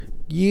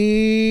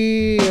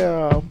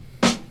Yeah.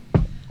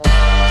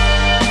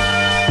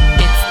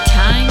 It's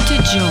time to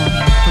join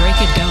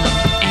Break It Down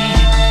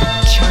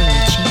and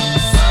Charlie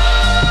Cheese.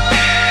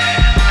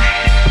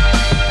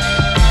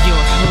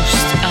 Your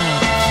host of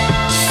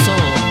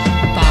Soul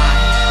by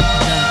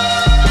the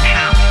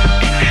Pound.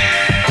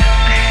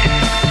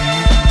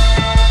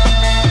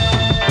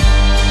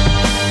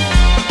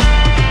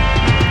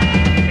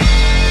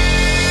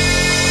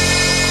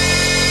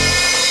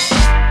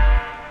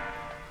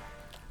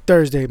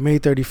 Thursday, May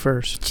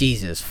 31st.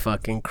 Jesus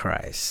fucking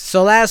Christ.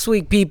 So last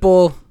week,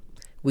 people,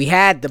 we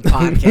had the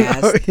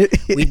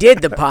podcast. We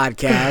did the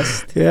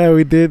podcast. Yeah,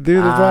 we did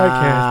do the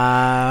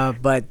podcast.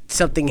 But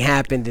something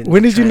happened in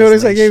When did you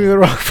notice I gave you the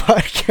translation.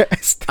 wrong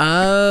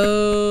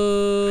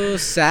podcast?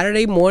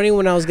 Saturday morning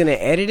when I was going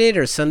to edit it,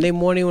 or Sunday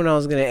morning when I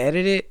was going to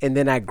edit it, and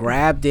then I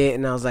grabbed it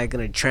and I was like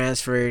going to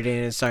transfer it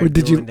in and start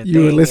doing the thing.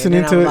 You were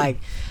listening to it?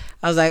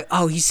 I was like,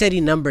 oh, he said he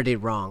numbered it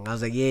wrong. I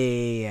was like,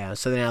 yeah.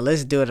 So then I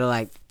listened to it and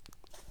like,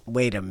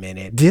 wait a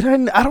minute. Did I?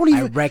 I don't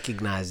even. I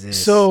recognize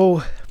this.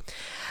 So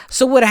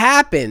what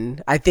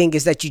happened, I think,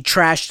 is that you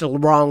trashed the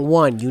wrong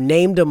one. You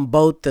named them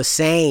both the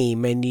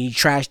same, and you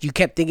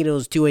kept thinking it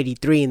was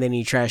 283, and then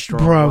you trashed the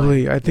wrong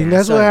probably. one. I think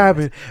that's what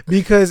happened.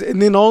 Because, and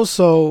then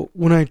also,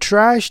 when I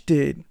trashed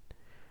it,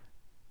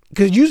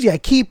 because usually I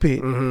keep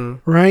it,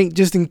 right?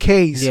 Just in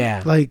case.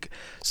 Yeah. Like,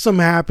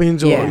 something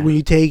happens, or when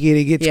you take it,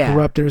 it gets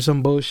corrupted or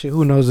some bullshit.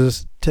 Who knows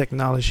this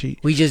technology?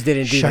 We just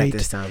didn't do Shite. that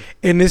this time.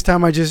 And this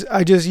time I just,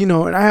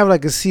 and I have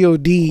like a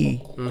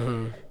COD.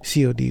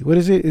 COD. What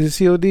is it? Is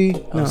it COD?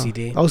 No.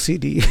 OCD.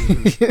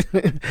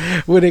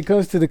 OCD. When it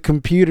comes to the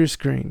computer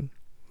screen,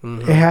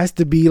 it has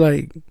to be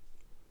like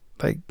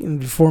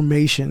in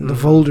formation, the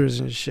folders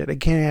and shit.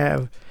 It can't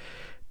have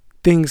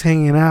things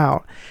hanging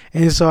out.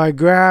 And so I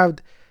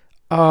grabbed,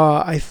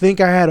 I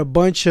think I had a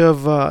bunch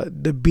of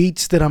the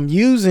beats that I'm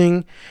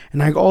using,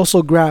 and I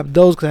also grabbed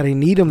those because I didn't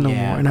need them no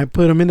more. And I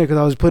put them in there because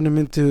I was putting them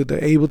into the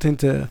Ableton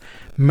to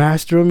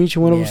master them, each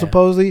one of them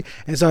supposedly.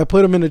 And so I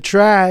put them in the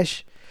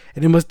trash.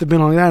 And it must have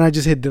been on that, and I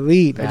just hit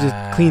delete. I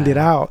just cleaned it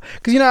out,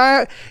 because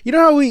I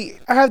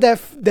have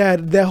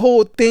that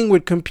whole thing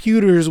with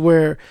computers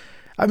where,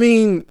 I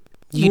mean,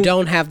 you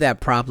don't have that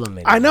problem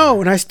anymore. I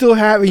know, and I still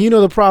have.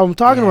 The problem I'm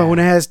talking about when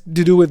it has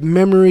to do with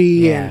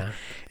memory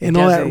and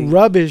all that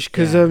rubbish.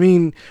 Because I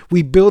mean,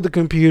 we built a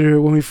computer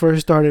when we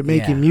first started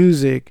making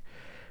music,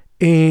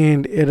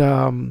 and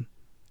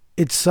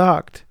it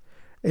sucked,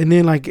 and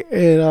then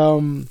it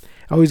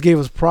always gave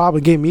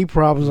me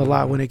problems a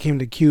lot when it came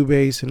to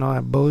Cubase and all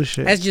that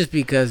bullshit. That's just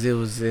because it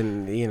was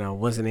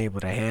wasn't able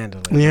to handle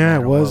it. Yeah,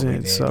 it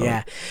wasn't. So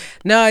yeah,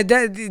 no,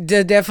 that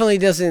definitely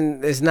doesn't.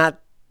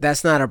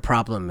 That's not a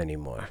problem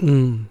anymore.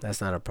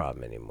 That's not a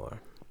problem anymore.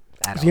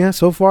 Yeah,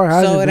 so far it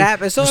hasn't. So it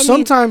happens. So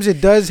sometimes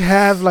it does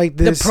have like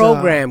this. The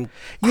program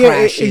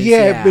crashes.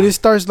 But it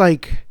starts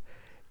like.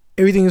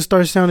 Everything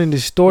starts sounding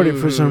distorted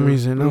for some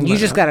reason. You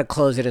just gotta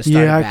close it and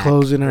start back. I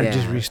close it and I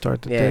just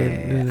restart the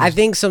thing. I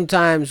think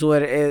sometimes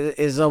what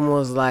is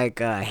almost like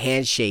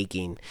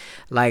handshaking,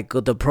 like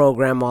the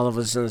program all of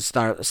a sudden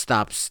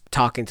stops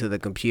talking to the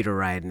computer,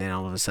 right, and then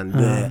all of a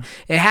sudden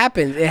it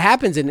happens. It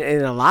happens in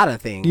a lot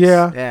of things.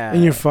 Yeah,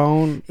 in your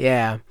phone.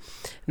 Yeah.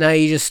 Now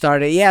you just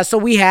started. Yeah, so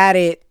we had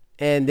it.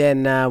 And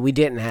then we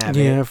didn't have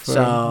it.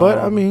 But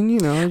I mean,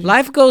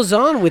 life goes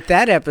on with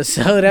that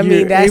episode. I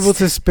mean, that's able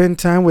to spend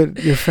time with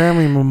your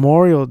family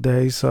Memorial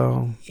Day.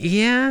 So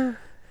yeah,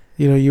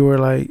 you were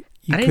like,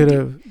 you could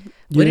have.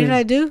 What did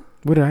I do?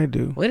 What did I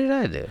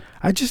do?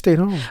 I just stayed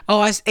home.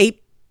 Oh, I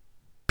ate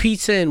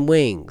pizza and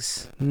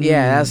wings.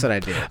 Yeah, that's what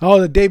I did.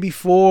 Oh, the day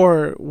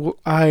before,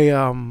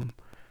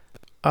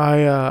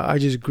 I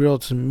just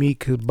grilled some meat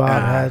because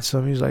Bob had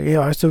some. He's like,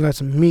 I still got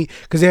some meat.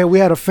 Because we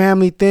had a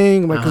family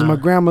thing, because my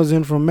grandma's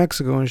in from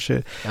Mexico and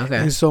shit. Okay.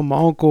 And so my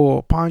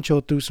uncle Pancho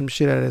threw some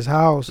shit at his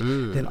house.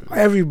 Then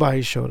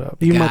everybody showed up.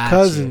 Even my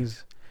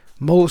cousins,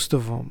 most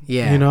of them.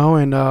 Yeah.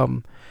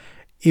 And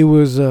it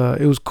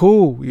was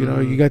cool.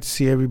 You got to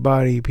see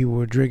everybody. People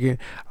were drinking.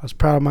 I was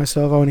proud of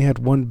myself. I only had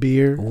one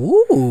beer.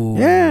 Ooh.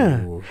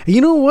 Yeah.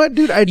 You know what,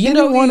 dude? I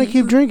didn't want to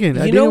keep drinking.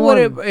 I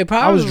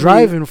was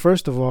driving,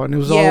 first of all, and it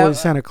was always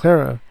Santa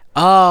Clara.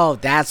 Oh,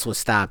 that's what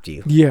stopped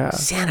you. Yeah.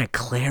 Santa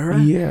Clara?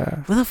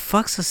 Yeah. Where the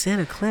fuck's a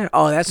Santa Clara?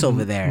 Oh, that's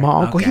over there.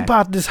 My uncle, he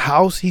bought this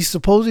house. He's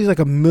supposedly like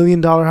 $1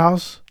 million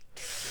house.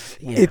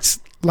 Yeah. It's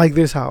like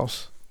this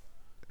house.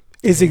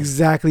 It's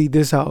exactly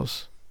this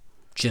house.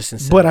 Just in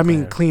Santa Clara. I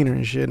mean, cleaner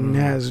and shit, and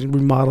has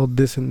remodeled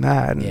this and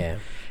that. And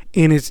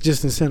it's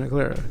just in Santa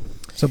Clara.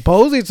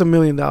 Supposedly it's $1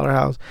 million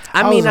house.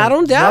 I mean, I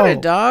don't doubt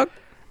it, dog.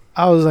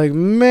 I was like,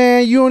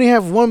 man, you only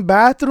have one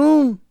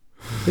bathroom?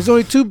 There's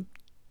only two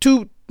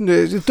 3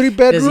 bedrooms?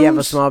 Does he have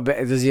a small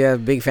does he have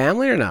a big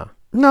family or no?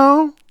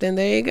 No. Then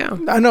there you go.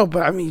 I know,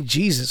 but I mean,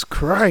 Jesus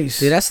Christ.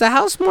 Dude, that's the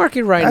house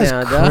market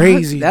now, dog.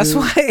 Crazy, That's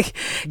dude. why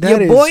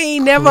your boy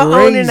ain't never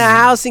owning a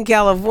house in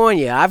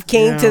California. I've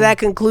came to that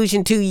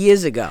conclusion 2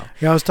 years ago.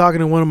 Yeah, I was talking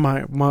to one of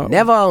my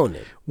never owned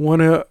it.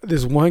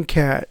 this one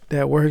cat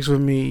that works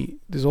with me,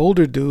 this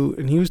older dude,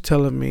 and he was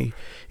telling me,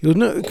 he was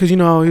no, because he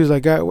was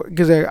like,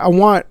 because I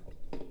want,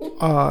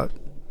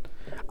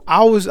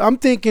 I'm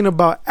thinking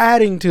about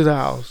adding to the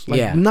house,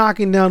 like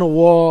knocking down a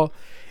wall,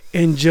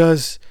 and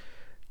just,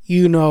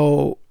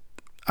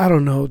 I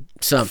don't know,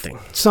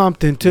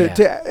 something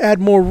to add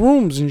more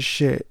rooms and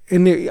shit.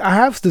 And I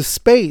have the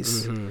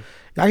space.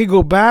 I could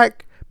go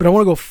back, but I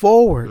want to go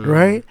forward,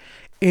 right?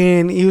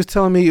 And he was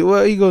telling me,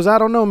 well, he goes, I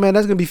don't know, man,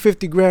 that's gonna be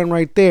 $50,000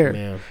 right there.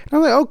 Yeah. And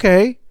I'm like,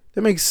 okay,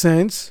 that makes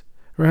sense,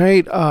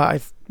 right?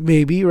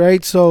 Maybe,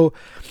 right? So,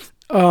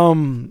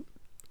 and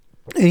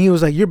he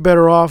was like, you're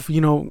better off,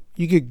 you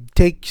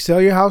could sell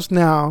your house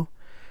now,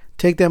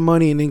 take that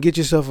money, and then get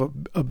yourself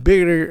a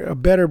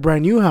better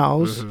brand new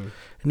house.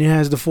 And it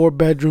has the 4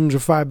 bedrooms or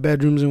 5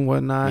 bedrooms and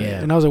whatnot.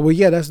 Yeah. And I was like, well,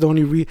 yeah, that's the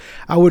only reason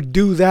I would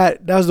do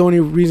that. That's the only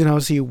reason I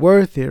would see it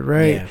worth it,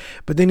 right? Yeah.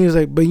 But then he was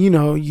like, but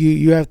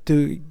you have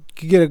to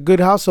get a good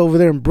house over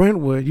there in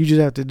Brentwood. You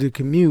just have to do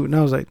commute. And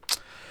I was like,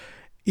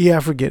 yeah,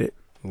 forget it.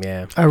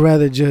 Yeah. I'd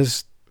rather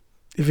just,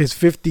 if it's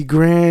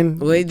 $50,000.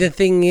 Well, the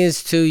thing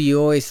is too,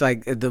 you always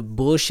like the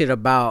bullshit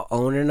about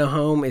owning a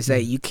home is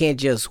that you can't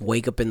just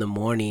wake up in the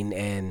morning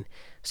and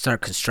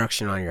start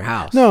construction on your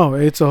house. No,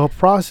 it's a whole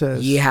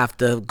process. You have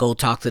to go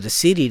talk to the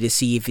city to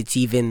see if it's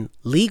even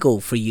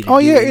legal for you to do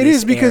it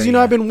is because area.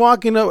 I've been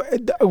walking up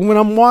when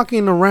I'm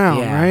walking around,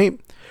 right?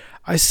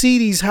 I see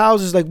these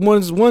houses, like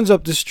one's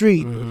up the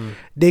street.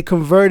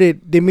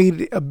 They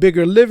made a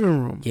bigger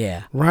living room.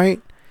 Yeah. Right?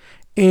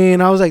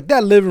 And I was like,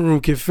 that living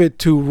room can fit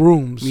 2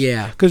 rooms.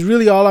 Yeah. Because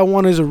really all I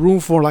want is a room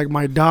for like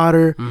my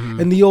daughter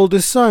and the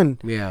oldest son.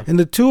 Yeah. And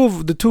the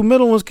two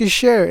middle ones can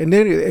share. And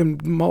then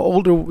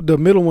the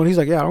middle one, he's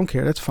like, yeah, I don't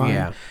care. That's fine.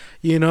 Yeah.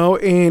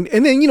 And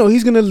then,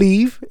 he's going to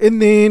leave. And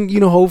then,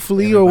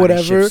 hopefully everybody or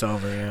whatever.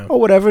 Over, or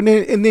whatever.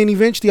 And then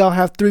eventually I'll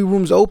have 3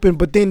 rooms open,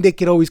 but then they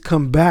could always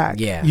come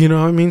back. Yeah. You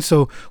know what I mean?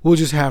 So we'll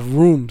just have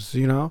rooms,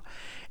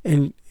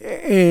 And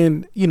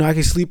I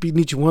can sleep in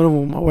each one of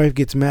them. My wife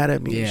gets mad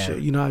at me and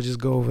shit. I just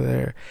go over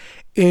there.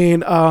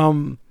 And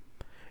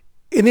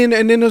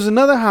then there's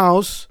another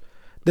house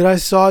that I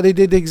saw. They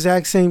did the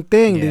exact same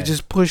thing. They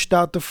just pushed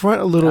out the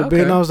front a little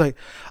bit, and I was like,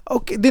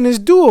 okay, then it's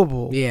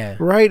doable. Yeah.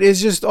 Right?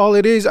 It's just all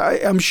it is.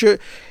 I'm sure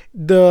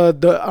I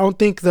don't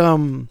think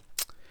I'm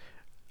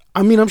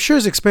sure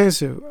it's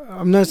expensive.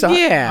 I'm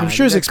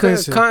sure it's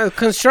expensive.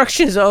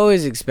 Construction is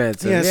always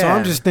expensive. Yeah, so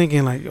I'm just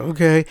thinking like,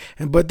 okay.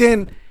 But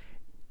then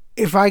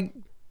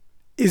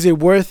is it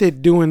worth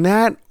it doing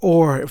that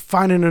or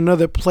finding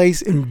another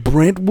place in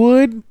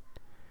Brentwood?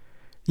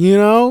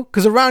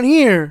 Because around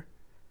here,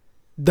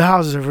 the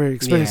houses are very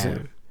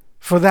expensive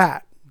for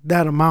that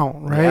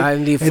amount, right?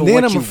 Yeah, and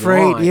then I'm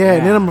afraid, and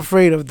then I'm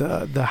afraid of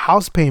the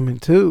house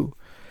payment too.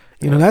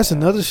 That's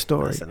another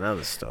story. And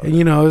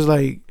it's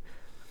like,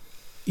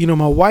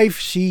 my wife,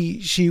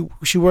 she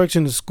works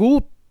in the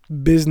school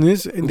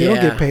business and they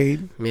don't get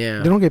paid. Yeah,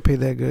 they don't get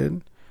paid that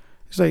good.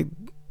 It's like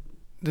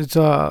it's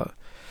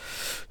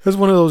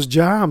one of those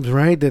jobs,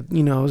 right? That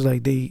it's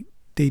like they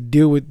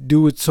do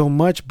it so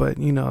much, but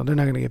they're not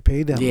gonna get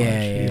paid that much.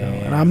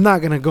 And I'm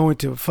not gonna go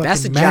into fucking.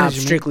 That's a management.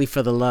 job strictly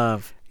for the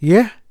love.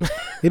 Yeah,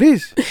 it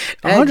is.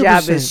 That 100%.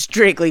 Job is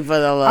strictly for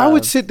the love. I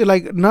would sit there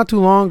like not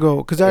too long ago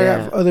because I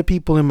have other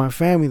people in my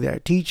family that are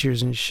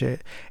teachers and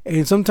shit.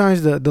 And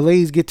sometimes the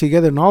ladies get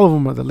together, and all of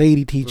them are the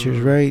lady teachers,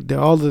 right? They're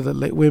all of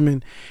the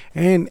women,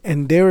 and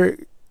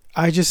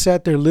I just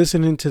sat there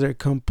listening to their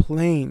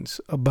complaints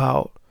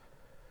about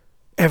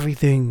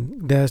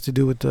everything that has to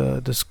do with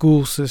the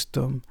school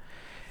system.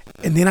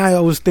 And then I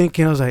was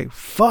thinking, I was like,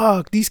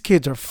 fuck, these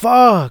kids are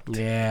fucked.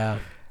 Yeah.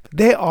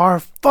 They are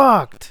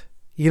fucked.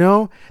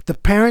 The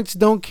parents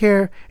don't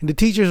care. And the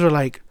teachers are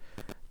like,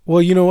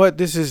 well, you know what?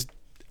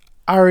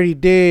 I already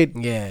did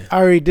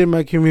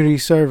my community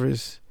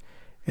service.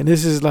 And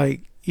this is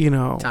like,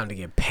 time to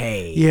get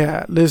paid.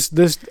 Yeah. Let's I'm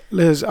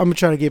going to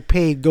try to get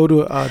paid. Go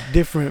to a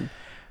different,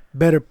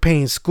 better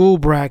paying school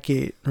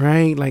bracket,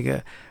 right?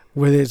 Like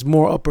where there's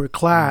more upper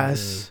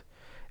class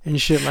and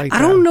shit like that.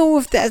 I don't know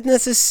if that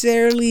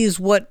necessarily is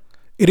what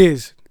it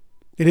is.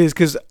 It is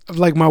because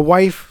like my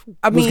wife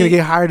was gonna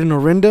get hired in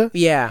Orinda.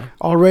 Yeah,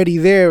 already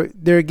they're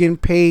getting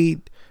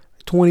paid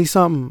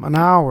 $20-something an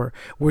hour.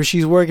 Where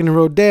she's working in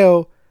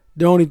Rodale,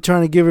 they're only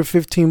trying to give her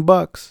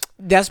 $15.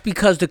 That's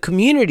because the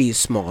community is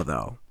small,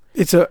 though.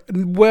 It's a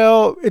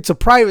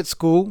private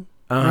school,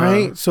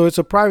 right? So it's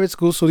a private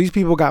school. So these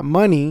people got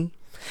money.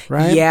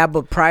 Right? Yeah,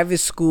 but private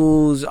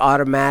schools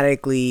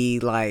automatically,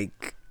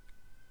 like,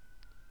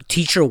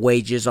 teacher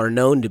wages are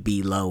known to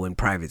be low in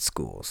private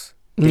schools.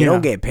 They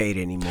don't get paid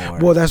anymore.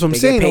 Well, that's what I'm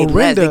saying. Get paid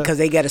Orinda, because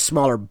they get a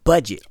smaller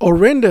budget.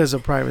 Orinda is a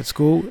private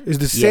school. It's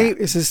the same.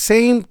 It's the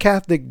same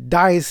Catholic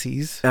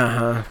diocese.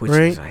 Which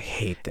is, I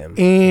hate them.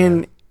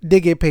 And they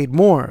get paid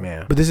more.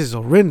 Yeah. But this is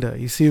Orinda.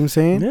 You see what I'm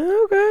saying?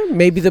 Okay.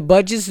 Maybe the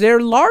budgets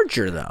they're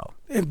larger though.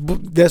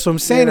 That's what I'm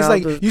saying. It's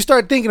like you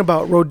start thinking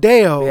about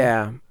Rodeo.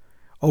 Yeah.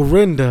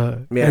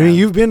 Orinda. Yeah. I mean,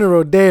 you've been to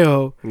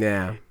Rodeo.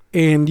 Yeah.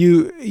 and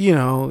you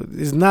know,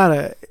 it's not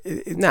a.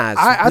 Nah, it's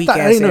I weak thought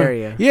I ass didn't know.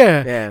 area.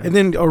 Yeah, and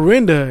then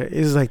Orinda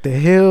is like the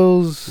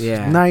hills.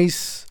 Yeah.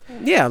 Nice.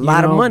 Yeah, a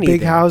lot of money.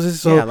 Big there.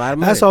 houses. So yeah, a lot of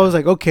money. that's why I was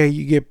like, okay,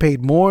 you get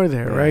paid more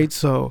there, Yeah. right?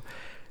 So,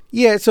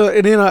 yeah. So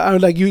and then I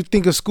like you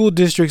think of school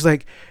districts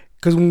like.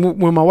 Because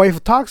when my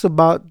wife talks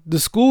about the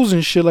schools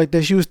and shit like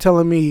that, she was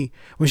telling me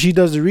when she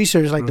does the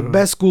research, like the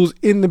best schools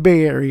in the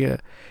Bay Area,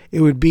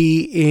 it would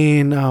be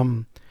in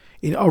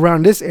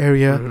around this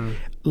area,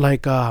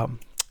 like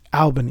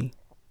Albany.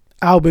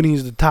 Albany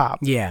is the top.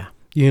 Yeah.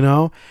 You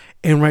know,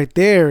 and right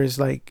there is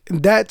like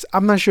that's.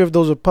 I'm not sure if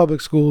those are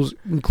public schools,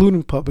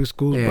 including public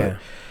schools, but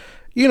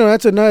you know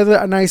that's a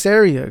nice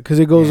area because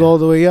it goes all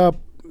the way up.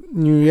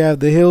 You have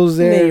the hills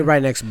there. And then you're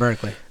right next to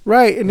Berkeley.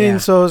 Right, and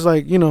then so it's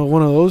like, you know,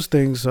 one of those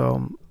things.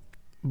 So,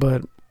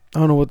 but I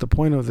don't know what the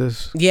point of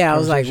this. Yeah, I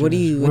was like, what are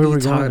you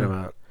talking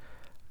about?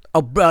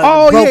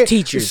 Broke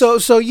teachers.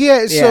 So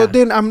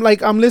then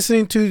I'm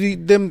listening to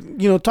them,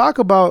 you know, talk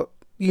about,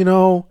 you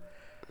know,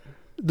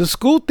 the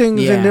school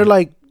things, and they're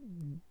like,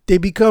 they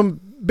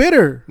become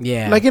bitter.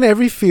 Yeah, like in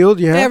every field.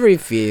 Yeah, every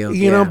field.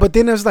 You know, but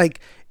then it's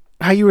like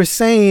how you were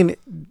saying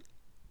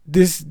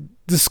the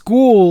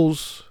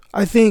schools.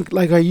 I think,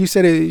 like you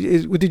said,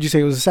 what did you say?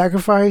 It was a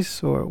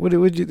sacrifice, or what? It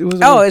was.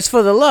 It's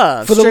for the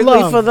love. For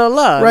the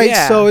love, right?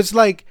 Yeah. So it's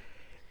like,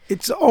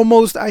 it's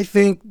almost. I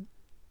think,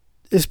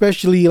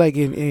 especially like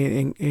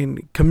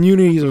in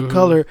communities of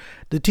color,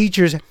 the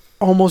teachers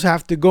almost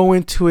have to go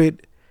into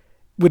it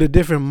with a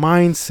different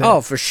mindset. Oh,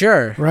 for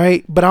sure.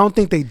 Right, but I don't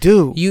think they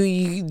do.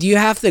 You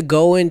have to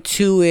go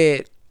into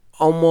it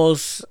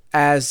almost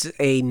as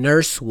a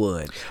nurse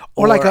would,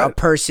 or like a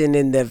person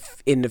in the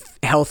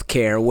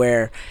healthcare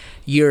where.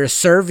 You're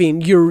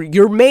serving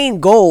your main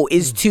goal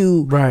is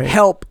to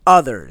help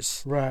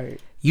others. Right.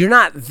 You're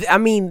not. I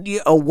mean,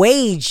 a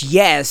wage,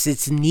 yes,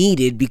 it's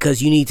needed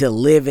because you need to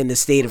live in the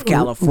state of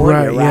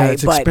California, right? Yeah,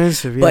 it's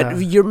expensive. Yeah. But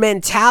your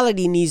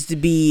mentality needs to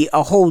be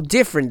a whole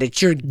different.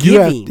 That you're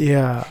giving.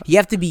 You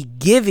have to be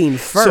giving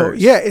first. So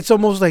it's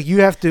almost like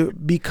you have to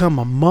become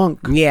a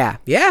monk. Yeah.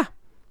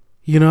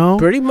 You know,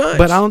 pretty much.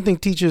 But I don't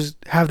think teachers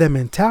have that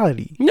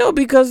mentality. No,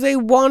 because they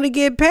want to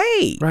get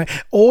paid, right?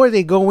 Or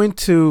they go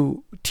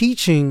into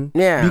teaching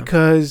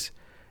because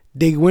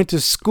they went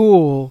to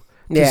school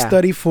to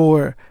study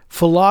for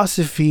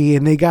philosophy,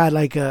 and they got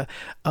like a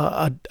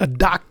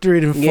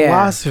doctorate in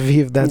philosophy,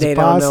 if that's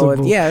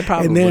possible.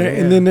 Probably.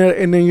 And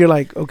then you're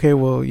like, okay,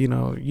 well, you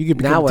know, you could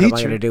become now a teacher.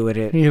 What am I going to do with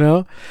it? You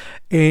know,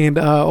 and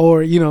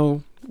or you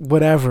know.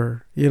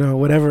 Whatever.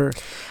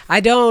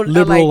 I don't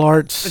liberal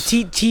arts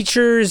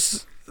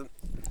teachers.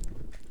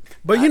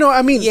 But you know,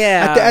 I mean,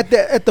 at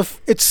the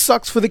it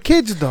sucks for the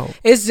kids though.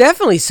 It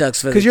definitely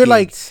sucks for the kids. Because you're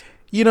like,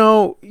 you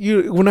know,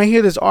 when I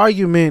hear this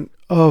argument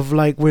of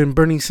like when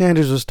Bernie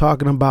Sanders was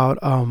talking about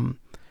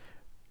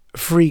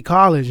free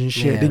college and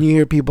shit, then you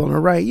hear people on the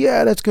right,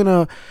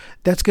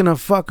 that's gonna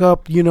fuck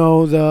up, you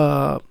know,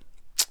 the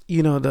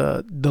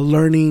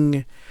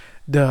learning.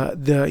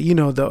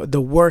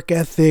 The work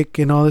ethic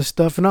and all this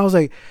stuff, and I was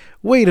like,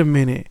 wait a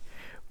minute,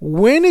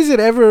 when is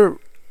it ever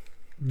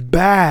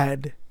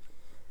bad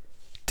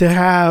to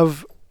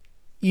have,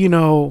 you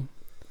know,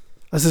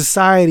 a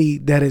society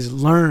that is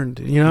learned,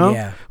 you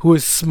know, who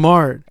is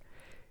smart?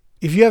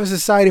 If you have a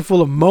society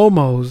full of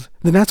momos,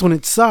 then that's when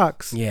it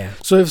sucks. Yeah.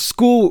 So if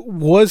school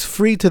was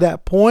free to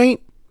that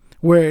point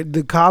where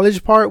the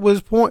college part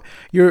was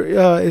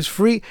is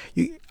free,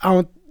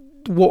 I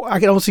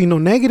don't see no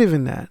negative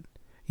in that.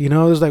 You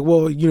know, it's like,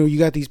 well, you know, you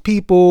got these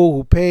people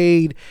who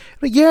paid.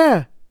 Like,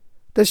 yeah,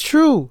 that's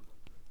true.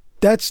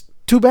 That's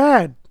too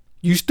bad.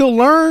 You still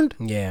learned.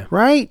 Yeah.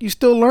 Right? You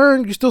still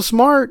learned. You're still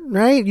smart,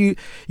 right?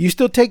 You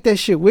still take that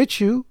shit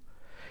with you.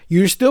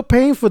 You're still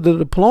paying for the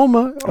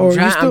diploma.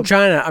 I'm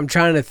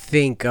trying to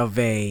think of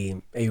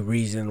a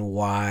reason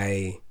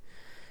why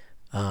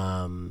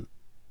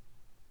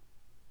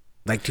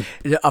like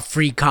a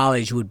free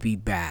college would be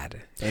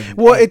bad. I'm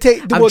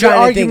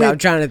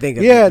trying to think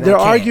of it. Their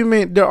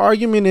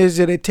argument is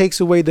that it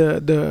takes away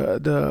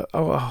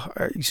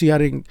you see, I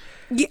didn't.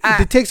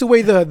 It takes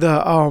away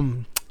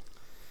the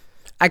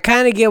I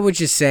kind of get what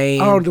you're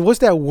saying. Oh, what's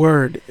that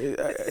word?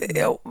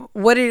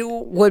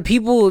 What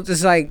people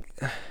just like.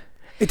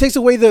 It takes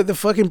away the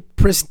fucking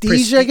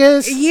prestige, I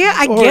guess. Yeah,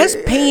 I guess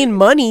paying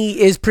money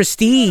is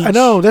prestige. I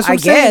know. That's what I'm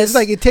saying. It's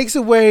like it takes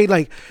away,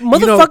 like,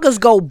 motherfuckers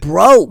go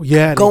broke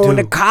going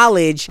to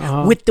college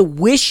with the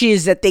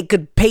wishes that they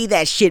could pay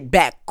that shit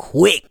back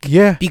quick.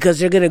 Yeah. Because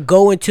they're going to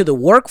go into the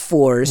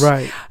workforce.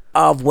 Right.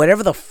 Of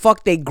whatever the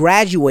fuck they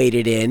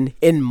graduated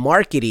in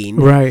marketing.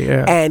 Right,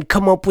 yeah. And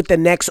come up with the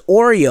next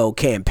Oreo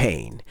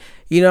campaign.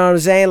 You know what I'm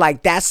saying?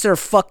 Like, that's their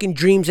fucking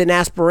dreams and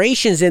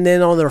aspirations. And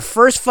then on their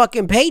first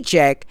fucking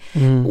paycheck,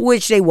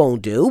 which they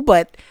won't do,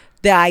 but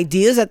the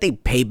idea is that they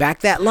pay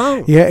back that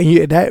loan. Yeah,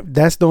 and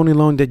that's the only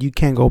loan that you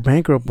can't go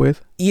bankrupt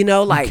with. You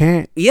know, like, you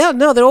can't. Yeah,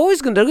 no, they're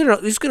always gonna go.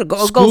 It's gonna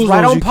go. It goes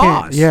right on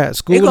pause. Yeah,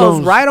 school loans.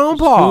 It goes right on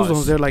pause. School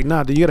loans, they're like,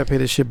 nah, you gotta pay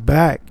this shit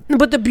back.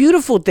 But the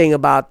beautiful thing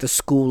about the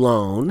school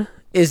loan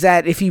is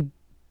that if you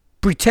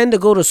pretend to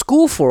go to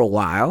school for a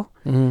while,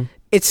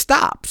 it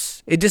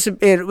stops. It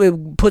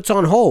puts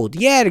on hold.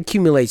 Yeah, it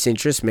accumulates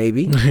interest,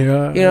 maybe.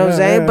 Yeah, you know what I'm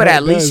saying? But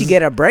at least you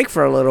get a break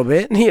for a little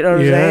bit. You know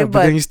what I'm saying?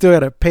 But then you still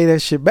gotta pay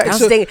that shit back. I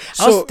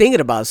was thinking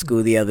about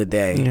school the other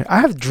day. Yeah,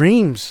 I have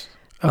dreams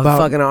about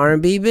fucking an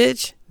R&B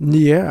bitch.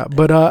 Yeah,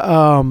 but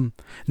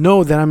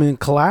know that I'm in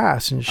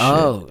class and shit.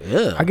 Oh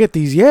yeah. I get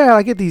these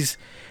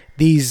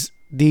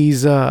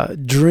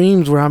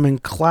dreams where I'm in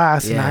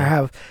class and I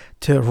have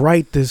to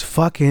write this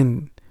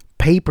fucking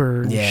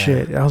paper and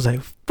shit. And I was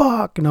like,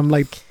 fuck, and I'm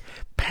like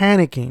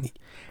panicking.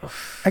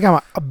 I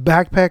got a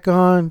backpack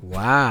on.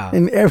 Wow.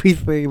 And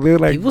everything.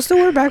 Dude, like, people still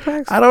wear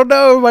backpacks? I don't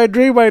know. In my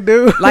dream, I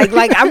do. like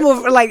I'm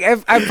like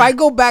if I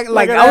go back,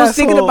 like I was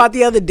thinking about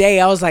the other day,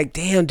 I was like,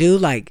 damn,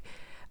 dude, like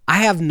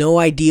I have no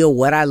idea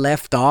what I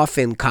left off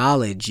in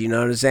college. You know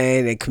what I'm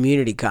saying? In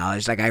community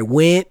college, like I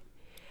went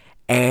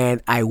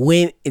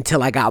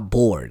until I got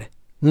bored,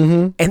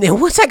 and then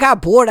once I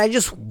got bored, I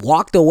just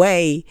walked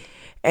away,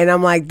 and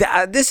I'm like,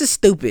 this is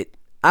stupid.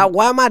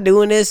 Why am I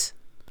doing this?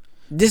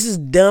 This is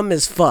dumb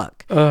as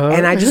fuck.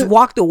 And I just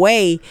walked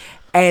away,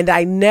 and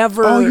I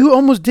never. Oh, you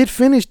almost did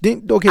finish,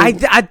 okay?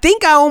 I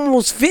think I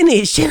almost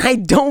finished, and I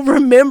don't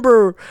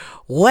remember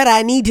what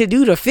I need to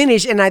do to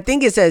finish. And I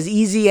think it's as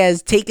easy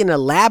as taking a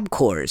lab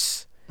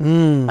course,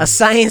 a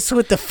science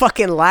with the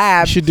fucking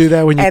lab. You should do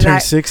that when you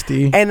turn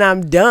 60, and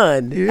I'm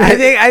done. I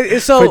think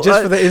for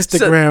the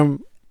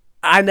Instagram.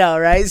 I know,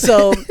 right?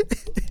 So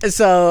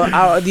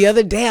the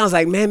other day I was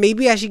like, man,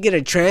 maybe I should get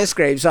a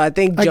transcript. So I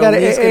think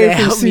Jolene's gonna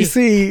help me.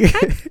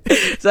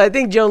 So I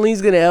think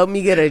Jolene's gonna help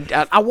me get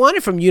I want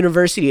it from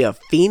University of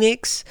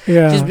Phoenix.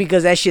 Yeah. Just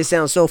because that shit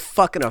sounds so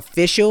fucking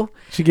official.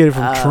 Should get it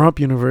from Trump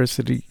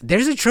University.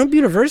 There's a Trump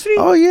University?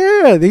 Oh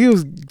yeah, he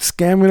was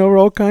scamming over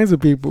all kinds of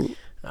people.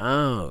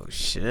 Oh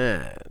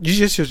shit! You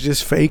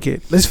just fake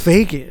it. Let's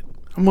fake it.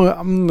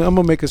 I'm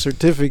gonna make a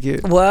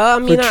certificate. Well, I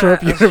mean, for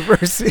Trump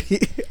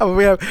University. I'm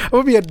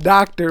gonna be a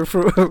doctor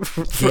from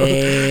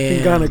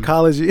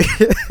gynecology.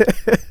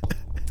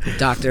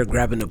 Doctor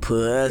grabbing the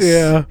puss.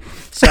 Yeah.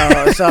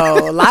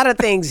 So a lot of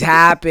things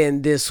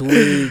happened this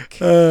week.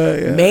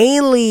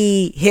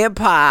 Mainly hip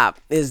hop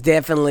is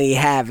definitely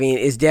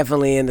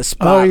in the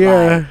spotlight.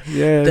 Oh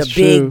yeah. The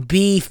big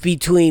beef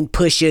between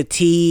Pusha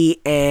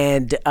T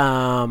and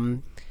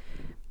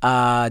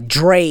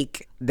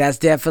Drake. That's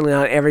definitely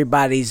on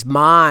everybody's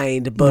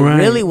mind, but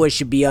really what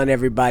should be on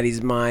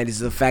everybody's mind is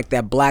the fact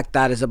that Black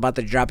Thought is about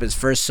to drop his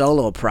first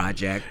solo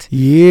project.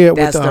 Yeah,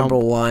 that's number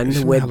one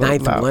with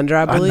Ninth Wonder,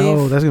 I believe. I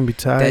know, that's gonna be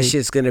tight. That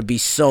shit's gonna be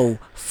so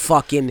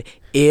fucking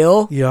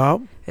ill. Yeah,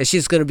 that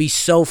shit's gonna be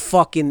so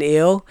fucking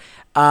ill.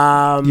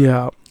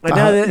 Yeah,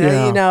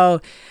 another, you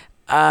know,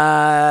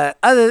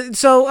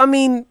 so I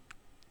mean.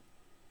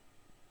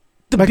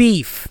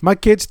 Beef. My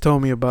kids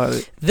told me about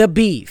it. The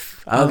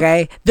beef,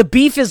 okay? The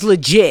beef is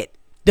legit.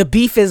 The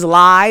beef is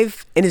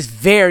live and it's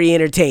very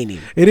entertaining.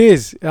 It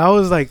is. I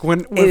was like,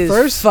 when it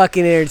first is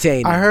fucking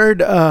entertaining. I heard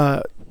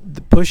the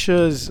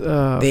Pusha's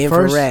the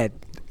infrared,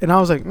 and I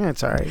was like, man,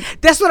 it's all right.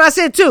 That's what I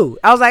said too.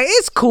 I was like,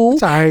 it's cool.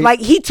 It's all right. Like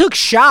he took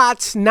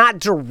shots, not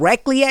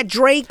directly at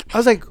Drake. I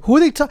was like, who are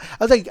they? I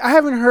was like, I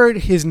haven't heard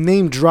his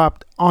name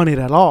dropped on it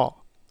at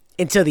all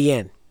until the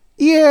end.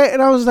 Yeah,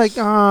 and I was like,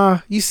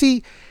 you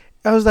see.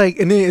 I was like,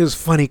 and then it was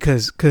funny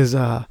because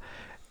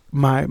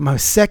my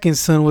second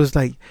son was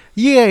like,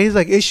 yeah, he's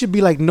like, it should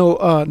be like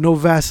no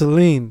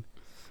Vaseline.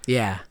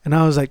 Yeah. And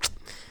I was like,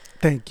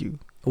 thank you.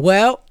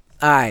 Well,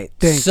 all right.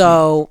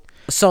 So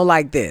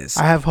like this.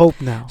 I have hope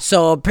now.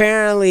 So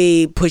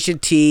apparently Pusha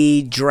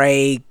T,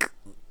 Drake,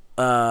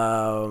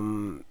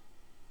 what's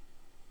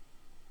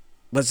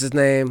his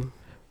name?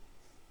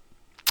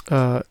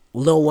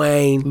 Lil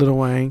Wayne.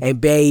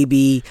 And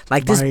Baby.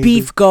 Like this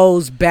beef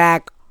goes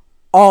back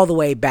all the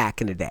way back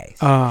in the days,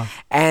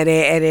 and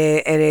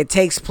it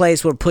takes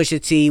place where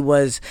Pusha T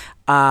was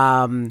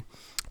calling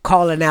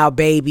out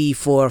Baby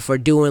for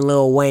doing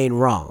Lil Wayne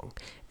wrong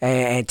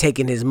and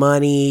taking his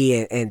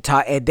money and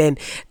then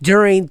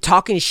during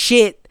talking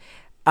shit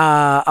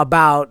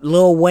about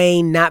Lil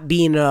Wayne not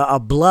being a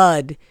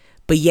blood,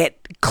 but yet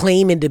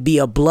claiming to be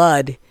a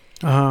blood.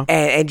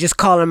 And just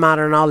calling him out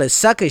on all this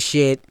sucker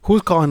shit.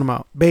 Who's calling him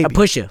out? Baby.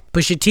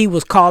 Pusha T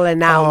was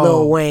calling out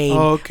Lil Wayne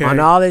on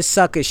all this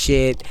sucker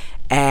shit,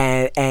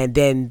 and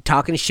then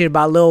talking shit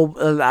about Lil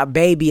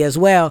Baby as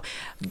well.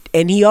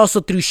 And he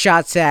also threw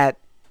shots at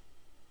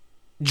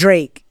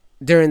Drake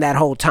during that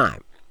whole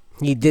time.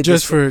 He did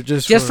just for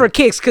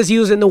kicks because he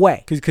was in the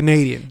way. He's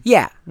Canadian.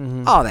 Yeah,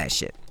 all that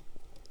shit.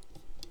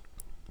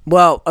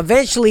 Well,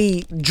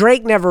 eventually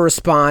Drake never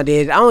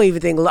responded. I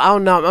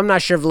don't know. I'm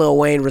not sure if Lil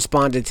Wayne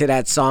responded to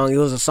that song. It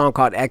was a song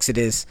called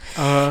Exodus.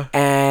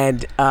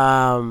 And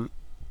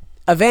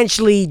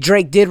eventually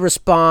Drake did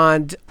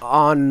respond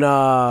on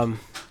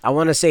I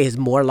want to say his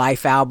More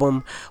Life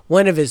album,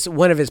 one of his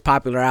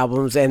popular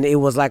albums, and it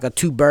was like a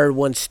 2 bird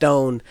 1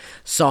 stone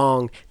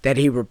song that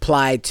he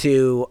replied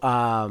to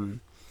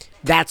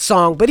that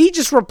song, but he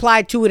just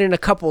replied to it in a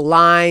couple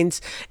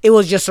lines. It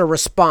was just a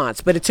response,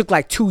 but it took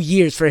like 2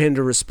 years for him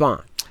to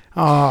respond.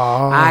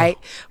 All right,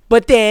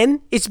 but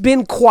then it's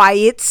been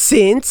quiet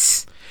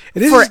since.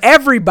 for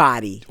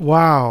everybody.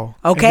 Wow.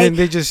 Okay. And then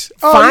they just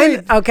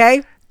Fine.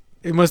 Okay.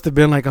 It must have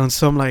been like on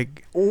some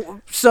like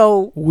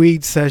So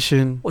weed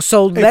session.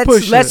 So Hey,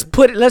 let's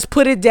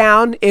put it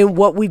down in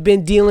what we've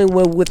been dealing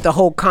with the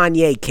whole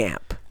Kanye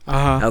camp.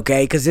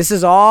 Okay, because this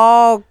is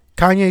all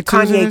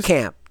Kanye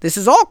camp. This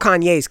is all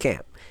Kanye's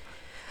camp.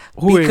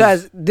 Who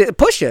because is?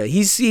 Pusha,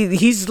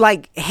 he's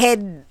like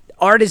head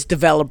artist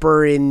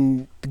developer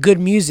in Good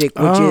Music,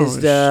 which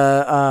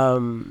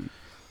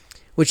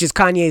is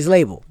Kanye's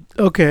label.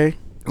 Okay.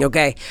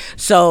 Okay,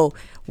 so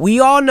we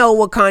all know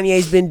what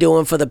Kanye's been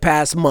doing for the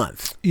past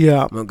month.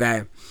 Yeah.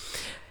 Okay.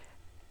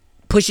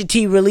 Pusha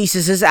T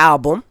releases his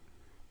album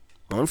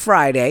on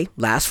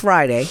last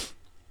Friday,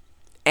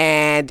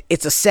 and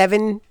it's a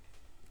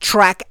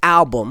 7-track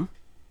album.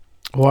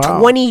 Wow.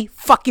 20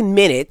 fucking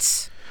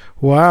minutes.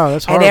 Wow,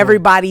 that's horrible. And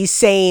everybody's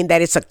saying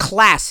that it's a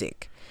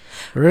classic.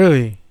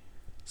 Really?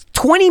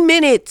 20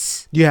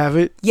 minutes. You have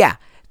it? Yeah.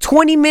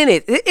 20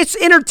 minutes. It's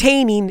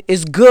entertaining.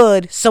 It's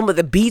good. Some of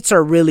the beats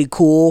are really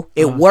cool.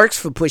 It works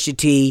for Pusha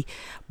T.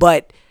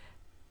 But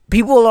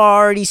people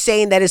are already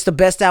saying that it's the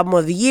best album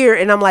of the year.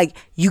 And I'm like,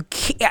 you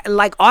can't,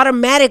 like,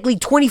 automatically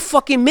 20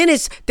 fucking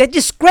minutes, that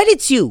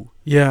discredits you.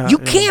 Yeah. You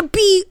can't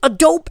be a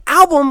dope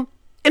album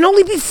and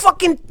only be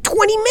fucking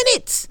 20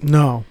 minutes.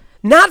 No.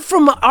 Not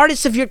from an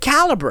artist of your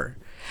caliber.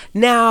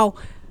 Now,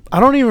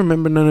 I don't even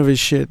remember none of his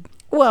shit.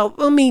 well,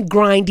 I mean,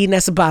 grinding,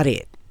 that's about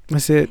it.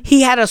 That's it.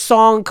 He had a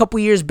song a couple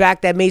years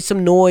back that made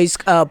some noise,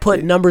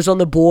 put numbers on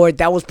the board.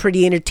 That was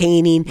pretty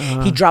entertaining.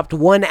 He dropped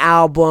one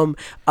album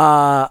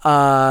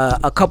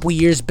a couple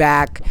years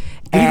back.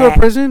 Did he go to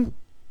prison?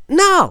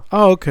 No.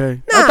 Oh,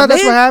 okay. Nah, I thought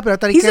that's man. what happened. I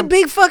thought he's a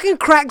big fucking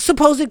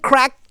supposed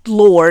crack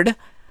lord.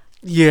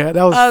 Yeah,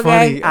 that was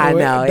Okay, funny. I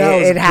know. That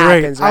was It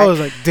happens, great. right? I was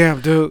like,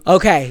 damn, dude.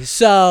 Okay,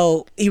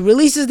 so he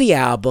releases the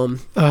album.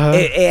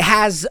 It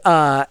has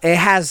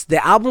the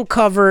album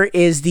cover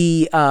is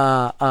the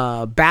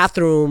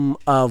bathroom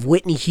of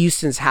Whitney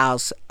Houston's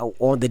house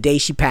on the day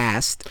she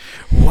passed.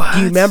 What? Do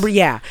you remember?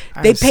 Yeah,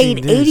 they haven't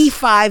paid seen this.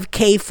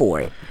 $85K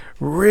for it.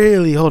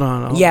 Really? Hold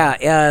on.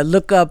 Yeah,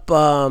 look up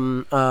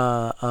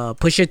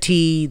Pusha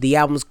T. The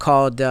album's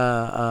called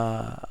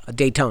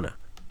Daytona.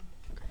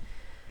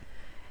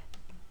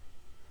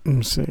 Let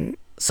me see.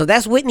 So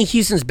that's Whitney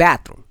Houston's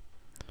bathroom.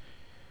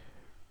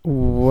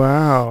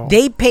 Wow.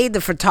 They paid the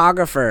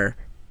photographer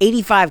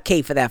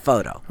 $85K for that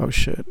photo. Oh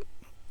shit.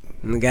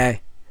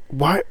 Okay.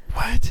 Why?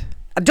 What?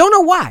 I don't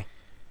know why.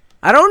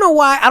 I don't know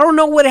why. I don't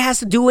know what it has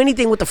to do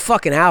anything with the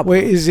fucking album.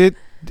 Wait, is it?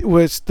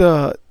 What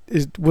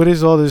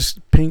is all this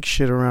pink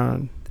shit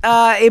around?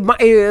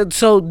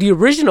 So the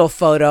original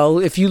photo,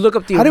 if you look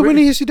up the How did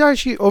Whitney Houston die?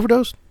 She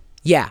overdosed?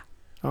 Yeah.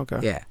 Okay.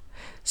 Yeah.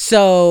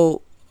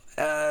 So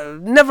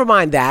never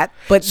mind that.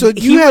 But So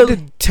you had to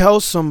tell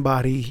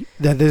somebody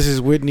that this is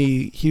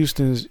Whitney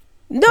Houston's.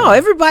 No,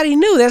 everybody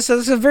knew. That's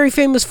a very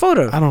famous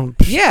photo. I don't.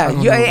 Yeah, I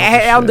don't know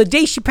about on the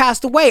day she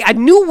passed away, I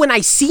knew when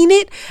I seen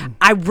it,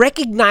 I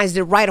recognized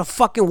it right a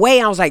fucking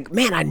way. I was like,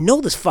 man, I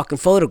know this fucking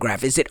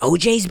photograph. Is it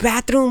OJ's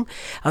bathroom?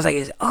 I was like,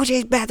 is it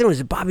OJ's bathroom?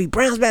 Is it Bobby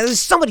Brown's bathroom? It's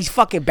somebody's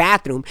fucking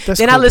bathroom. That's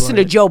then I listened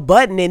to cold-blooded. Joe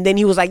Budden, and then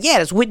he was like, yeah,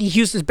 that's Whitney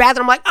Houston's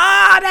bathroom. I'm like,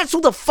 that's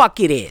who the fuck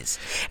it is.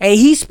 And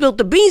he spilled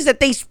the beans that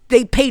they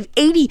paid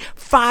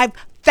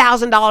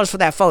 $85,000 for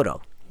that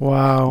photo.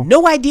 Wow.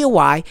 No idea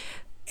why.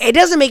 It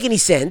doesn't make any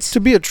sense. To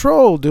be a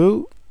troll,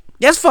 dude.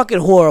 That's fucking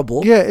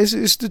horrible. Yeah,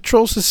 it's the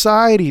troll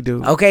society,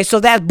 dude. Okay, so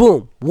that's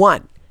boom,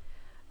 one.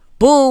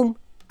 Boom.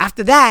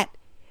 After that,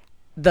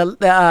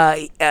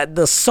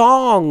 the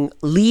song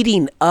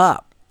leading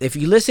up, if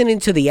you're listening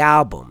to the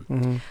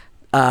album,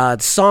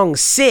 song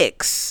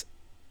 6,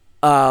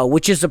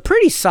 which is a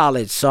pretty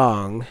solid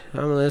song.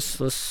 Let's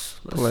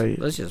just play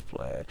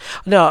it.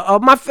 No,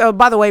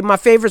 by the way, my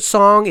favorite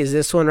song is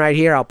this one right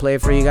here. I'll play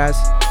it for you guys.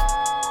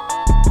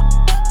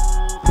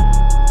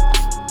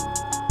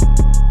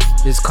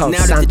 It's called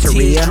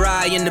Santeria.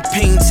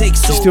 He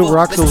still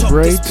rocks those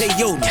braids.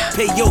 You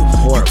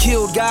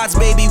killed God's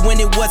baby when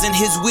it wasn't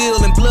his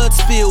will and blood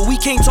spill. We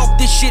can't talk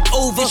this shit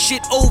over.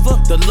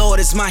 The Lord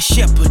is my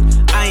shepherd.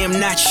 I am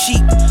not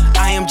sheep.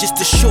 I am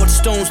just a short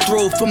stone's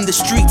throw from the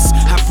streets.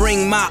 I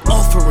bring my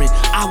offering.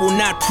 I will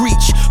not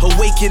preach.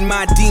 Awaken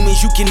my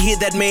demons. You can hear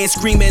that man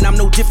screaming. I'm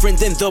no different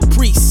than the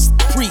priest.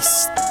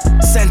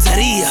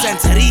 Santeria.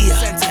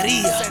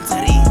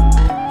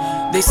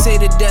 They say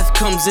that death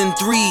comes in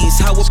threes.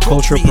 How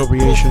culture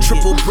appropriation.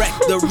 Triple wreck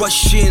the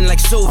Russian like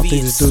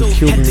Soviets. this dude's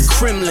Cuban. At the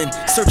Kremlin,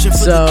 searching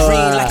for the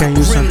green like can't a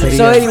use gremlin. Santeria.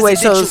 So anyway,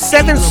 so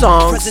 7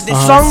 songs.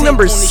 Song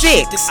number 6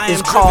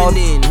 is called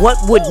 "What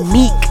Would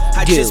Meek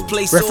Do,"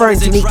 referring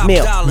to Meek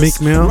Mill.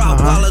 Meek Mill.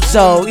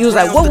 So he was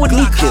like, "What would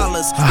Meek do?"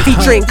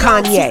 Featuring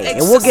Kanye,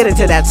 and we'll get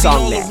into that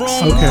song next.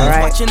 Okay. All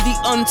right. So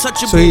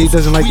he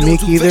doesn't like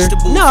Meek either?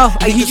 No,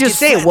 he just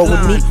said, "What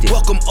would Meek do?"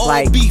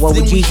 Like, what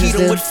would Jesus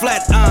do?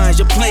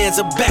 Your plans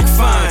are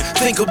backfiring.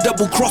 Think of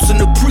double crossing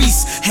the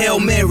priest. Hail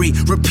Mary,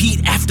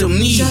 repeat after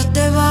me.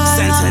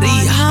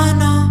 Santeria.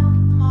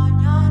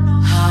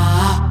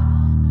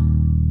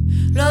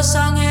 Los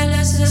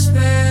ángeles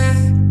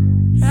esperarán.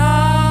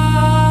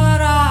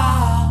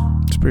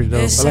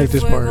 pretty dope. I like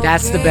this part.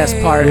 That's the best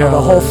part of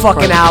the whole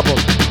fucking album.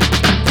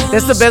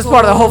 That's the best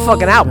part of the whole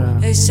fucking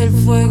album. Yeah.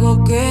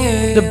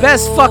 The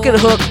best fucking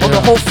hook on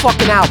the whole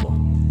fucking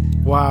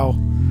album. Wow.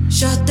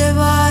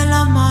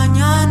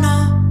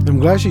 I'm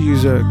glad she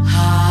used an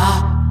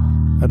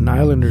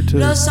islander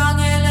too. I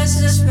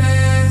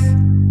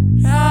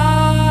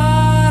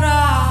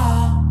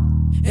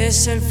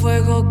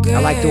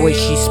like the way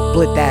she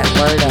split that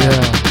word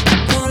up.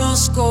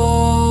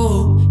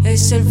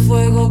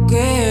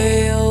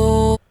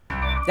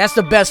 That's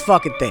the best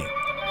fucking thing.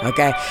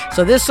 Okay,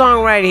 so this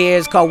song right here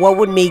is called "What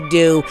Would Meek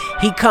Do."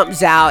 He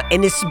comes out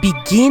and it's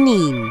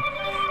beginning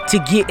to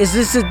get.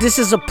 This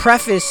is a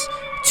preface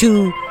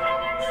to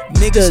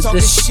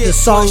the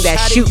song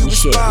that's shooting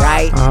shit,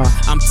 right?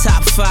 I'm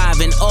top 5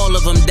 and all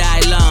of them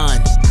die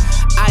line.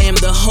 I am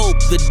the hope,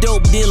 the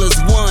dope dealers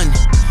won.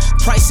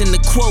 Pricing the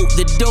quote,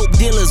 the dope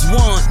dealers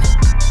want.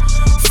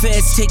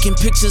 Feds taking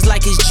pictures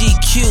like it's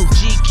GQ.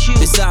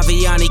 This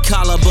Aviani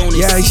collarbone is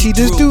yeah, see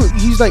this dude,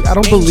 he's like, I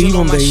don't believe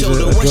him that he's a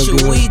drug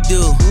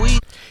dealer.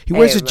 He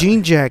wears a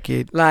jean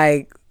jacket,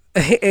 like,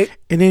 and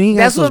then he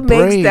has those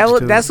braids.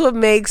 That's what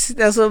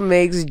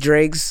makes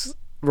Drake's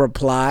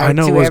reply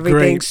to everything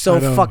great. so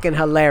fucking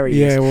hilarious.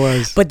 Yeah, it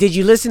was. But did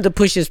you listen to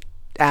Push's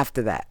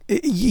after that?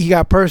 He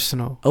got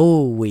personal.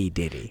 Oh,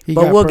 did he?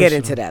 But we'll get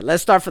into that.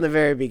 Let's start from the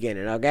very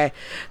beginning, okay?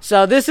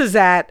 So this is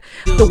that.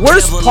 The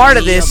worst part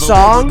of this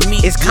song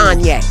is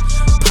Kanye.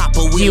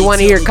 Do you want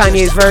to hear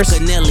Kanye's verse?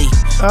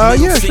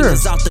 Yeah, sure.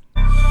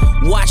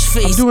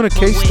 I'm doing a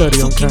case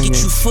study on Kanye.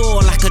 Here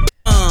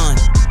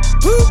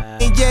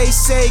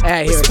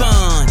we go.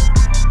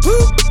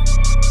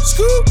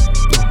 Oh,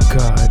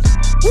 God.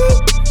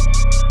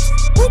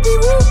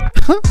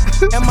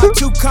 Am I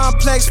too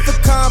complex for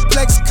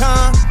complex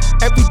con?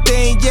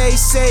 Everything Ye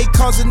say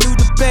cause a new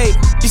debate.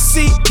 You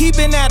see, he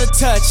been out of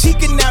touch, he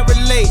cannot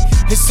relate.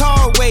 His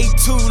heart way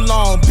too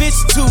long, bitch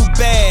too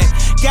bad.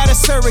 Got a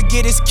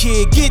surrogate his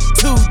kid, get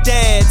 2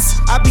 dads.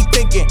 I be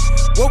thinking,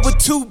 what would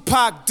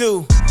Tupac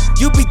do?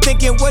 You be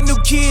thinking, what new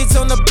kids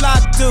on the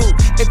block do?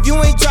 If you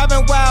ain't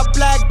driving wild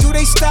black, do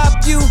they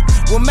stop you?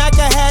 Well,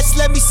 MAGA hats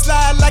let me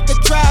slide like a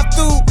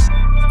drive-through.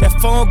 That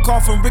phone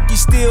call from Ricky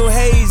still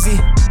hazy.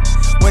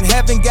 When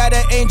heaven got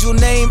an angel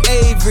named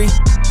Avery,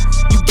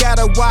 you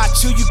gotta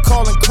watch who you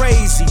calling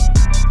crazy.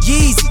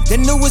 Yeezy, the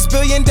newest $1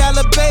 billion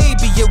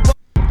baby.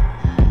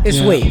 It's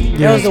weak.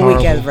 That was a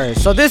weak ass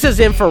verse. So this is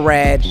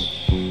Infrared.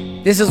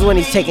 This is when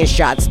he's taking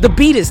shots. The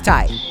beat is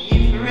tight.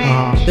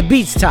 The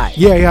beat's tight.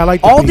 Yeah, I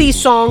like the all beat. These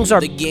songs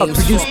are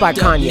produced by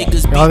Kanye.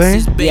 Are they?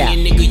 Yeah.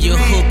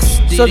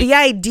 So the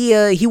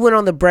idea, he went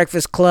on the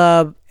Breakfast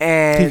Club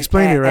and he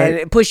explained it,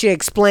 right? And Pusha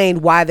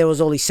explained why there was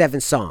only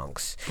 7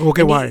 songs.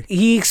 Okay, why?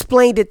 He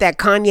explained it that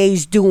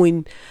Kanye's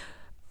doing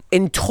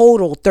in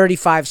total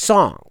 35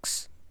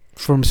 songs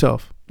For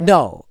himself.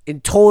 No,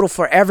 in total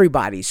for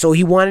everybody. So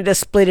he wanted to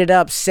split it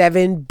up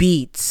 7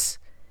 beats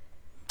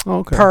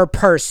per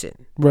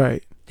person.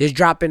 Right. He's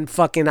dropping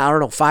fucking,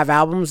 5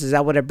 albums. Is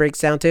that what it breaks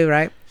down to,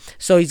 right?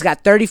 So he's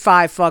got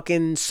 35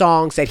 fucking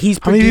songs that he's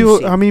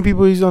producing. How many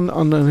people he's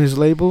on his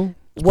label?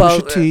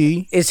 Well, Pusha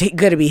T. It's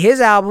going to be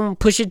his album,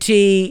 Pusha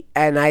T,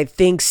 and I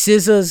think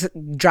SZA's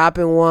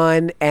dropping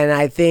one, and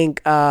I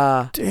think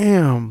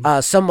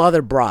some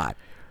other broad.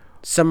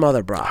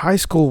 High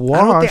School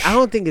Wash. I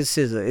don't think it's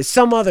SZA. It's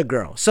some other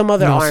girl. Some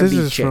other R&B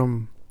SZA's chick.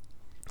 from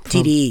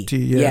TDE.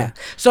 Yeah.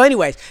 So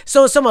anyways,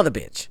 so some other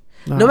bitch.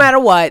 No matter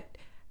what,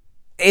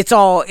 it's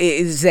all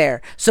is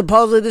there.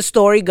 Supposedly the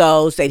story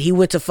goes that he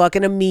went to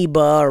fucking Amoeba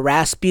or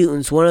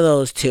Rasputin's, one of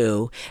those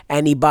two,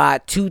 and he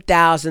bought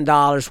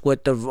 $2,000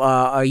 worth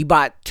of he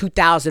bought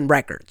 2,000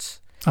 records.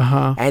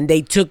 And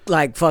they took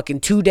like fucking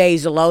 2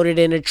 days to load it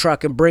in a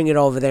truck and bring it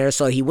over there.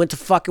 So he went to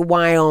fucking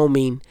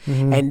Wyoming,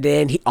 and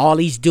then all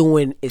he's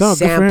doing is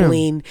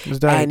sampling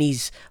and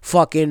he's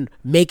fucking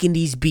making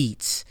these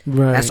beats.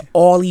 Right. That's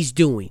all he's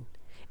doing.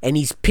 And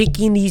he's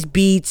picking these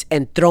beats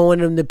and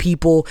throwing them to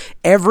people.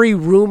 Every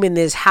room in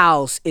this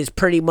house is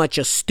pretty much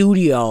a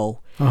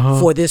studio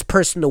for this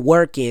person to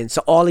work in.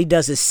 So all he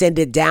does is send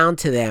it down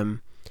to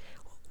them.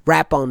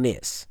 Rap on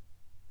this.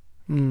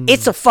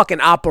 It's a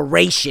fucking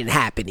operation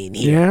happening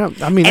here. Yeah,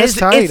 I mean, that's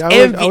tight.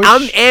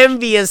 I'm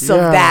envious of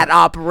that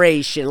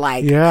operation.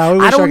 Like,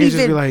 I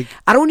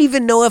don't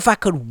even know if I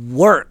could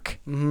work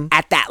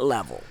at that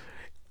level.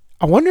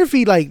 I wonder if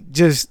he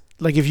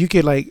if you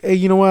could hey,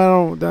 you know what?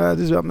 I'm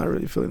not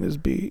really feeling this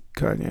beat,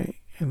 Kanye,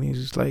 and he's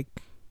just like,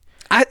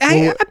 I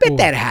bet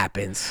that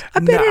happens.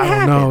 I bet it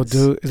happens. I don't know,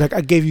 dude. It's like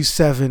I gave you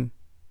 7.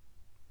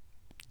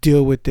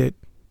 Deal with it.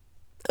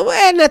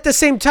 And at the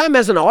same time,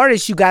 as an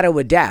artist, you got to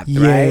adapt,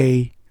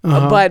 right?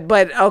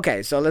 But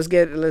okay, so let's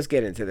get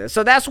into this.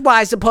 So that's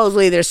why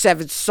supposedly there's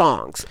 7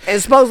 songs,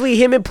 and supposedly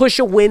him and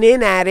Pusha went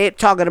in at it,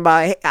 talking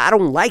about, hey, I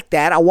don't like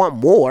that. I want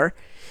more.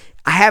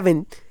 I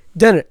haven't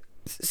done it.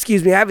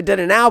 I haven't done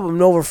an album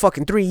in over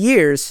fucking 3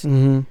 years.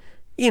 You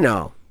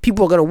know,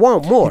 people are gonna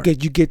want more. You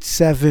get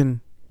 7.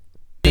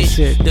 That's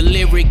it. The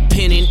lyric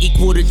penning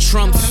equal to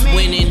Trump's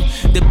winning.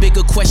 The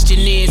bigger question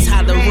is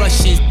how the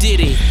Russians did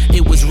it.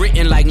 It was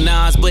written like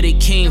Nas, but it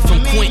came from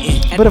Quentin.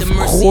 At But the of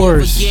mercy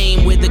course. of a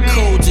game where the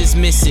codes is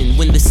missing.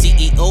 When the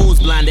CEO's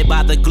blinded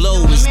by the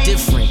glow is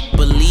different.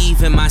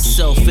 Believe in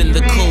myself, in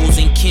the Coles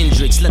and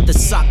Kendricks. Let the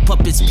sock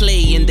puppets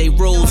play in they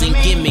roles and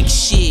gimmicks.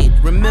 Shit.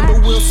 Remember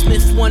Will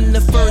Smith won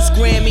the first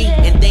Grammy?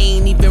 And they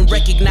ain't even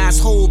recognize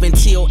Hove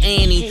until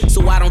Annie.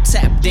 So I don't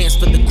tap dance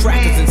for the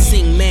crackers and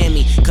sing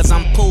Mammy. Cause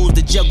I'm posed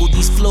to juggle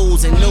these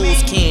flows and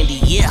nose candy.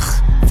 Yeah.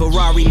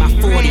 Ferrari my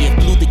 40th,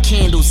 blew the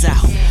candles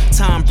out.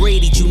 Tom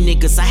Brady, you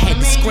niggas, I had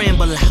to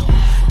scramble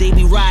out. They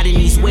be riding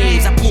these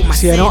waves, I pull my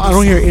See, I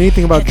don't hear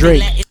anything about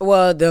Drake.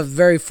 Well, the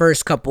very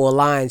first couple of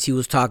lines he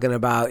was talking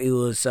about, it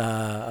was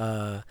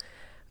it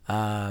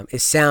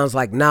sounds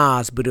like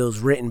Nas, but it was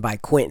written by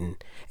Quentin.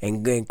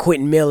 And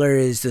Quentin Miller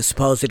is the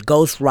supposed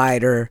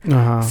ghostwriter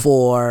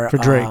for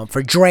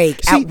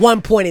Drake See, at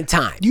one point in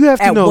time. You have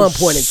to at know one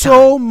point in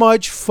so time.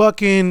 much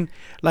fucking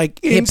like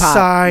Hip-hop,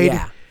 inside,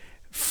 yeah.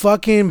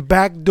 fucking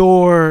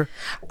backdoor.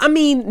 I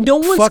mean, no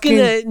one's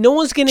fucking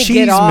gonna cheese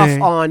get off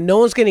man. on. No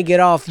one's gonna get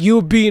off.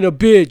 You being a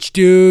bitch,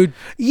 dude.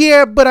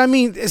 Yeah, but I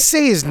mean,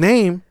 say his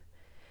name.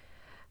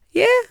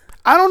 Yeah.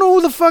 I don't know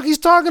who the fuck he's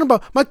talking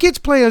about. My kid's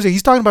playing. I was like,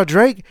 he's talking about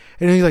Drake,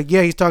 and he's like,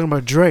 yeah, he's talking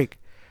about Drake.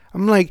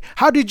 I'm like,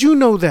 how did you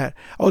know that?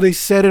 Oh, they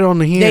said it on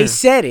the here. They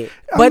said it,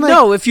 I'm but like-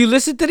 no. If you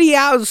listen to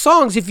the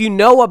songs, if you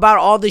know about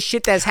all the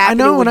shit that's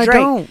happening know, with and I Drake,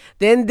 don't.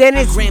 then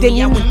it's then Grammy, I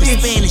you. went the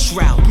Spanish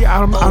route. Yeah,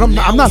 I'm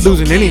not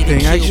losing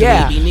anything. Actually,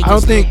 Yeah. I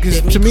don't think,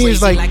 because to me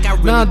it's like,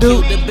 nah,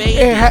 dude.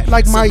 It had,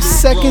 like my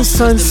second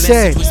son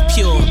said,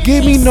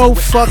 give me no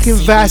fucking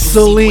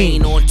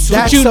Vaseline.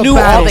 That's you a knew all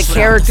battle the song.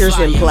 characters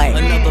in play.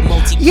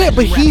 Yeah,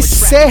 but he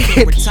said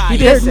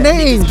their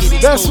names.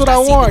 That's what I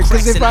want.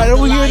 Because if I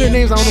don't hear their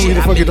names, I don't know who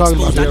the fuck you're talking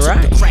about. You're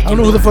right. I don't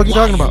know who the fuck you're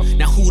talking about.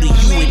 Now who do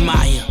you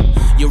admire?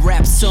 Your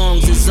rap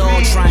songs is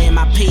all trying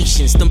my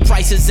patience. Them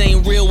prices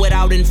ain't real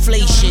without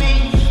inflation.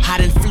 Hot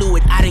and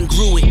fluid, I done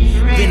grew it.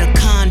 Been a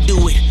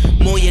conduit.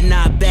 More than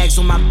 9 bags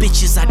on my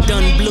bitches, I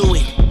done blew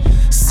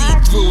it. See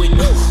through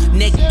it,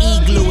 neck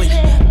E-glue it.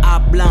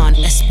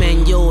 Hablan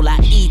Espanol, I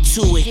eat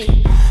to it.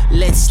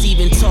 Let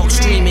Steven talk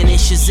streaming in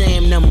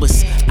Shazam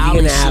numbers. I'll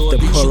gonna have ensure to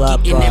that pull you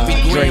up, getting every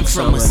gram Drake's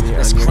from song us. on your-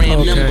 Let's on your- cram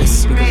okay.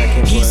 numbers. Because I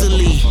can't pull it up.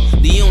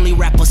 Easily, the only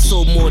rapper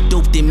sold more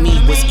dope than me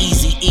was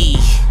Eazy-E.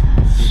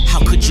 How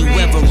could you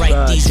ever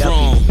right these Duppy.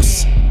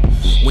 wrongs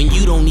when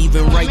you don't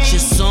even write your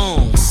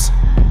songs?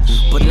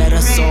 But let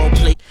us all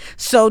play.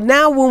 So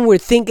now when we're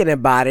thinking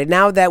about it,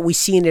 now that we've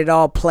seen it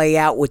all play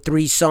out with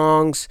 3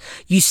 songs,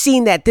 you've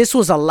seen that this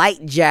was a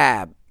light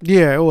jab.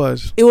 Yeah, it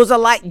was. It was a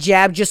light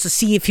jab just to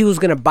see if he was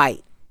going to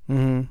bite.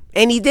 Mm-hmm.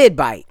 And he did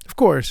bite. Of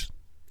course.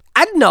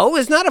 I know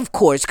it's not of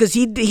course because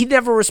he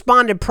never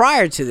responded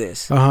prior to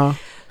this. Yeah,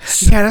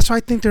 that's why I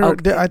think they're.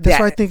 Okay, That's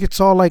why I think it's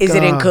all like. Is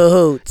it in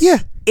cahoots? Yeah.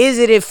 Is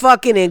it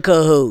fucking in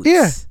cahoots?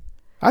 Yeah,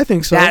 I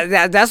think so.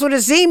 That's what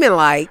it's seeming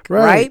like,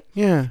 right?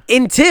 Yeah.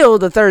 Until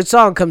the third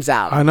song comes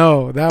out. I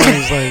know that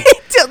was like.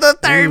 Until the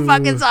third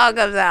fucking song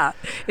comes out.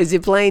 Is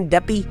it playing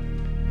Duppy?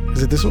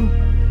 Is it this one?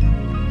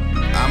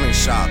 I'm in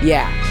shock.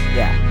 Yeah.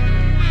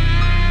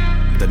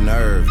 The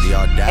nerve, the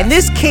audacity. And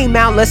this came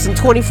out less than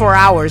 24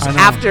 hours I know.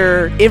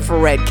 after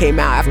Infrared came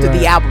out, after the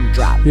Right. album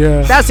dropped.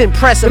 Yeah. That's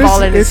impressive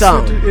all in its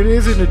own. It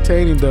is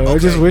entertaining though. I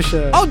just wish.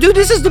 Oh, dude,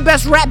 this is the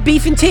best rap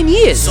beef in 10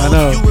 years. So I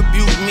know. if you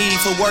rebuke me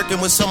for working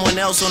with someone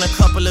else on a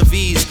couple of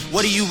V's,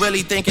 what do you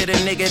really think of the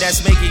nigga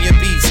that's making your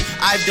beats?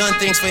 I've done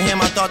things for him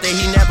I thought that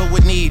he never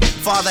would need.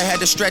 Father had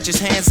to stretch his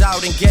hands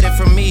out and get it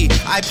from me.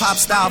 I pop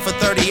style for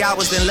 30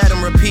 hours, then let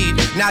him repeat.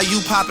 Now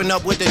you popping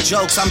up with the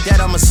jokes, I'm dead,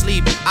 I'm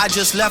asleep. I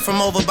just left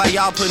from over by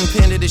y'all putting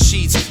pen to the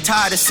sheets.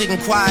 Tired of sitting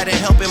quiet and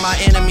helping my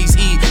enemies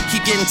eat.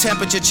 Keep getting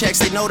temperature checks,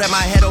 they know that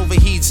my head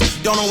overheats.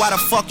 Don't know why the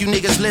fuck you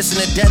niggas listen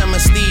to Denim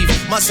and Steve.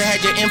 Musta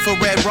had your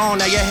infrared wrong,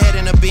 now your head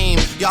in a beam.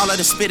 Y'all are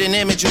the spitting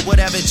image of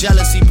whatever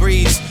jealousy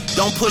breeds.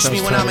 Don't push me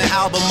when I'm in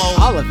album mode.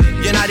 All of it.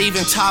 You're not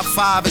even top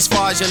 5 as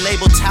far as your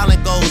label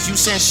talent goes. You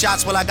send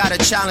shots, well I gotta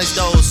challenge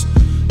those.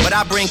 But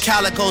I bring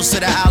calicos to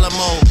the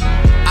Alamo.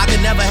 I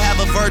could never have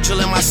a Virgil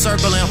in my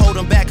circle and hold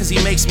him back cause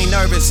he makes me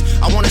nervous.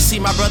 I wanna see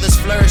my brothers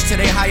flourish to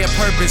their higher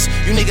purpose.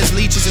 You niggas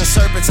leeches and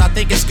serpents, I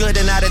think it's good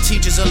and now the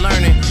teachers are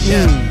learning.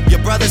 Yeah, your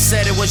brother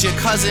said it was your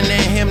cousin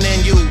and him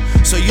then you.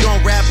 So you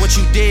don't rap what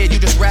you did, you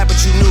just rap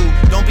what you knew.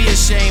 Don't be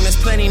ashamed, there's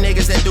plenty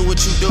niggas that do what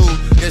you do.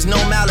 There's no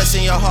malice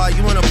in your heart,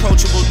 you an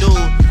approachable dude.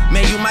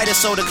 Man, you might have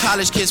sold the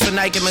college kids for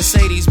Nike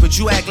Mercedes, but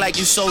you act like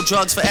you sold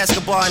drugs for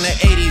Escobar in the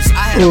 80s.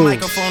 I had a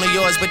microphone of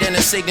yours, but then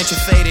the signature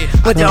faded.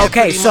 But That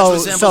okay, pretty much so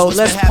resembles what's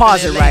let's been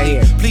pause happening it right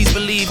lately. here. Please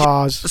believe.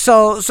 Pause.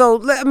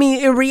 So I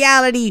mean, in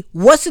reality,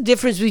 what's the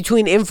difference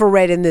between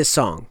Infrared and this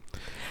song?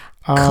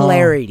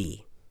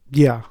 Clarity.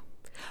 Yeah,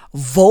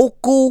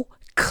 Vocal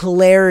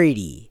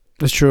clarity.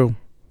 that's true.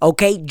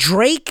 Okay,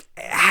 Drake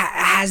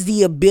has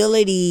the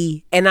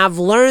ability, and I've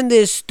learned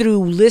this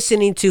through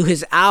listening to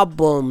his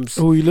albums.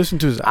 Oh, you listen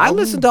to his album? I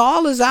listened to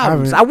all his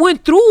albums. I haven't.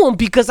 went through them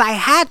because I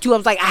had to. I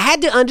was like, I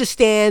had to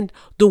understand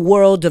the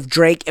world of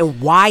Drake and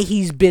why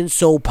he's been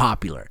so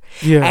popular.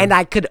 Yeah. And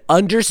I could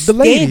understand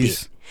The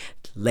ladies. it.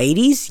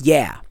 Ladies,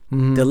 yeah.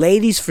 The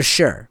ladies for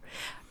sure.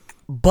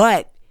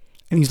 but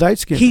and he's light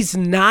skinned. he's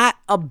not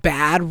a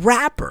bad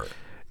rapper.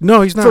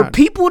 No, he's not. For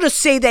people to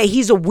say that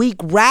he's a weak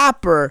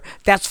rapper,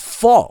 that's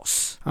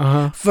false.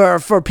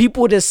 For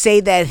people to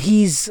say that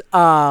he's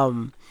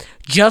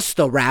just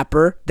a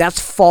rapper, that's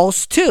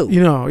false too.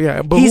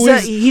 But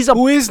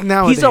who is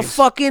nowadays? He's a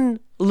fucking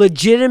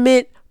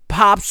legitimate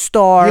pop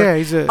star. Yeah,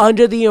 he's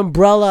under the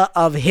umbrella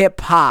of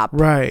hip hop,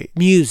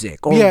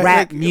 music or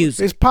rap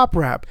music. It's pop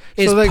rap.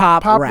 It's so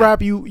pop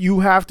rap. You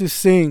have to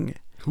sing.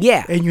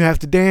 Yeah. And you have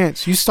to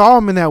dance. You saw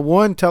him in that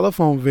one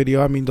telephone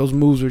video. I mean, those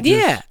moves are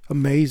just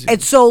amazing.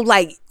 And so,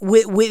 like,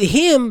 with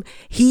him,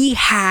 he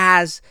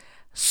has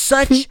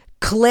such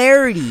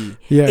clarity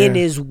in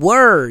his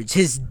words.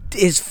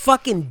 His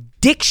fucking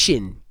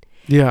diction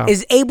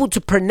is able to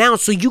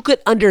pronounce, so you could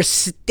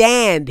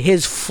understand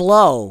his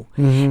flow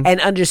and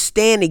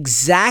understand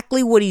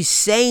exactly what he's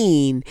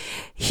saying.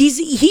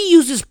 He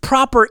uses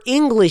proper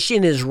English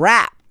in his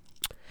rap.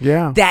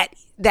 Yeah.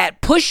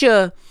 That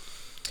Pusha,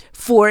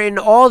 for in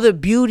all the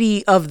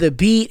beauty of the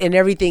beat and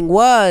everything,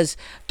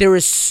 there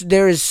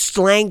is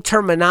slang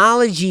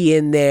terminology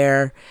in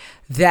there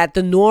that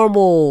the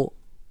normal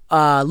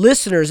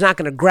listener is not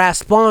going to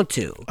grasp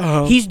onto.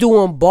 He's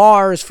doing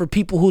bars for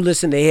people who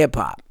listen to hip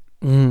hop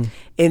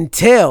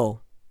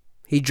until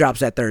he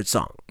drops that third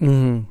song.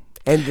 And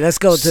let's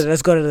go to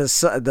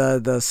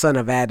the son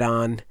of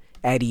Adon.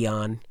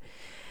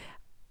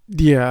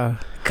 Yeah,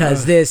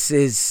 because this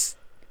is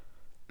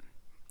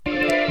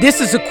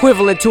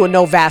equivalent to a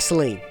no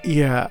Vaseline.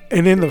 Yeah,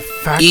 and then the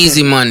fact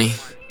easy money.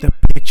 The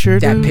picture,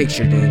 dude.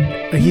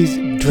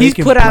 He's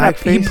put up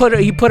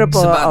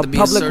a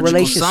public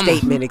relations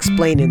statement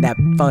explaining that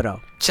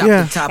photo.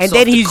 And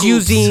then he's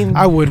using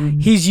the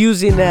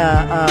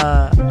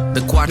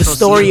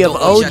story of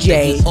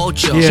OJ,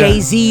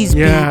 Jay-Z's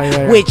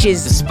beat, which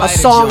is a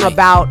song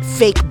about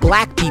fake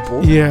black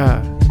people.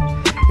 Yeah.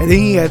 And then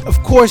he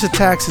of course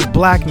attacks his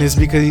blackness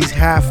because he's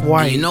half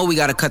white. You know we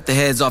gotta cut the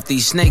heads off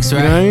these snakes,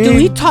 right? You know what I mean?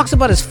 Dude, he talks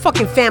about his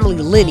fucking family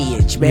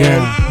lineage, man.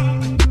 Yeah.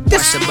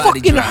 This is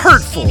fucking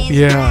hurtful.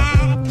 Yeah.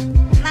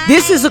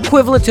 This is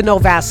equivalent to no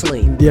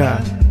Vaseline.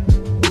 Yeah.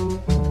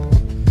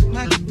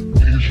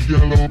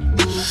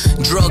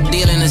 Drug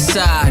dealing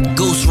aside,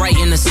 ghost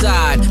writing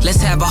aside,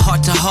 let's have a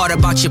heart-to-heart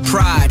about your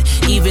pride.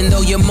 Even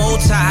though you're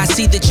multi, I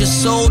see that your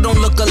soul don't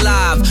look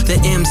alive.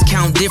 The M's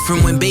count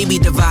different when baby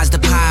divides the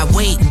pie.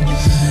 Wait,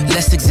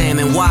 let's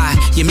examine why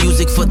your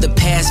music for the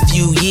past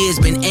few years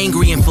been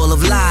angry and full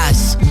of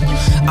lies.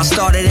 I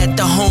started at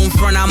the home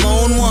front, I'm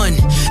on one.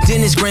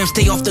 Dennis Graham,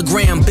 stay off the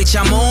gram, bitch,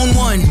 I'm on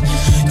one.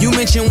 You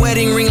mentioned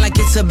wedding ring like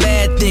it's a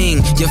bad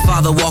thing. Your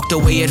father walked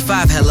away at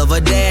 5, hell of a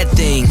dad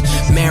thing.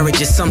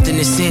 Marriage is something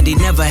that Sandy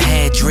never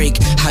had, Drake.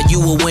 How you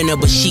a winner,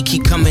 but she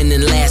keep coming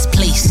in last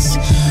place.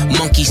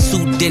 Monkey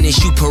suit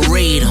Dennis, you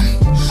parade him.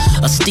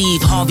 A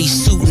Steve Harvey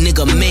suit,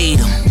 nigga made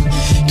him.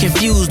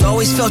 Confused,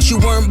 always felt you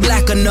weren't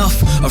black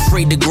enough.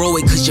 Afraid to grow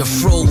it cause your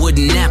fro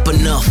wouldn't nap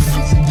enough.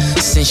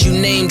 Since you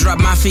name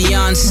dropped my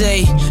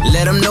fiance,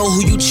 let them know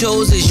who you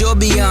chose as your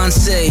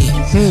Beyonce.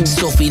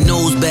 Sophie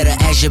knows better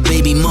as your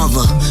baby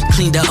mother.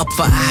 Cleaned her up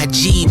for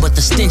IG, but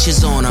the stench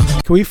is on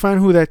her. Can we find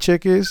who that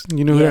chick is?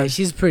 You know who that?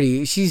 She's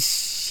pretty.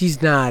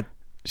 She's not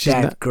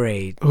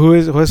great. Who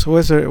is?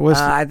 What's her?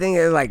 I think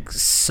it's like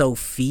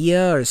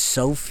Sophia or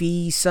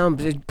Sophie. Some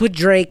put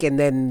Drake and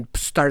then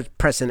start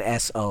pressing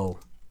SO.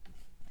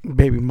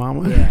 Baby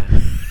mama. Yeah.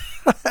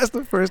 That's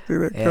the first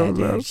thing that comes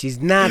up. She's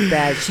not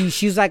that.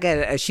 She's like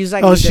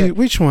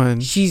which one?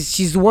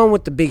 She's the one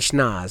with the big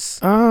schnoz.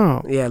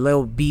 Oh. Yeah,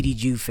 little beady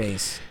Jew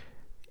face.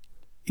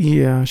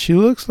 Yeah, she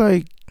looks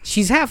like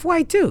she's half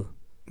white too.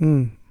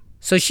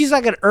 So she's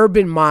like an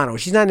urban model.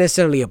 She's not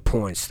necessarily a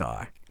porn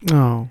star.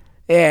 No.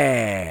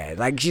 Yeah,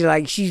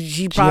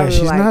 she probably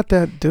she's not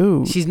that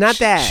dude. She's not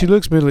that. She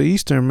looks Middle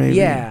Eastern maybe.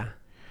 Yeah.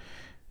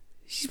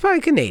 She's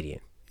probably Canadian.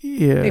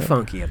 Yeah. They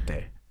funky up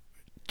there.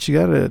 She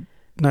got a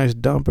nice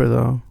dumper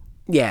though.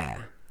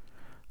 Yeah.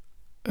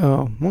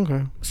 Oh,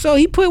 okay. So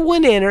he put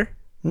one in her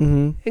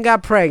and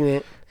got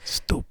pregnant.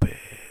 Stupid.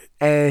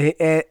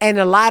 And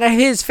a lot of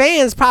his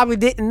fans probably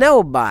didn't know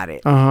about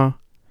it.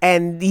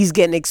 And he's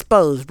getting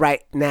exposed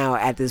right now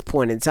at this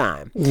point in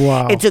time.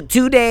 Wow. It took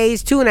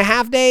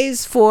 2.5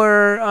 days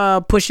for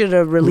Pusha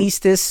to release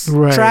this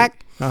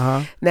track.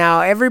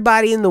 Now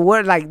everybody in the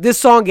world, like, this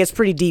song gets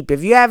pretty deep.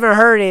 If you haven't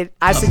heard it,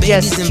 I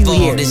suggest that you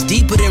hear it. It's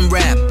deeper than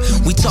rap.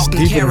 We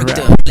talking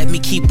character. Let me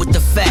keep with the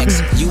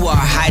facts. You are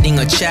hiding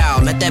a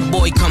child. Let that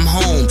boy come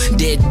home.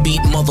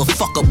 Deadbeat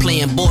motherfucker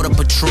playing border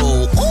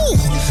patrol.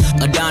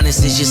 Ooh,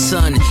 Adonis is your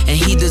son, and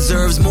he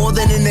deserves more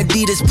than an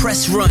Adidas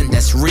press run.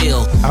 That's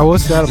real.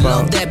 What's that about?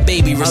 Love that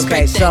baby.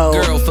 Respect that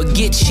girl.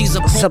 Forget she's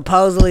a.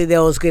 Supposedly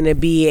there was going to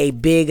be a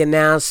big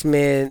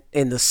announcement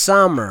in the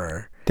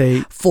summer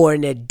for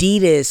an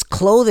Adidas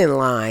clothing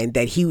line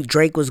that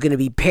Drake was going to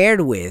be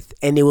paired with,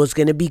 and it was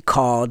going to be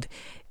called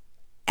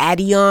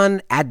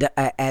Adonin. I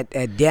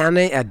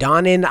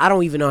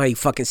don't even know how you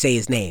fucking say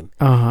his name.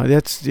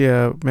 That's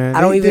man.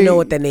 I don't even know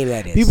what that name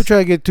that is. People try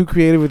to get too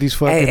creative with these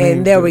fucking names.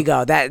 And there we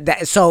go.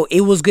 That so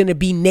it was gonna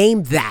be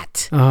named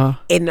that.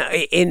 And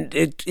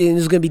it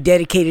was gonna be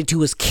dedicated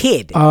to his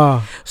kid.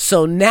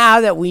 So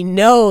now that we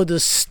know the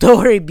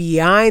story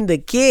behind the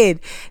kid,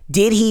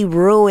 did he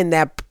ruin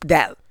that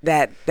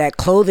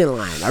clothing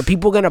line? Are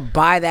people gonna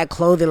buy that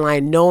clothing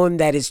line knowing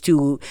that it's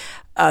to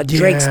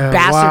Drake's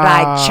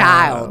bastardized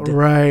child?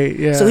 Right,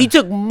 yeah. So he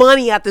took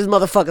money out this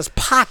motherfucker's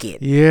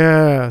pocket.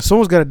 Yeah.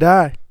 Someone's gotta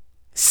die.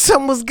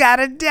 Someone's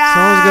gotta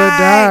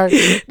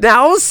die.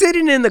 Now, I was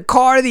sitting in the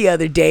car the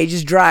other day,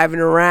 just driving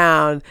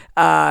around.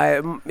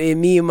 And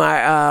me and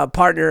my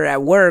partner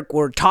at work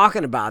were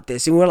talking about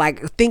this, and we're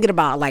like thinking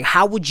about like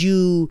how would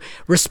you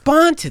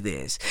respond to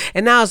this?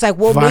 And I was like,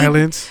 well,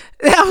 violence.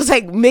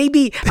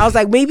 Maybe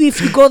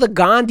if you go the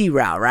Gandhi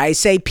route, right?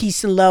 Say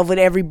peace and love with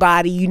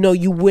everybody. You know,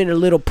 you went a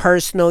little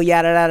personal,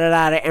 yada yada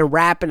yada, and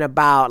rapping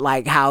about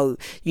like how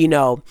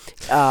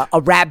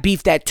a rap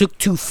beef that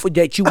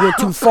you went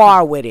too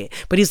far with it.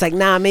 But he's like,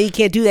 nah, man, you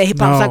can't do that. Hip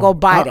hop's not gonna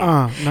buy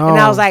that. No. And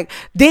I was like,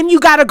 then you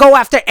gotta go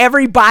after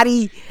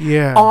everybody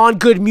on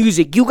good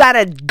music. You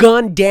gotta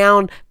gun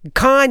down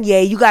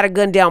Kanye. You gotta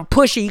gun down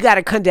Pusha. You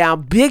gotta gun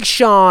down Big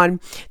Sean,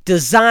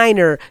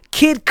 Designer,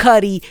 Kid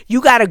Cudi.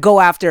 You gotta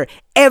go after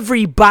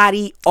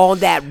everybody on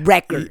that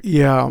record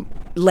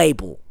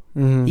label.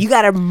 Mm-hmm. You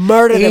gotta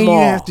murder them all.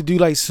 You have to do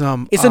like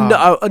some. It's a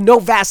no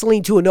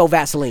Vaseline to a no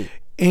Vaseline,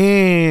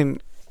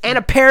 and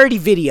a parody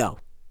video.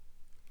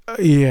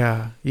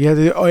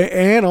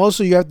 And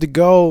also you have to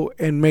go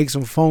and make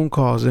some phone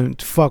calls and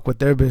fuck with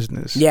their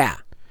business. Yeah.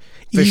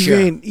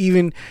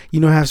 Even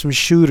have some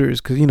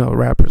shooters, because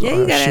rappers you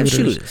gotta have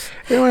shooters.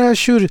 Everyone has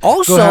shooters.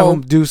 Also, go have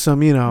them do some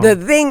the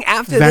thing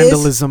after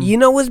vandalism. This,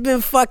 what's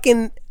been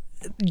fucking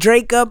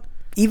Drake up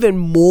even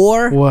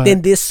more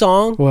than this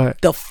song?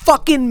 What? The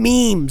fucking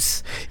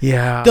memes.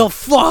 Yeah. The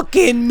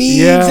fucking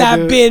memes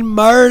have been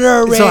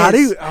murderous. So how do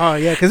you? Oh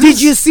yeah.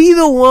 Did you see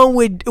the one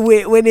with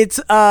when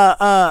it's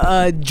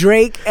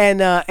Drake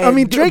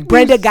and Drake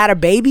Brenda got a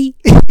baby?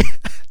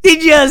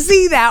 Did you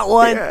see that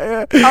one?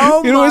 Yeah.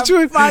 Oh my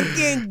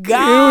fucking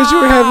god! You know what you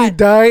were having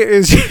die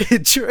is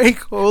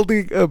Drake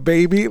holding a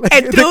baby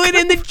and threw it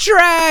in the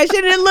trash,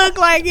 and it looked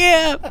like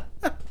him.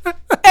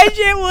 That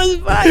shit was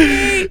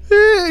funny.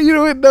 You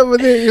know what? No,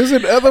 but there was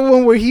another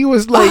one where he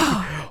was like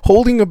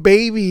holding a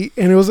baby,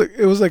 and it was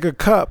like a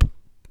cup.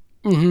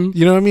 Mm-hmm.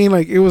 You know what I mean?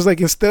 Like it was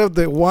like instead of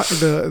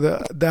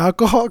the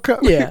alcohol cup,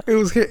 it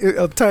was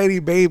a tiny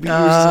baby. He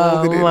was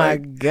holding it. My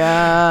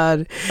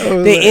god!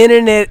 The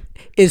internet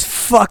is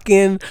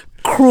fucking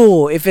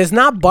cruel. If it's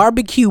not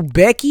Barbecue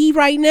Becky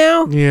right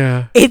now,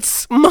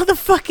 it's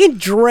motherfucking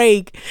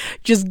Drake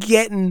just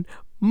getting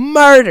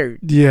murdered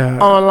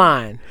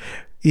online.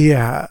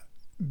 Yeah.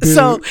 Dude.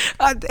 So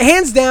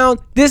hands down,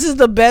 this is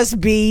the best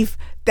beef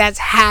that's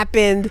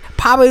happened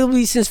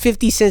probably since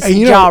 50 Cent's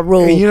Ja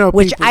Rule,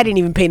 which I didn't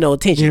even pay no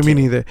attention to. Me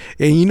neither.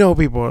 And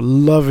people are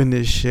loving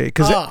this shit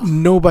because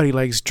nobody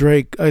likes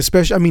Drake,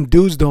 especially,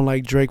 dudes don't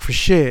like Drake for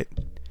shit.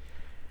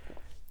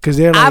 Cause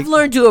they're like, I've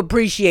learned to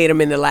appreciate him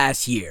in the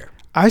last year.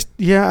 I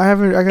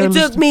haven't. It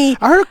took me.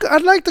 I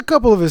liked a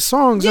couple of his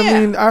songs.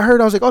 Yeah. I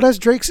was like, oh, that's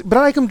Drake's, but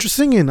I like him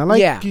singing. I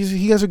like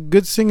he has a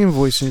good singing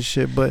voice and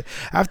shit. But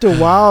after a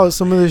while,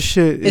 some of this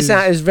shit it's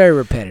very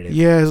repetitive.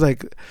 Yeah, it's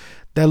like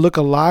that Look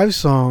Alive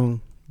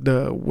song.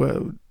 I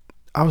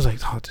was like,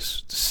 oh,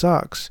 this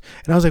sucks.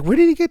 And I was like, where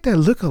did he get that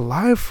Look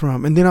Alive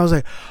from? And then I was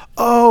like,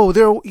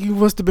 oh, you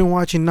must have been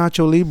watching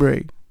Nacho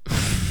Libre.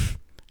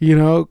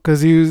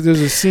 Because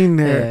there's a scene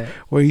there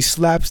where he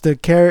slaps the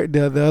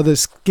other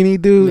skinny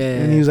dude,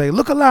 and he was like,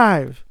 "Look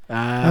alive."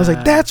 I was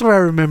like, "That's where I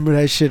remember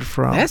that shit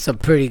from." That's a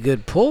pretty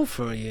good pull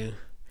for you.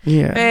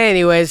 Yeah.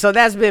 Anyway, so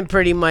that's been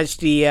pretty much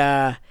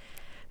the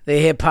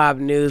hip hop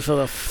news for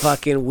the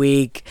fucking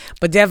week.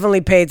 But definitely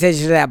pay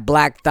attention to that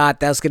Black Thought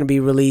that's gonna be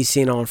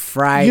releasing on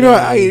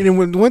Friday.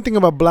 One thing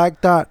about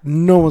Black Thought,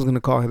 no one's gonna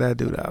call that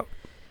dude out.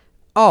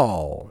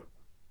 Oh,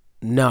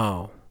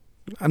 no.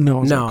 No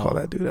one's gonna call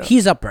that dude out.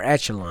 He's upper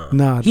echelon.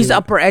 Nah, he's dude.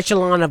 upper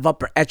echelon of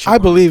upper echelon. I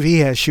believe he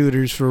has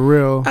shooters for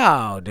real.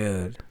 Oh,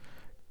 dude.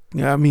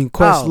 Yeah,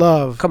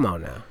 Questlove. Come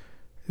on now.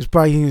 It's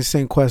probably he was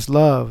saying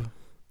Questlove.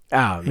 Oh,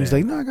 man. He's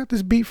like, no, I got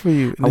this beat for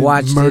you. And I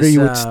watched Murder this,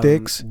 You with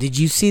Sticks. Did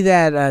you see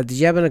that? Did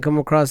you happen to come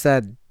across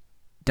that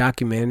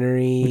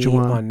documentary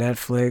on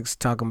Netflix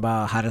talking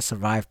about how to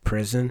survive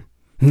prison?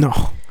 No.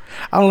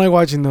 I don't like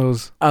watching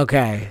those.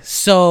 Okay,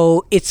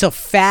 so it's a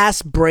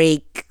fast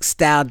break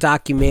style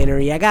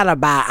documentary. I got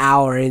about an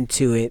hour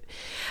into it,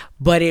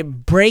 but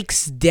it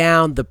breaks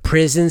down the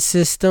prison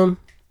system.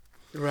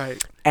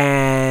 Right.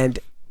 And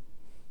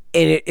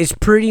it's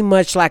pretty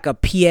much like a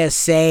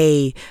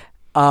PSA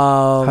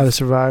of how to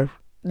survive.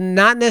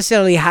 Not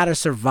necessarily how to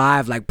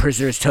survive, like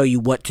prisoners tell you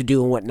what to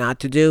do and what not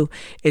to do.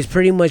 It's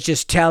pretty much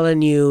just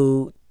telling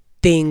you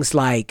things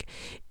like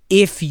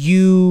if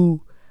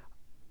you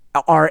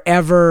are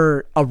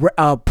ever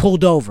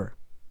pulled over,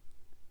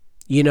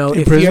 You know, In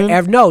if prison?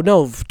 you're no,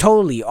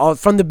 totally. All,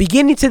 from the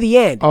beginning to the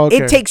end. Okay.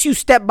 It takes you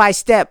step by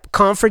step.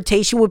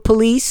 Confrontation with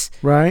police,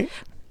 Right.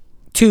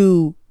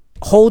 to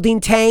holding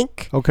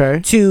tank, Okay.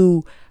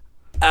 to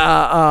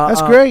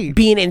That's great.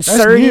 being That's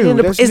inserted new. in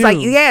the. That's It's like,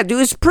 new. yeah, dude,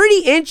 it's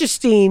pretty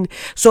interesting.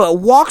 So it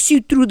walks you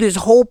through this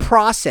whole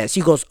process.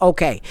 He goes,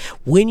 okay,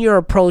 when you're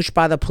approached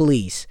by the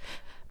police,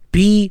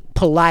 be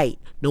polite,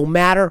 no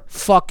matter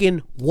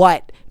fucking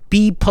what.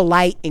 Be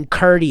polite and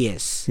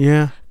courteous.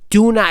 Yeah.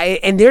 Do not,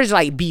 and there's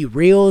like Be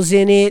Reals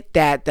in it,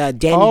 that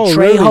Danny Oh,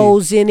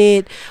 Trejo's in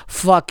it,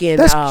 fucking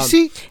That's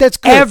see. That's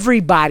good.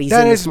 everybody's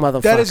That in is this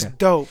motherfucker. That is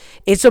dope.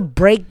 It's a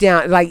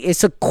breakdown, like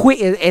it's a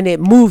quick, and it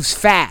moves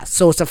fast,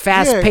 so it's a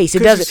fast Yeah, pace.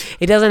 It 'cause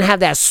doesn't have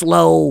that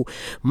slow,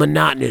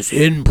 monotonous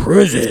in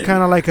prison.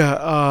 Kind of like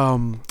a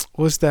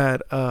what's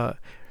that?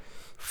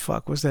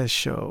 What's that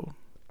show?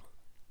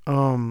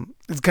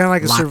 It's kind of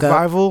like a Lock Up?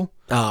 survival,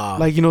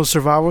 like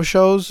survival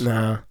shows,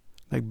 Nah.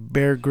 like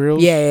Bear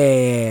Grylls,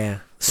 Yeah.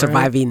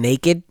 Surviving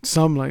naked.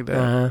 something like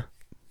that.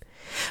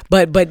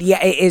 But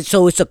yeah,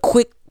 so it's a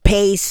quick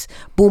pace,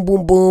 boom,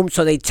 boom, boom.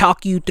 So they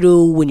talk you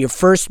through when you're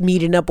first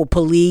meeting up with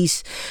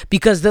police,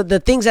 because the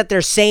things that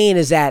they're saying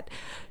is that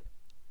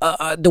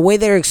the way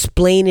they're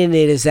explaining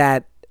it is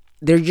that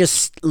they're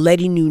just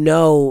letting you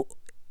know,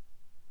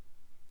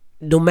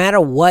 no matter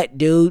what,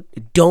 dude,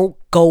 don't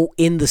go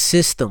in the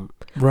system.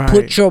 Right.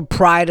 Put your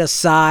pride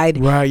aside.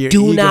 Right, your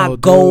Do ego, not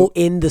go dude.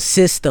 in the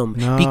system,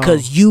 No.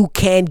 because you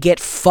can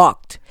get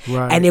fucked.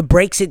 Right. And it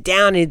breaks it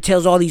down, and it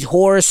tells all these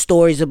horror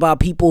stories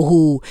about people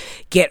who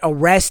get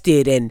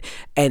arrested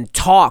and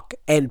talk,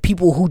 and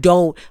people who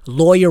don't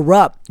lawyer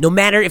up. No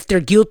matter if they're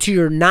guilty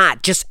or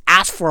not, just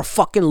ask for a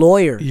fucking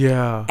lawyer.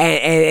 Yeah.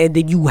 And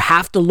then you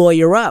have to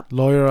lawyer up.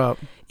 Lawyer up.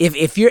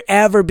 If you're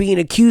ever being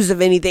accused of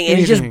anything, and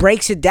it just Anything.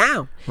 breaks it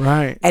down.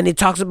 Right. And it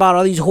talks about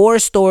all these horror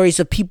stories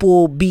of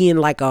people being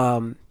like,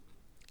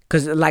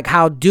 cause like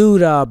how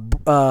dude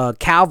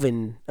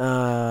Calvin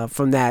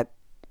from that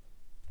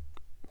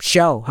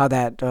show, how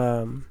that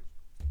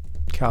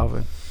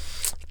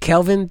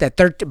Kelvin, that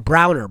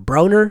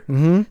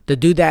Broner, the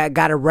dude that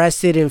got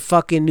arrested in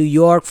fucking New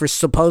York for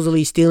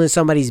supposedly stealing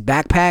somebody's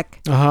backpack.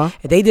 Uh-huh.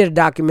 And they did a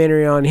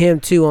documentary on him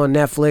too on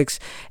Netflix,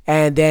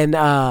 and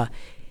then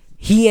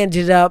he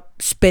ended up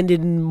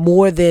spending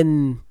more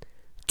than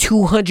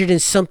 200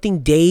 and something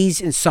days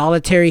in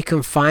solitary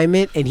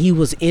confinement, and he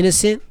was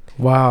innocent.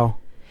 Wow.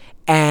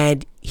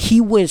 And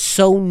he went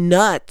so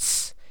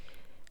nuts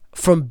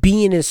from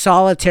being in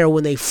solitary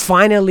when they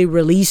finally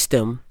released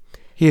him.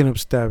 He ended up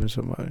stabbing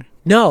somebody.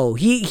 No,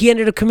 he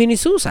ended up committing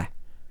suicide.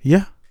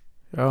 Yeah.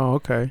 Oh,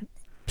 okay.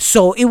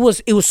 So it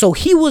was so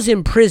he was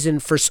in prison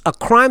for a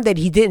crime that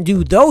he didn't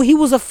do, though he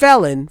was a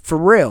felon for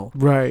real.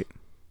 Right.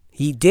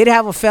 He did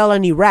have a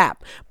felony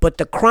rap, but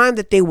the crime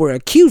that they were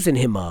accusing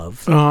him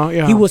of,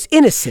 Yeah. he was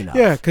innocent of.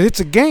 Yeah, because it's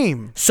a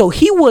game. So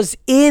he was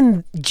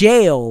in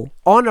jail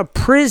on a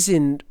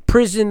prison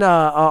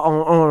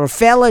on a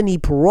felony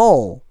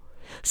parole.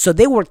 So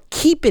they were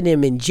keeping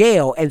him in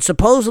jail, and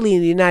supposedly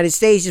in the United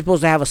States, you're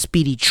supposed to have a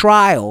speedy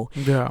trial,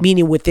 Yeah.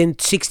 meaning within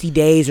 60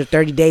 days or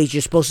 30 days,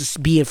 you're supposed to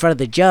be in front of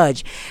the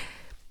judge.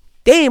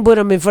 They didn't put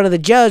him in front of the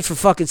judge for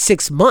fucking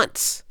 6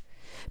 months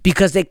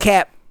because they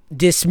kept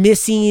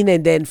dismissing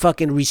and then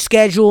fucking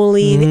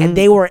rescheduling, and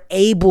they were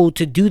able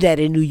to do that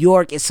in New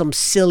York. It's some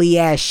silly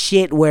ass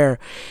shit where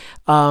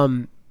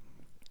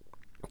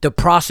the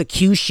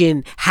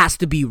prosecution has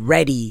to be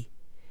ready,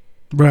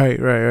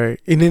 Right.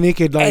 And then they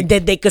could and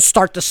then they could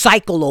start the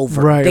cycle over.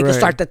 Right, They could right.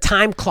 start the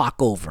time clock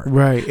over.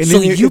 Right. And So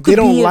then you if they could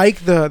don't be in-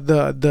 like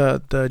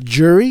the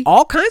jury,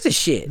 all kinds of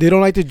shit. they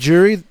don't like the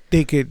jury,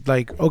 they could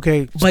like,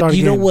 okay, But start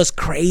you know again. what's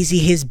crazy?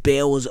 His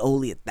bail was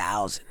only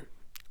 $1,000.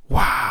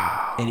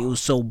 Wow. And he was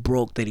so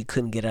broke that he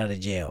couldn't get out of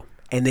jail.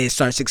 And then it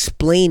starts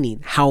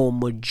explaining how a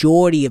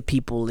majority of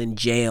people in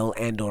jail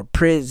and or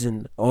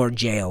prison or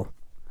jail,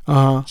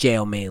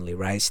 jail mainly,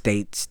 right?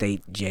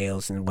 State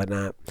jails and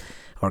whatnot,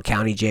 or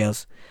county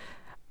jails.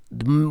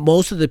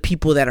 Most of the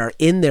people that are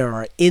in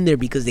there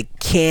because they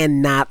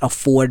cannot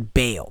afford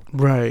bail.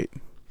 Right.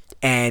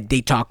 And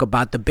they talk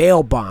about the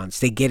bail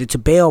bonds. They get into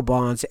bail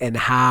bonds and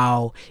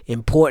how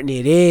important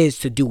it is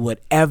to do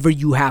whatever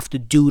you have to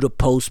do to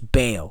post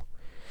bail.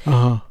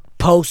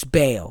 Post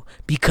bail,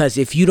 because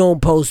if you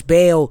don't post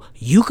bail,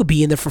 you could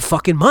be in there for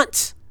fucking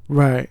months.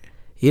 Right.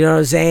 You know what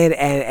I'm saying?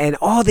 And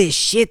all this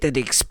shit that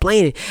they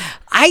explain.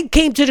 I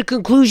came to the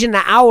conclusion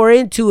an hour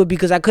into it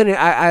because I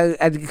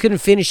couldn't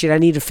finish it. I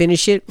need to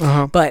finish it.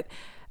 But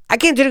I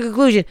came to the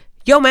conclusion,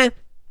 yo man,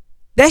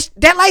 that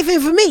life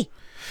ain't for me.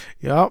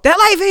 Yep. That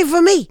life ain't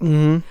for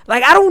me.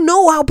 Like, I don't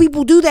know how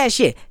people do that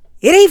shit.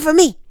 It ain't for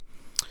me.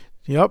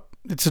 Yep.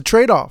 It's a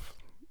trade-off.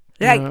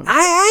 Like, Yeah.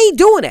 I ain't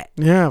doing that.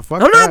 Yeah,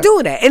 fuck I'm not that.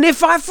 doing that. And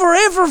if I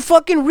forever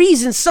fucking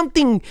reason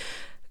something,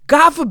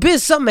 God forbid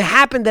something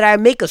happened that I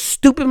make a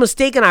stupid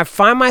mistake and I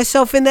find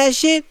myself in that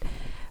shit,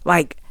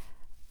 like,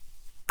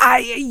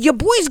 your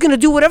boy's gonna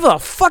do whatever the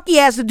fuck he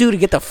has to do to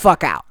get the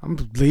fuck out.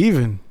 I'm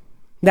leaving.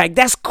 Like,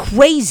 that's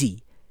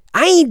crazy.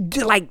 I ain't,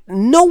 like,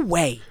 no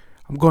way.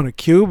 I'm going to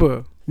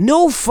Cuba.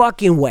 No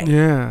fucking way.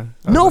 Yeah.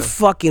 No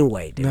fucking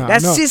way, dude. No,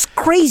 That's no. just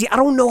crazy. I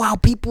don't know how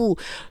people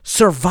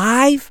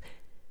survive,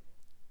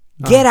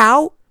 get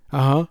out,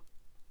 Uh-huh.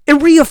 and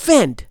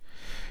reoffend.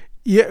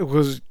 Yeah, it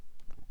was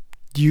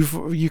you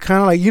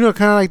kind of like,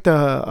 kind of like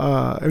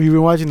the have you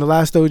been watching The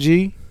Last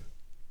OG?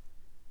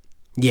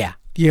 Yeah.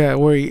 Yeah,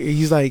 where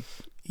he's like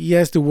he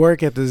has to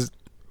work at this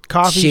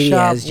coffee Shitty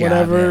shop, ass job,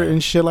 whatever, yeah.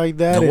 and shit like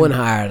that. No one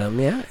hired him,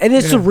 yeah, and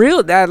it's Yeah.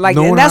 surreal. That like,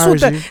 No and one that's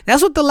what hires you.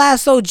 that's what The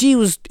Last OG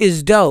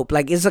is dope.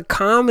 Like, it's a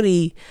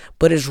comedy,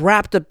 but it's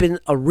wrapped up in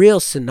a real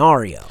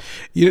scenario.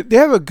 They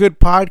have a good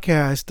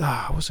podcast.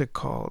 What's it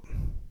called?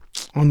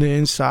 On the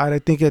Inside, I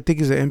think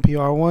it's an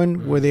NPR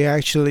one where they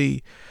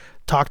actually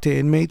talk to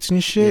inmates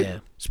and shit. Yeah.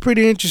 It's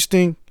pretty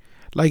interesting.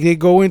 Like they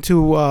go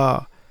into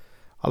a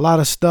lot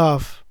of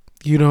stuff,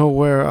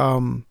 where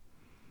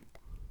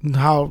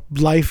how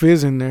life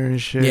is in there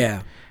and shit.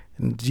 Yeah,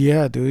 And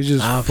yeah, dude, it's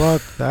just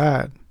fuck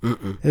that.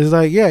 Mm-mm. It's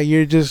like, yeah,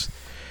 you're just,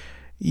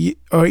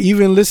 or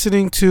even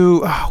listening to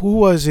who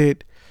was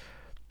it?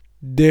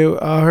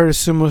 I heard a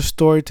similar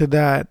story to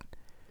that,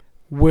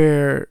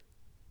 where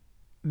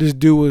this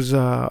dude was,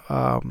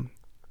 I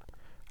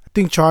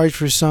think, charged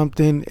for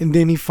something, and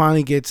then he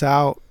finally gets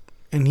out,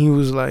 and he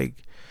was like,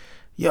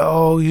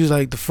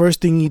 the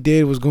first thing he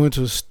did was go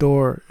into a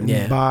store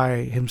and buy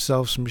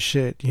himself some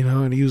shit,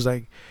 and he was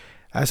like,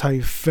 that's how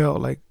he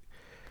felt, like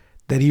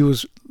that he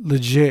was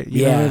legit.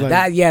 You know?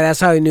 Like, that's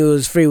how he knew it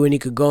was free, when he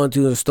could go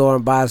into a store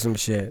and buy some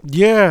shit.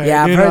 Yeah,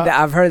 Yeah,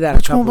 I've heard that.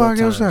 Which a couple one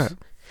of was times. that?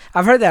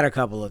 I've heard that a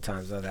couple of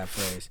times, though, that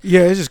phrase.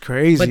 Yeah, it's just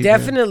crazy. But man.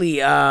 definitely,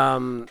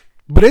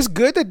 But it's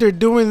good that they're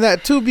doing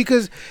that too,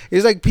 because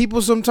it's like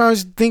people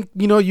sometimes think,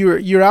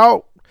 you're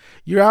out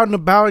and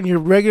about in your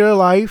regular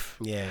life,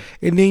 yeah,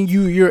 and then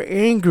you're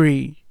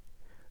angry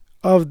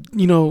of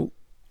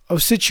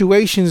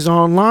situations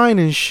online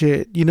and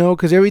shit,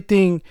 because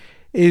everything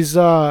is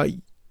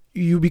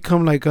you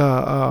become like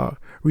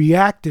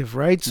reactive,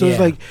 right? So it's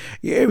like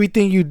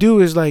everything you do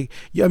is like,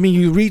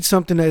 you read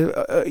something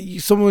that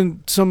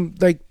some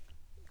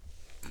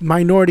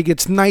minority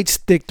gets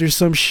nightsticked or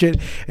some shit,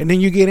 and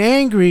then you get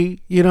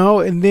angry,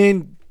 and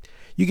then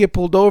you get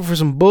pulled over for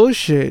some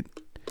bullshit,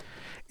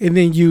 and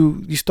then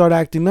you start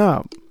acting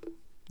up.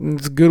 And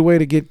it's a good way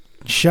to get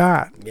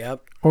shot.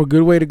 Yep. Or a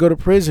good way to go to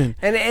prison.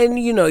 And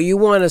you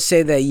want to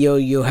say that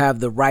you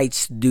have the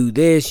rights to do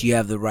this, you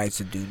have the rights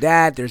to do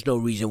that. There's no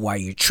reason why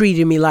you're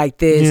treating me like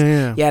this.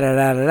 Yeah. Yada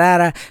yada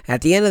yada.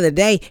 At the end of the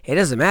day, it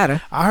doesn't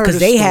matter, I heard because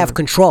this they story. have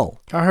control.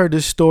 I heard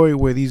this story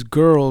where these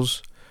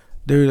girls,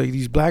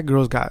 these black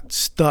girls got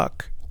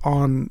stuck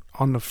on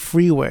the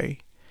freeway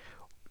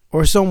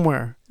or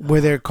somewhere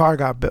where their car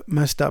got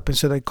messed up, and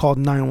so they called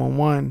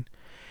 911,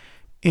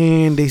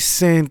 and they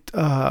sent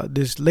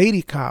this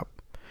lady cop.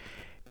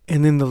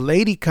 And then the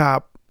lady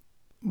cop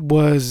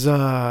was,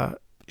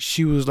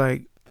 she was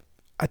like,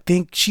 I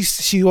think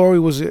she already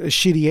was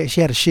she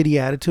had a shitty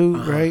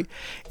attitude, right?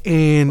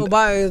 And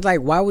why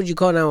would you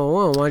call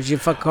 911? Why don't you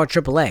call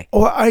AAA?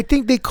 or I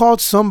think they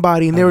called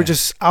somebody, and they were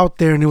just out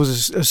there, and it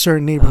was a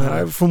certain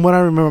neighborhood. From what I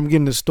remember, I'm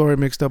getting the story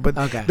mixed up, but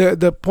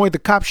the point, the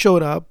cop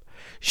showed up,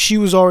 she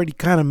was already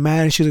kind of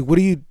mad, and she was like,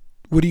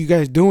 what are you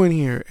guys doing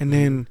here? And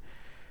then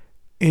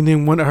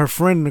one of her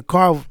friend in the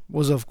car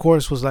was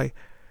like,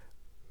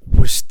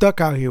 we're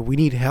stuck out here, we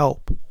need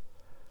help,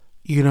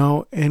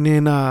 and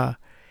then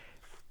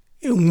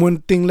and one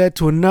thing led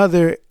to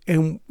another,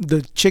 and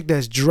the chick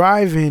that's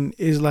driving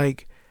is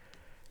like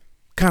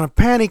kind of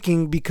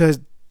panicking because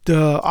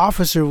the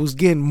officer was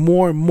getting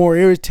more and more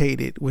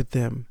irritated with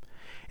them,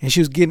 and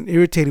she was getting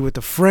irritated with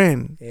the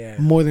friend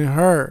more than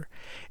her,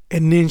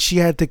 and then she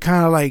had to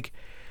kind of like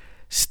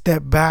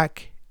step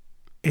back,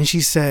 and she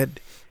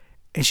said,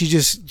 and she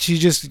just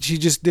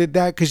did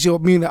that because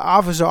the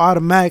officer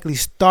automatically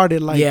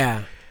started like,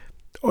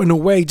 in a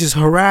way, just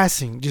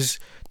harassing, just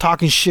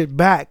talking shit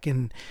back,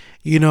 and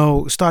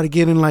started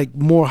getting like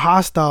more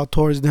hostile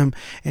towards them.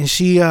 And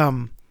she I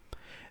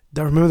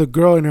remember the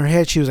girl in her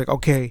head, she was like,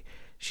 okay,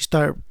 she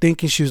started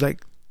thinking, she was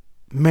like,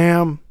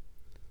 ma'am,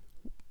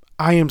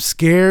 I am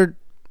scared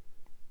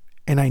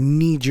and I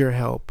need your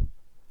help.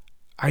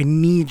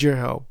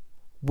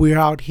 We're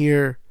out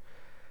here,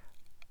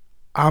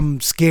 I'm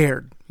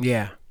scared.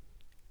 Yeah.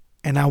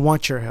 And I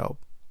want your help.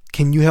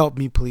 Can you help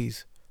me,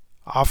 please,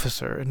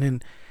 officer? And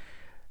then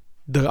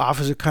the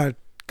officer kind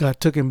of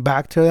took him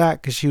back to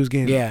that because she was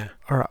getting,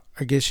 or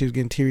I guess she was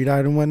getting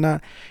teary-eyed and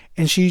whatnot.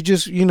 And she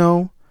just,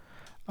 the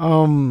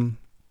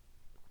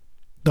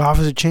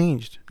officer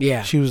changed.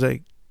 Yeah. She was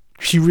like,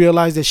 she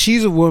realized that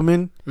she's a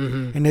woman,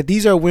 and that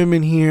these are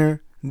women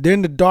here. They're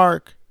in the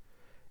dark.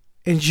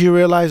 And she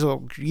realized,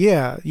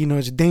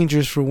 it's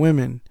dangerous for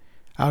women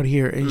out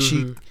here. And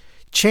she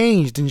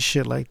changed and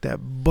shit like that,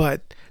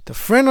 but the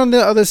friend on the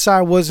other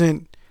side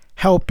wasn't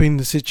helping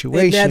the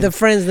situation. Yeah, the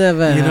friends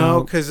never,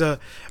 because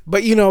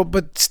but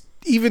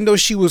even though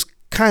she was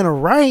kind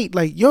of right,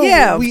 like,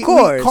 of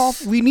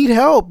course, we need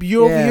help.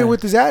 You're over here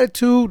with this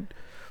attitude,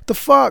 the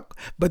fuck.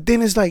 But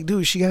then it's like,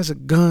 dude, she has a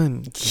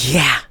gun.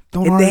 Yeah,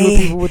 Don't argue with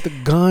people with the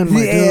gun,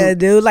 my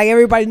dude. Like,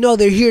 everybody know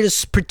they're here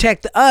to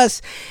protect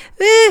us.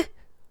 They're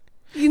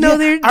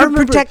to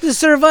protect and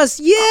serve us.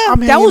 Yeah,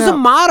 that was a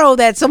motto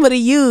that somebody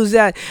used.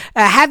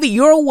 Have it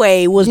your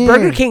way was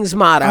Burger King's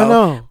motto. I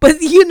know.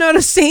 But you know what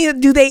I'm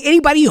saying?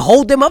 Anybody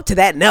hold them up to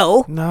that?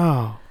 No.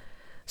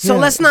 So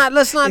let's not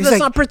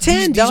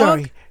pretend, these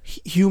dog. are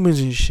humans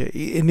and shit.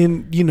 And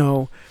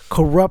then,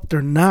 corrupt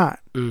or not,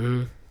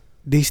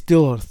 they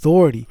still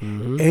authority.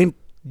 And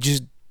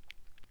just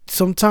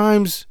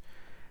sometimes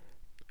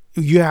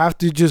you have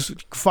to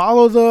just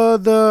follow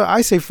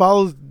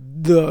follow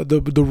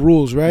the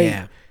rules, right?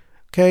 Yeah.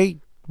 Okay.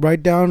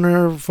 Write down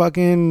her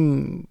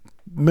fucking,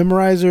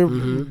 memorize her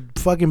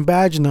fucking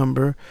badge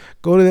number.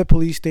 Go to that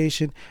police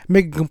station.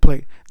 Make a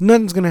complaint.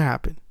 Nothing's gonna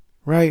happen,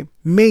 right?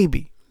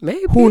 Maybe.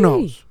 Who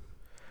knows?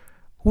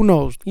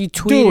 You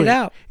tweet it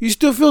out. You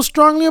still feel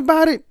strongly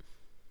about it?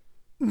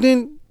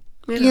 Then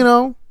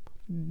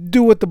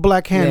do what the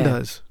Black Hand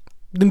does.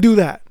 Then do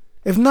that.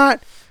 If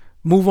not,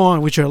 move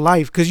on with your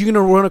life, because you're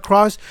gonna run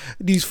across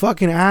these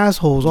fucking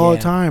assholes all the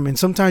time, and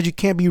sometimes you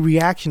can't be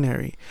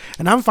reactionary.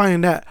 And I'm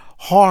finding that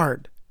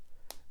hard,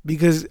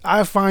 because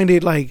I find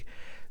it like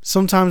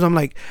sometimes I'm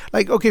like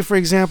okay, for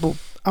example,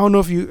 I don't know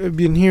if you've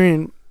been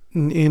hearing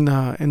in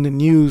the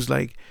news,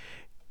 like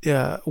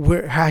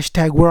where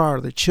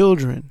are the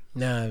children?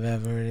 No, I've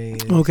never heard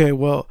anything. Okay,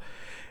 well,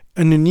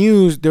 in the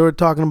news they were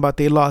talking about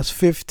they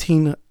lost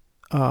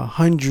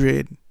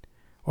 1,500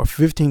 or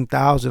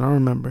 15,000, I don't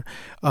remember,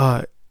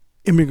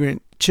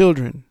 immigrant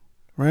children,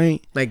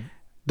 right? Like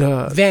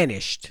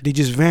vanished. They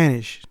just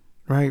vanished,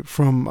 right?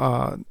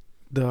 From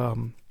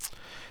the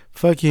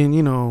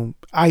fucking,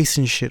 ICE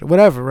and shit,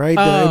 whatever, right?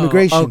 The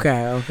immigration.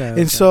 Okay.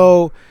 And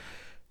so,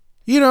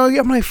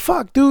 I'm like,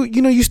 fuck, dude.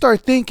 You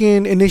start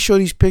thinking, and they show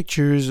these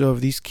pictures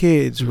of these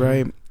kids,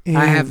 right? And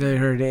I haven't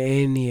heard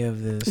any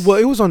of this. Well,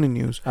 it was on the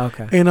news.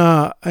 Okay. And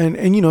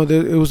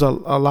it was a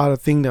lot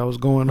of thing that was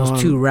going on. I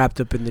was too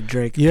wrapped up in the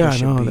Drake. Yeah, I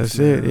know. That's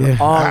it.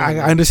 Yeah,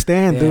 I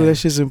understand, dude. That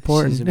shit's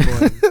important.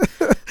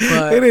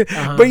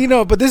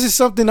 But this is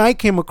something I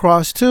came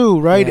across too,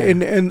 right? Yeah.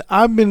 And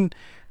I've been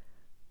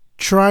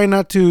trying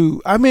not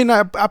to. I mean,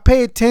 I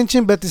pay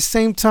attention, but at the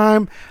same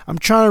time, I'm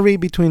trying to read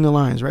between the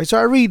lines, right? So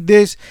I read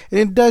this,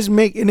 and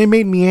it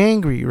made me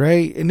angry,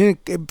 right? And then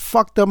it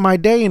fucked up my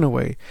day in a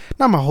way.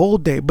 Not my whole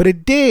day, but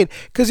it did,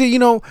 because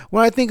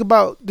when I think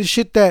about the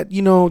shit that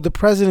the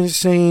president's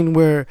saying,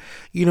 where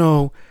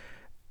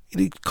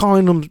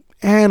calling them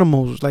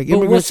animals, like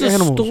immigrants,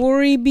 animals. What's the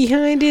story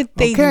behind it?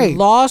 They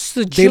lost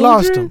the children. They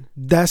lost them.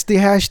 That's the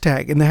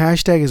hashtag, and the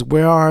hashtag is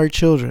 "Where are our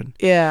children?"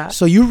 Yeah.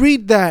 So you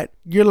read that,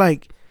 you're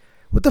like,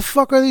 what the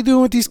fuck are they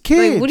doing with these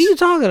kids? Like, what are you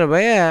talking about?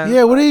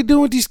 Yeah, what are they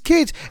doing with these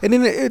kids? And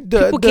then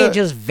people can't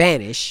just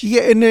vanish.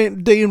 Yeah, and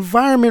then the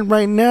environment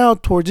right now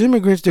towards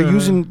immigrants, they're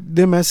using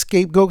them as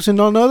scapegoats. And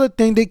another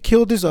thing, they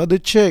killed this other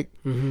chick.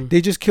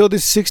 They just killed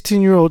this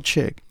 16-year-old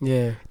chick.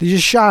 Yeah, they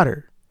just shot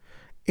her,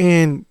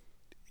 and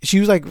she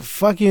was like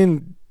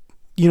fucking,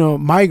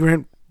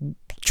 migrant,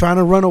 trying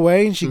to run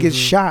away, and she gets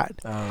shot.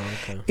 Oh,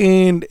 okay.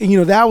 And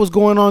that was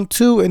going on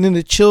too. And then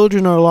the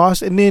children are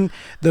lost. And then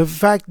the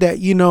fact that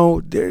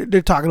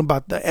they're talking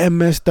about the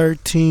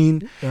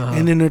MS-13,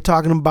 and then they're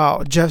talking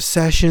about Jeff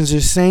Sessions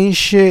is saying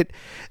shit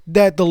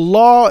that the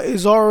law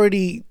is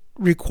already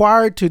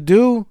required to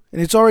do, and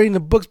it's already in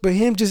the books. But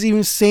him just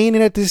even saying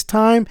it at this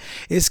time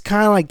is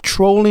kind of like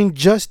trolling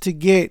just to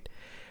get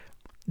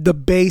the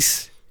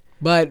base.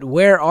 But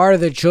where are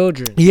the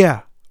children?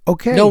 Yeah.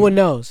 Okay. No one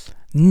knows.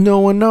 No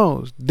one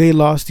knows. They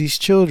lost these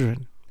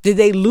children. Did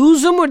they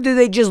lose them, or did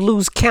they just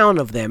lose count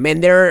of them,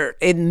 and they're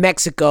in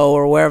Mexico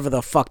or wherever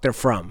the fuck they're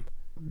from?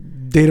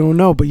 They don't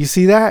know. But you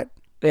see that?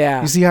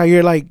 Yeah. You see how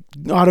you're like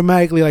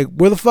automatically like,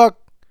 where the fuck?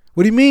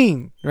 What do you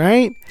mean?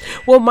 Right?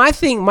 Well, my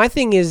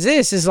thing is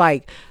this, is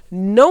like,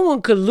 no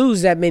one could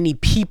lose that many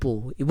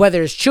people,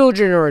 whether it's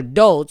children or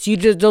adults.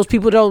 Those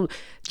people don't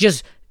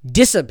just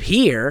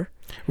disappear.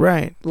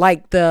 Right.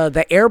 Like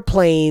the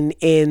airplane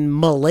in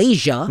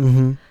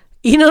Malaysia.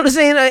 You know what I'm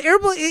saying?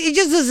 Airplane, it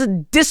just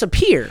doesn't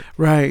disappear.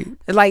 Right.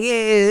 Like,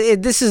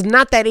 this is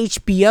not that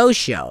HBO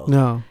show.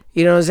 No.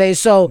 You know what I'm saying?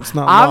 So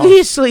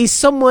obviously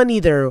someone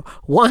either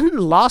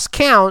lost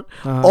count,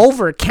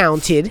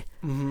 overcounted,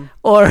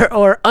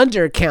 or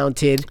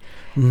undercounted,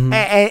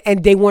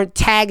 and they weren't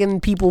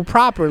tagging people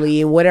properly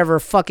in whatever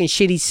fucking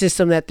shitty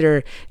system that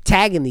they're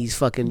tagging these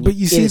fucking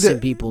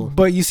innocent people.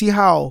 But you see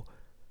how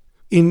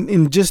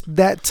in just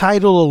that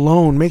title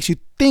alone makes you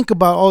think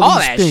about all these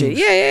that things. Shit.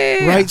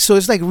 Yeah. Right? So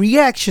it's like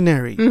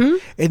reactionary.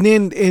 And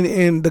then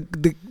and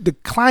the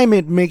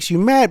climate makes you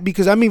mad,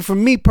 because I mean, for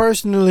me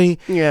personally,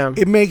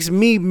 it makes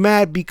me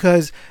mad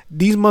because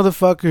these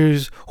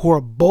motherfuckers who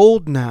are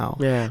bold now,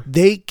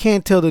 they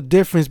can't tell the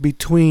difference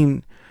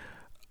between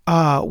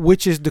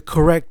which is the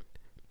correct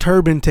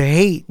turban to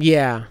hate.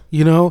 Yeah.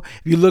 If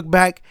you look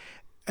back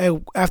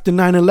after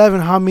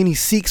 9/11, how many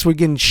Sikhs were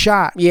getting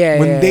shot?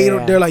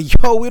 They're like,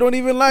 yo, we don't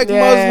even like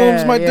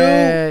Muslims, my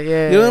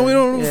dude. We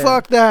don't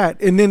fuck that.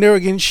 And then they were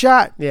getting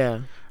shot.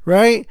 Yeah.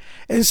 Right?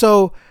 And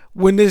so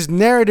when there's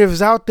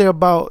narratives out there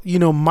about,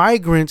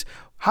 migrants,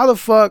 how the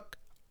fuck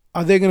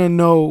are they gonna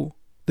know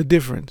the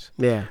difference?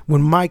 Yeah.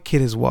 When my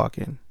kid is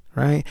walking,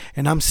 right?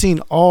 And I'm seeing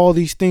all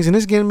these things and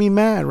it's getting me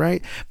mad,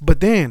 right? But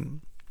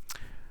then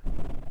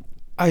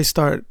I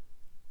start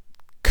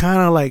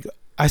kind of like,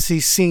 I see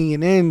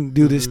CNN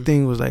do this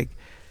thing, was like,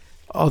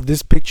 oh,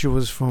 this picture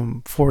was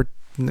from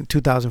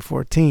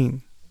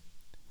 2014.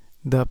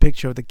 The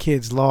picture of the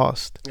kids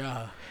lost.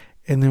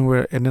 And then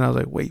I was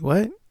like, wait,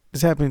 what?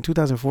 This happened in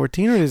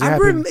 2014 or does it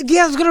happen?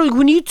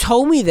 When you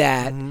told me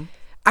that,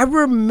 I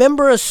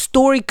remember a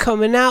story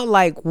coming out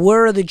like,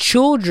 where are the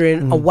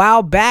children, a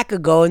while back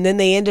ago, and then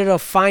they ended up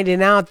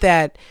finding out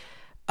that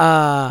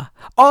no.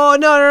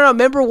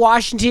 Remember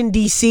Washington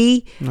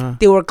D.C.?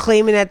 They were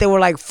claiming that there were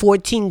like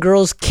 14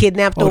 girls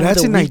kidnapped over the weekend.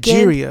 Oh, that's in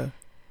Nigeria.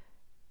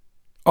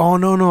 Oh,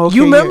 no. Okay,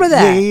 you remember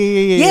that?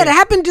 Yeah. It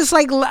happened just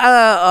like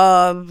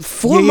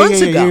 4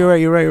 months ago.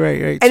 You're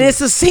right. And it's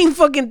the same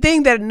fucking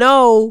thing that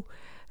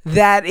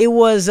it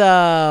was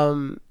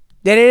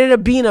that it ended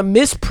up being a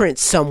misprint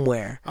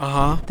somewhere.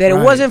 That it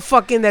wasn't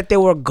fucking that they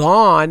were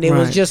gone. It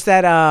was just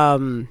that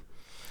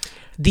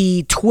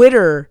the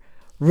Twitter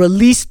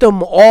released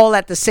them all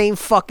at the same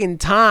fucking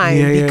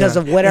time because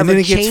of whatever and then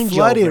it changeover. Gets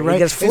flooded, right? It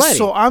gets flooded. And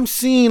so I'm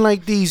seeing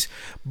like these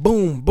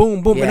boom,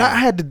 and I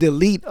had to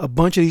delete a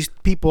bunch of these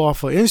people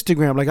off of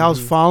Instagram. Like I was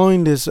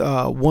following this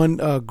one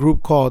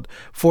group called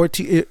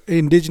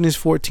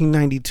Indigenous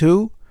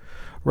 1492,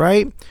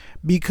 right?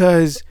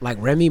 Because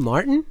like Remy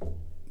Martin.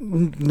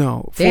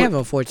 No, they have a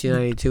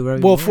 1492.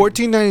 Remy well, Martin.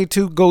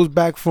 1492 goes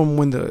back from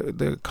when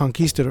the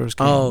conquistadors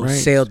came, right?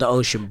 Sailed the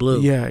ocean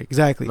blue. Yeah,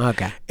 exactly.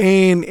 Okay.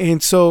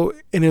 And so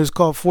it was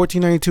called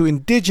 1492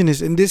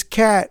 Indigenous, and this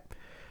cat,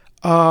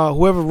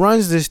 whoever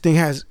runs this thing,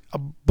 has a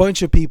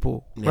bunch of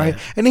people, right?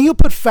 And then he'll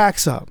put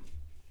facts up,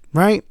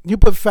 right? You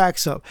put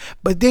facts up,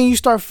 but then you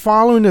start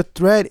following the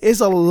thread.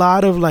 It's a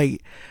lot of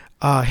like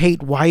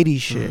hate whitey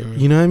shit.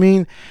 You know what I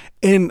mean?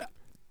 And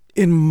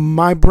in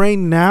my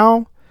brain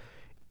now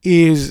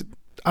is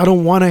I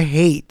don't want to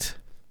hate,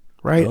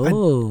 right?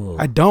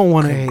 I don't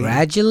want to hate.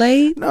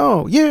 Congratulate?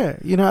 No, yeah,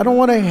 I don't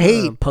want to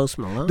hate. Post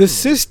Malone. The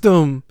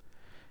system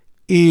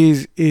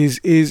is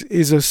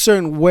a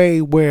certain way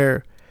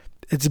where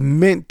it's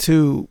meant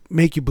to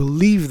make you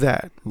believe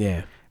that.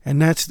 Yeah.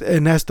 And that's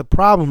the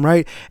problem,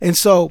 right? And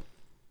so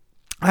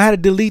I had to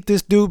delete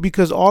this dude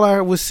because all I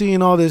was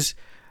seeing all this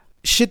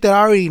shit that I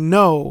already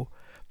know,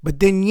 but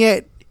then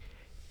yet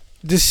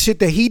this shit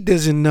that he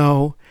doesn't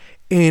know.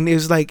 And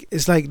it's like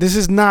this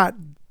is not.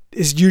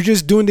 You're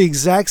just doing the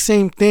exact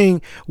same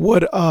thing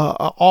what a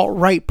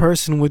alt-right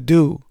person would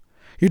do.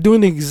 You're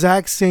doing the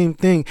exact same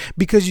thing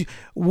because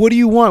what do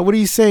you want? What are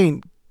you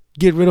saying?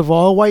 Get rid of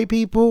all white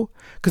people?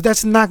 Because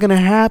that's not gonna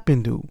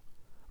happen, dude.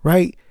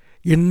 Right?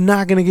 You're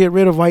not gonna get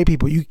rid of white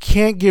people. You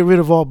can't get rid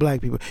of all black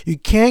people. You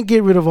can't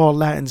get rid of all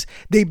Latins.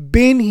 They've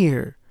been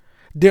here.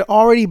 They've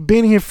already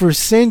been here for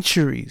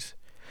centuries.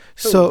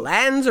 So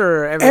Latins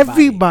or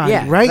everybody,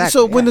 yeah, right? Exactly,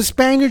 so when the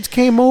Spaniards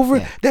came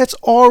over, that's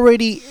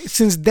already,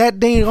 since that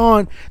day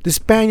on, the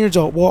Spaniards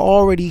were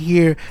already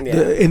here.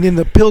 And then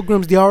the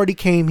Pilgrims, they already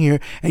came here.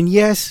 And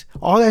yes,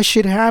 all that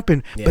shit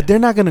happened, but they're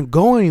not gonna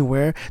go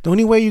anywhere. The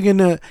only way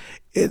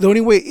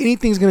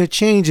anything's gonna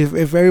change if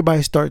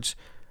everybody starts,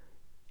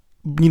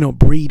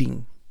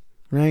 breeding,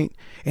 right?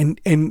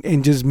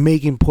 And just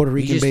making Puerto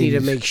Rican babies. You just need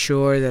to make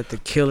sure that the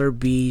killer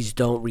bees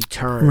don't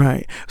return.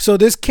 Right. So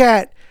this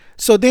cat.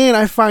 So then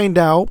I find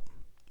out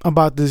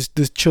about this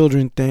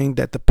children thing,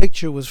 that the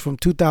picture was from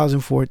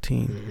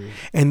 2014,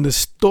 and the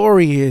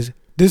story is,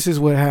 this is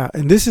what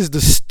happened, and this is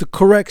the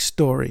correct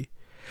story.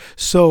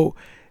 So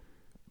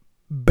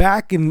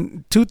back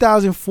in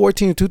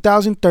 2014 and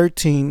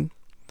 2013,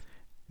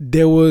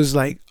 there was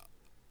like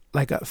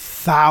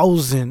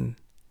 1,000,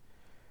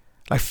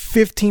 like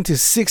 15 to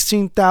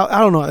 16,000. I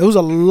don't know. It was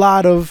a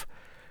lot of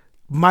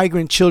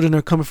migrant children that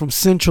are coming from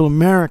Central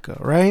America,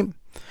 right?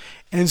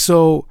 And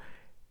so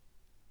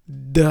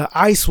the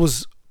ICE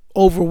was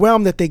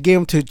overwhelmed that they gave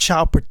them to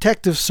Child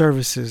Protective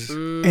Services,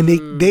 and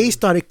they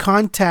started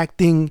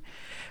contacting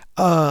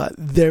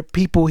their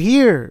people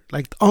here,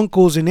 like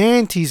uncles and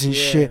aunties and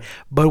shit.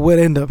 But what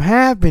ended up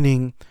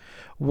happening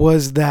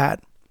was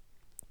that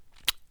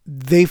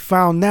they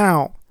found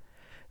out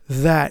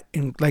that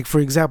in, like,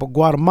 for example,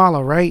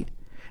 Guatemala, right?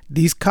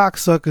 These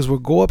cocksuckers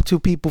would go up to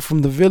people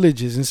from the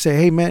villages and say,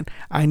 hey man,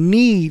 I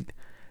need,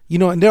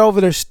 and they're over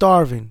there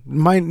starving.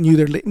 Mind you,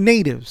 they're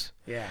natives.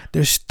 Yeah.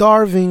 They're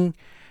starving.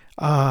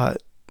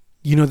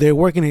 They're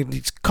working at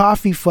these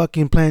coffee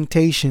fucking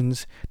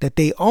plantations that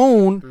they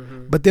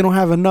own, but they don't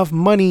have enough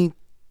money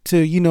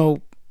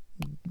to,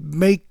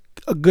 make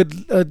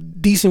a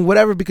decent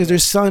whatever, because they're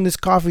selling this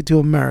coffee to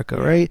America,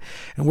 right?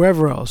 And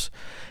wherever else.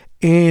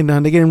 And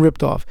they're getting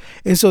ripped off.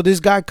 And so this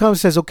guy comes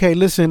and says, okay,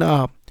 listen,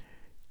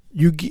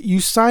 you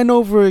sign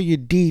over your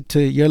deed to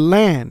your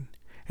land,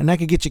 and I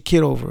can get your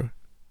kid over.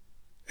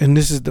 And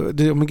this is I'm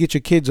gonna get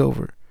your kids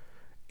over.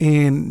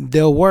 And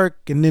they'll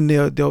work, and then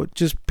they'll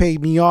just pay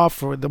me off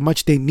for the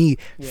much they need,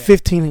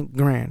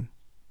 $15,000,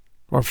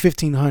 or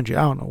 1,500.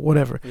 I don't know,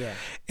 whatever. Yeah.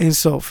 And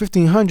so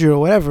 1,500 or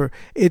whatever,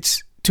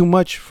 it's too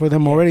much for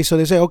them already. So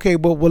they say, okay,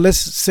 well, let's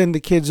send the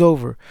kids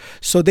over.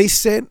 So they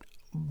sent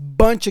a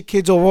bunch of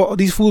kids over.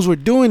 These fools were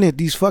doing it.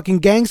 These fucking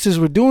gangsters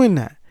were doing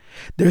that.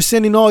 They're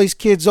sending all these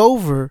kids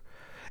over.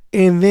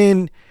 And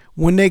then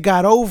when they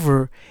got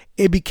over,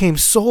 it became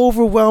so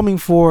overwhelming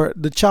for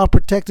the Child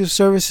Protective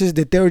Services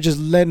that they were just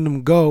letting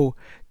them go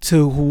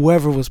to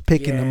whoever was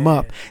picking them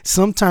up.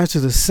 Sometimes to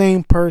the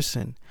same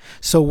person.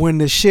 So when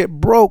the shit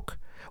broke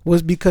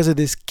was because of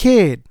this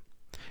kid.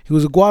 He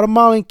was a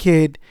Guatemalan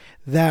kid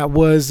that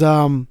was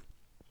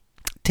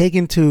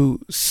taken to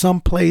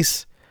some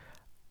place,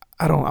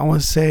 I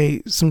want to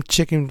say some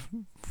chicken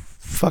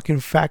fucking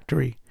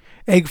factory,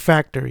 egg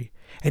factory,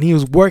 and he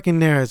was working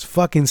there as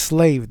fucking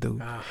slave,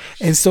 dude.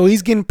 And so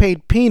he's getting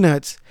paid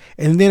peanuts,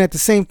 and then at the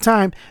same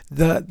time,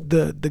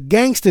 the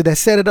gangster that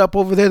set it up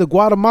over there, the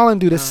Guatemalan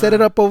dude that set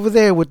it up over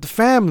there with the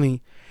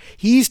family,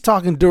 he's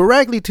talking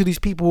directly to these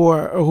people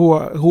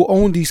who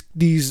own these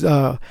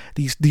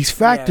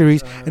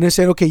factories, and they're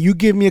saying, okay, you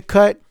give me a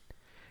cut,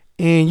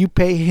 and you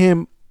pay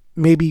him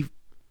maybe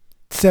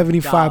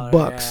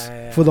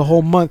 $75 for the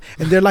whole month.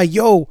 And they're like,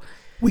 yo,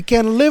 we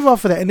can't live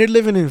off of that. And they're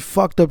living in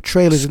fucked up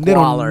trailers, and they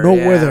don't know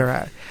where they're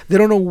at. They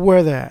don't know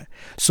where they're at.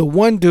 So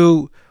one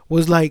dude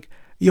was like,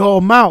 yo,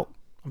 I'm out.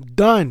 I'm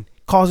done.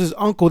 Calls his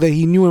uncle that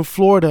he knew in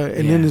Florida.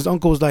 And then his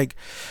uncle was like,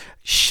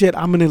 shit,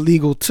 I'm an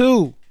illegal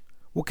too.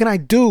 What can I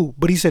do?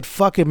 But he said,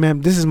 fuck it,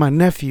 man. This is my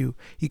nephew.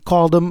 He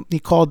called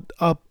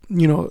up,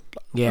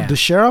 the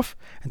sheriff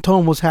and told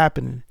him what's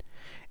happening.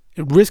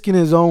 Risking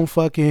his own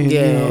fucking,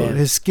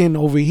 his skin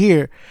over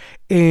here.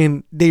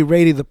 And they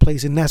raided the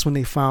place, and that's when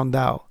they found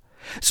out.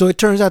 So it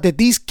turns out that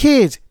these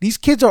kids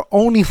are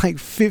only like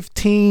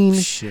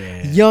 15,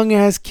 young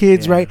ass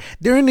kids, right?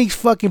 They're in these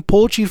fucking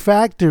poultry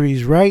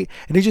factories, right?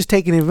 And they're just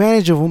taking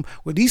advantage of them.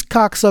 Where these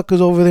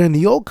cocksuckers over there in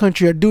the old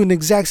country are doing the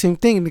exact same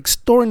thing and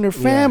extorting their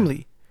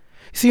family.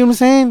 See what I'm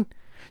saying?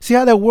 See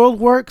how that world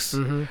works,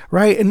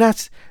 right? And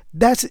that's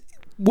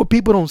what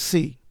people don't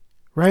see,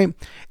 right?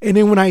 And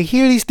then when I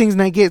hear these things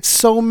and I get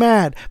so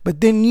mad, but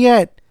then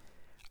yet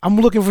I'm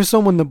looking for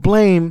someone to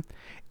blame,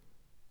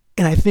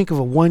 and I think of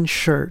one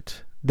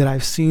shirt that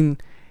I've seen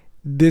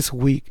this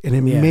week, and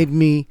it made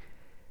me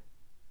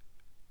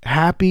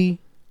happy,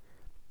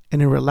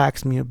 and it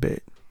relaxed me a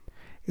bit.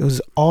 It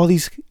was all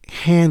these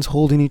hands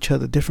holding each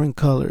other, different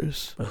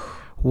colors,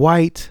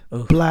 white,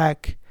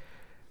 black,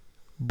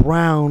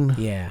 brown,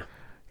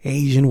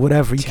 Asian,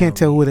 whatever. You can't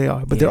tell who they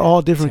are, but they're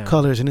all different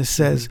colors, and it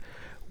says,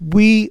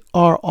 "We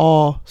are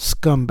all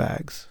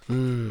scumbags."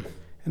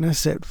 And I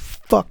said,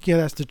 fuck yeah,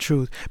 that's the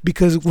truth.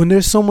 Because when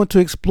there's someone to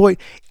exploit,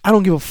 I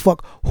don't give a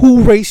fuck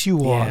who race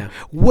you are,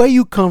 where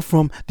you come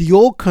from, the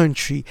old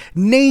country,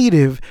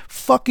 native,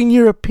 fucking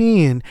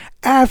European,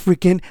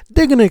 African,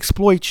 they're going to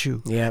exploit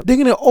you. They're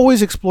going to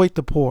always exploit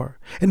the poor.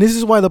 And this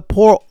is why the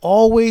poor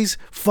always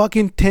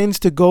fucking tends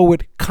to go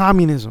with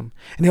communism.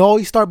 And they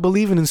always start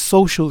believing in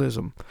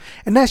socialism.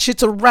 And that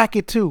shit's a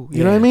racket too.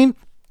 You know what I mean?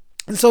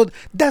 And so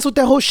that's what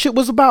that whole shit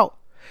was about.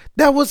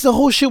 That was the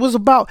whole shit was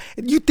about.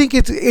 You think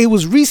it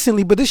was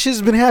recently, but this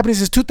shit's been happening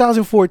since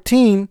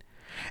 2014.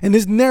 And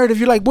this narrative,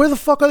 you're like, where the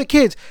fuck are the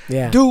kids?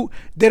 Dude,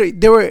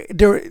 they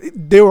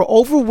were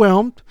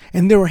overwhelmed,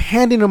 and they were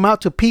handing them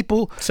out to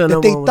people so that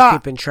no they one thought was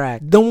keeping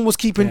track. No one was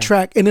keeping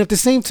track, and at the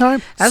same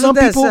time, That's some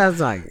what that people, sounds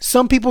like.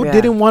 some people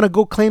didn't want to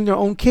go claim their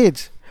own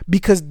kids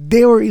because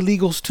they were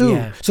illegals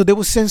too. So they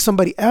would send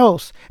somebody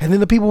else, and then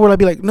the people were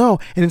like, no.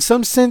 And in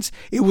some sense,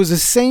 it was the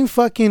same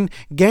fucking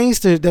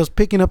gangster that was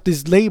picking up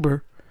this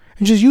labor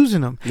and just using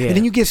them. And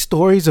then you get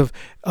stories of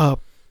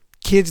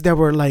kids that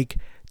were like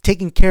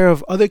taking care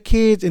of other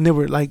kids, and they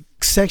were like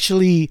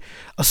sexually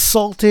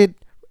assaulted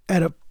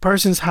at a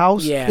person's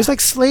house. It's like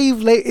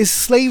it's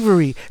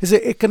slavery. It's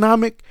an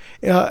economic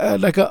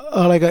like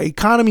a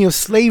economy of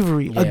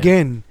slavery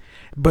again,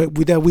 but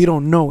that we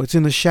don't know. It's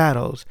in the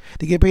shadows.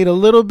 They get paid a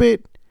little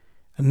bit,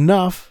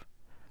 enough,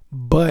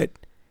 but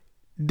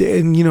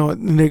then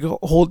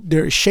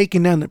they're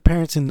shaking down their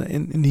parents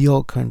in the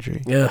old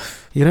country. You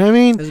know what I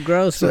mean? It's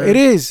gross. So man. it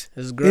is.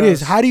 It's gross. It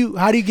is. How do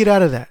you get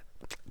out of that?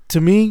 To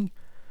me,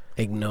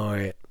 ignore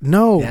it.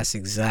 No, that's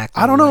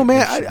exactly. I don't know,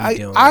 man.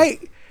 I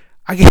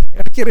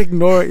can't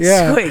ignore it.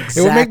 Yeah,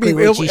 exactly it would make me.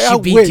 What you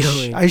should be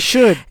doing. I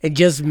should. And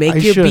just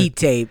make your beat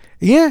tape.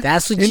 Yeah,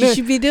 that's what you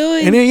should be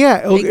doing. And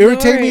then it'll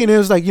irritate me. And it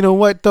was like, you know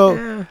what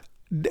though?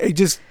 It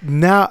just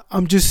now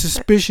I'm just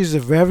suspicious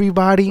of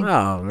everybody.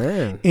 Oh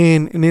man.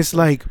 And it's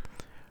like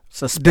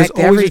suspect there's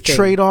always everything. A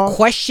trade-off.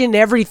 Question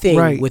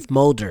everything with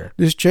Mulder.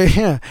 There's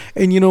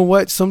and you know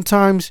what?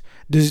 Sometimes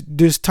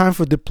there's time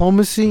for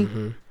diplomacy,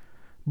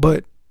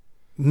 but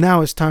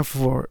now it's time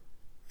for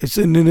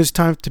and then it's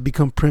time to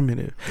become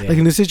primitive. Like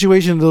in the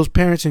situation of those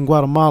parents in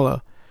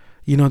Guatemala,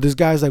 this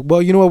guy's like,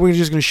 well, you know what? We're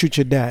just gonna shoot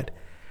your dad.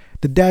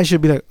 The dad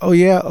should be like, oh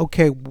yeah,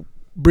 okay,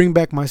 bring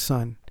back my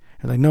son.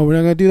 And like, no, we're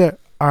not gonna do that.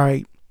 All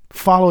right,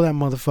 follow that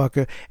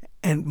motherfucker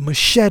and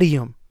machete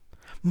him.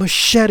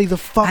 Machete the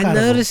fuck out of him.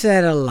 I noticed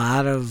that a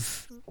lot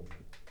of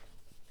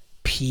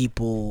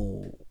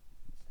people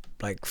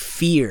like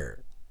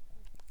fear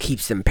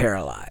keeps them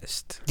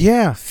paralyzed.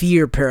 Yeah.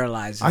 Fear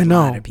paralyzes I a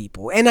know. lot of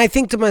people. And I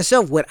think to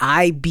myself, would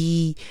I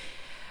be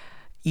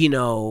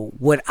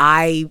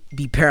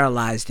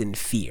paralyzed in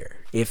fear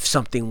if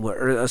something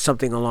were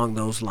something along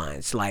those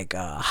lines, like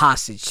a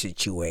hostage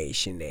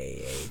situation,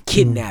 a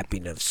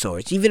kidnapping of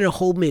sorts, even a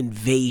home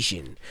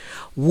invasion?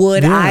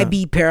 Would I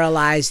be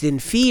paralyzed in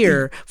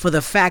fear for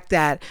the fact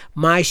that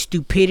my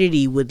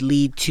stupidity would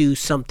lead to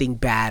something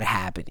bad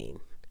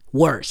happening,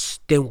 worse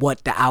than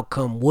what the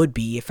outcome would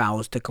be if I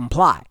was to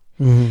comply?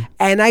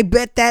 And I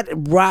bet that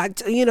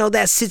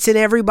that sits in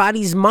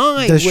everybody's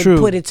mind. That's when true.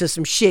 Put into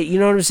some shit. You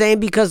know what I'm saying?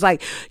 Because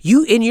like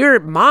you, in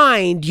your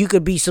mind, you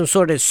could be some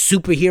sort of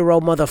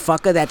superhero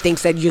motherfucker that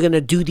thinks that you're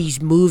gonna do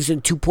these moves in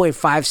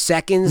 2.5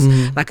 seconds,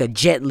 like a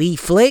Jet Li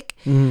flick.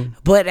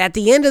 But at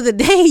the end of the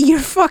day, you're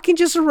fucking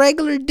just a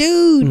regular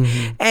dude.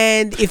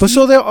 And if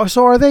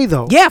so are they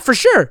though? yeah, for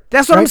sure.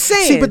 That's what I'm Right?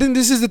 saying. See, but then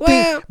this is the thing.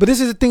 Well, But this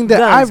is the thing that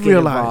guns I've get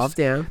realized. involved,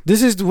 yeah.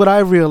 This is what I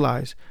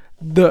realized.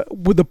 The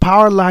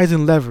power lies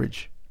in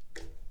leverage.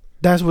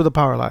 That's where the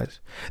power lies.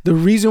 The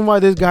reason why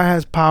this guy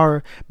has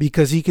power,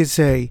 because he could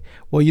say,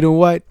 well, you know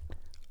what?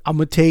 I'm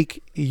going to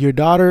take your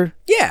daughter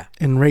Yeah.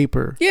 and rape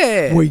her.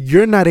 Yeah. Where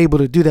you're not able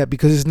to do that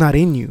because it's not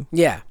in you.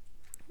 Yeah.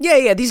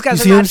 Yeah. These guys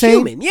You see are what I'm not saying?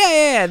 human.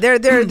 Yeah. They're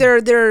There you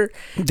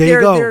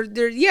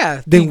go.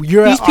 yeah. Then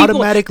you're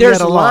automatically there's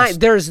at a loss.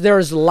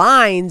 There's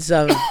lines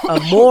of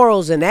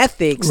morals and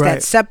ethics that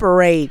Right.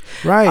 separate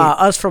Right.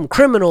 us from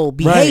criminal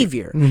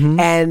behavior. Mhm.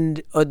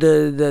 And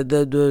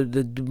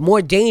the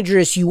more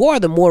dangerous you are,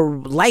 the more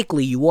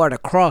likely you are to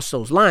cross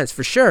those lines,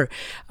 for sure.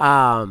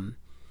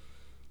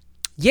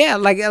 Yeah,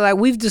 like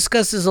we've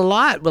discussed this a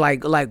lot.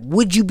 Like,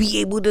 would you be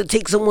able to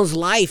take someone's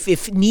life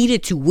if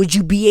needed to? Would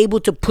you be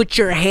able to put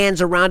your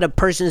hands around a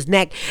person's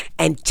neck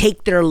and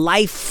take their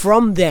life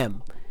from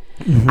them?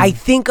 I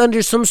think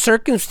under some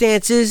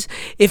circumstances,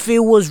 if it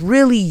was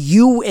really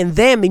you and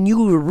them, and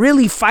you were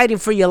really fighting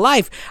for your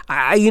life,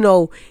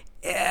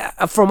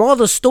 from all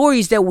the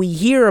stories that we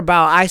hear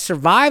about, I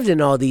survived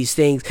and all these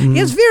things.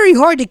 It's very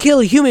hard to kill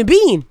a human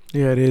being.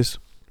 Yeah, it is.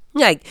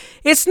 Like,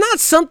 it's not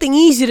something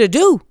easy to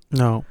do.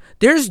 No.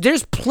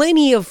 There's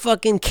plenty of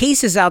fucking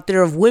cases out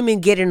there of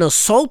women getting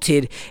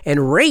assaulted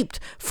and raped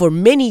for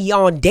many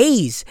on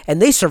days, and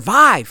they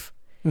survive.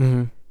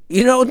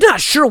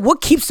 Not sure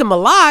what keeps them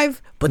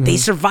alive, but they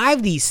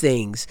survive these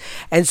things.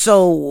 And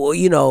so,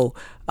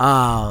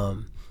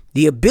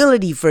 the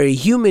ability for a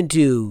human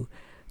to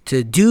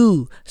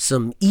do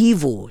some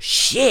evil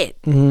shit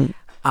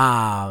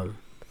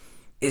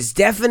is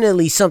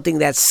definitely something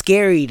that's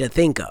scary to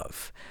think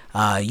of.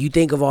 You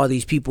think of all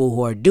these people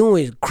who are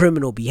doing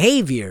criminal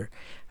behavior,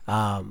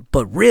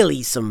 but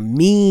really some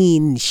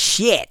mean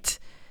shit.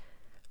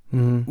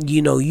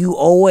 You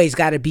always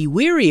got to be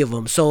weary of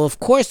them. So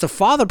of course the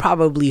father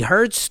probably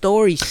heard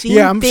stories, seen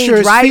I'm things, sure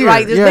it's right? fear.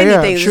 Right? There's many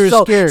things. Sure it's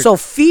scared. So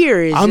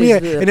fear is. And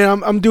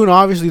then I'm doing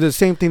obviously the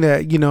same thing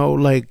that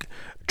like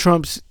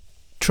Trump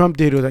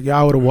did. Was like,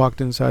 I would have walked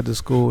inside the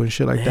school and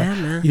shit like that.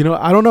 Man.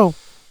 I don't know.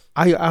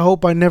 I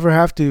hope I never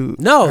have to.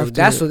 No,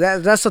 that's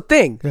the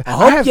thing. Yeah.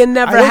 I hope you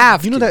never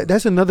have to. You know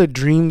that's another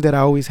dream that I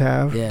always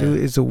have. Yeah.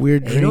 Dude, it's a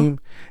weird Anal? dream.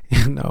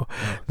 No,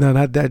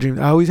 not that dream.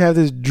 I always have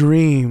this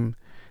dream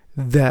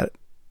that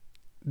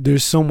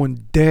there's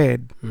someone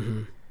dead,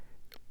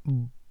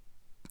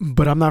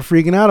 but I'm not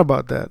freaking out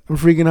about that. I'm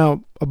freaking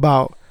out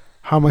about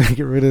how am I gonna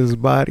get rid of this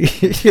body?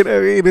 You know what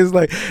I mean? It's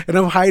like, and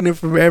I'm hiding it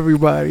from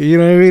everybody. You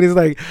know what I mean? It's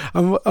like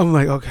I'm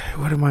like, okay,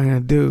 what am I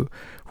gonna do?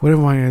 What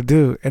am I gonna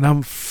do? And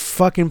I'm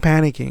fucking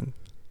panicking.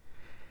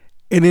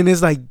 And then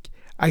it's like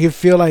I can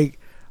feel like,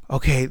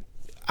 okay,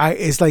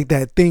 it's like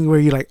that thing where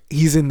you're like,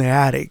 he's in the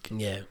attic.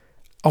 Yeah.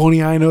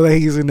 Only I know that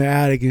he's in the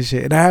attic and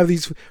shit. And I have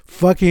these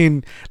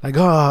fucking like,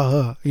 you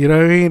know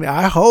what I mean?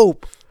 I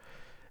hope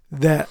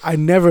that I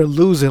never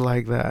lose it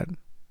like that.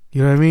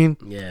 You know what I mean?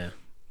 Yeah.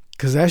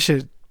 Cause that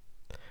shit.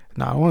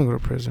 I want to go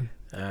to prison.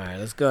 All right,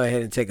 let's go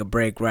ahead and take a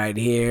break right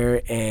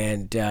here,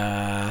 and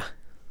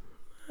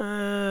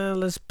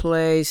let's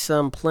play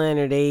some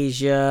Planet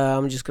Asia.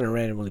 I'm just gonna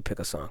randomly pick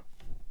a song.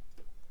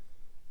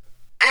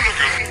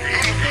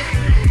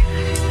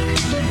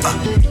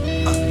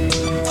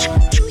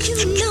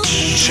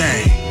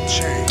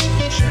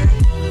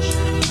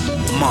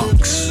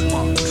 Monks,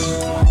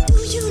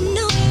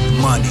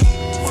 money,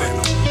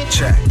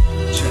 check.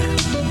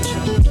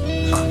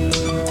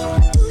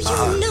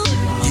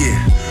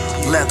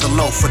 Leather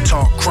loafer,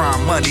 talk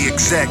crime, money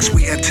execs,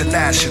 we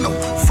international.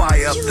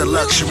 Fire up the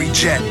luxury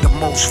jet, the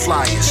most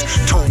flyers.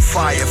 Told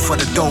fire for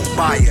the dope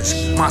buyers.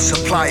 My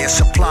supplier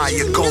supply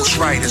your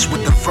ghostwriters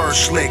with the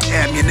verse lick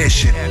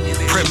ammunition.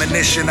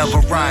 Premonition of a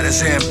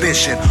rider's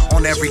ambition.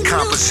 On every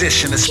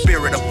composition, the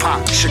spirit of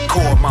pop.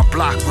 Shakur, my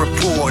block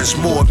rapport is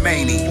more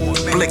many.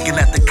 Blinking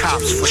at the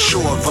cops for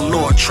sure.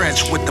 Velour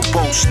trench with the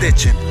bow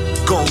stitching.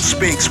 Gold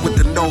sphinx with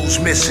the nose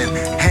missing,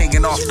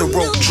 hanging off the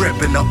rope,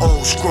 dripping. The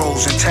old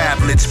scrolls and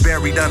tablets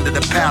buried under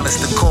the palace.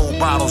 The cold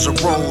bottles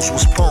of rose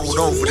was poured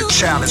over the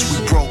chalice.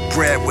 We broke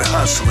bread with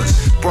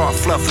hustlers, brought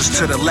fluffers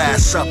to the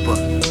Last Supper.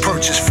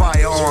 Purchased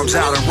firearms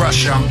out in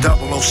Russia. I'm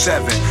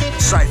 007.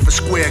 Cypher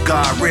Square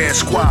Guard, Red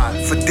Squad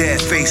for dead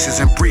faces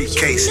and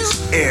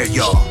briefcases. Air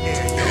y'all.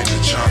 In the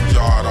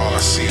junkyard, all I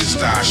see is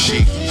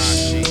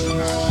dashikis.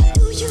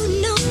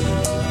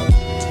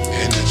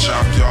 In the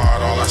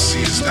junkyard, all I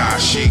see is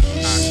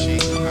dashikis.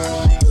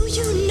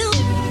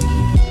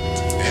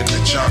 In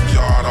the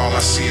junkyard, all I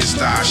see is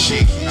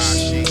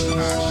dashikis.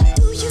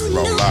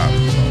 Roll up.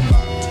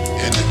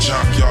 In the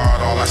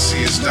junkyard, all I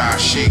see is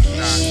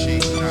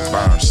dashikis.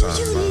 Burn, son.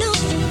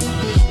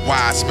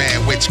 Wise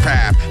man,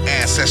 witchcraft,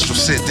 ancestral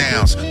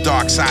sit-downs,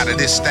 dark side of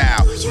this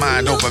style,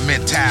 mind over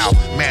mental,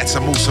 Mansa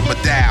Musa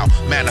Madal,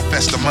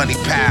 manifest the money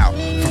pal,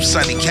 from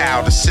Sunny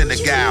Cow to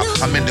Senegal,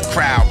 I'm in the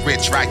crowd,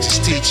 rich, righteous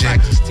teaching,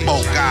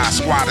 both guys,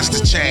 squatters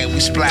to chain,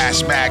 we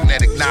splash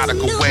magnetic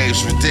nautical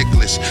waves,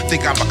 ridiculous,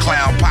 think I'm a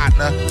clown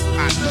partner?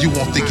 You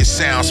won't think it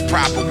sounds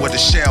proper with a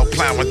shell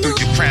plowing through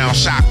your crown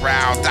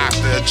chakra,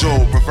 Dr.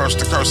 Jewel, reverse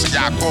the curse of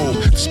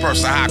Yakub,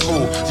 disperse the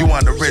haiku, you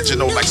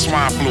unoriginal like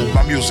swine flu,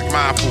 my music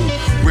mindful,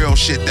 real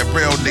shit that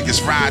real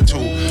niggas ride to.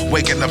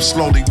 Waking up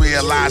slowly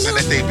realizing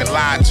that they've been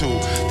lied to.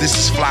 This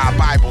is fly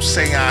Bible,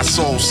 seance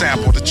soul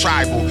sample, the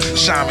tribal.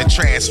 Shaman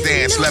trance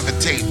dance,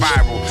 levitate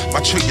viral.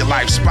 My tree your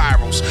life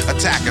spirals.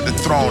 Attack of the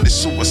throne is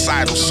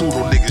suicidal.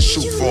 Pseudo niggas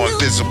shoot for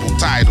invisible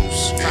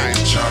titles. In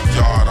the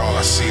junkyard, all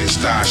I see is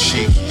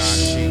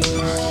dashikis.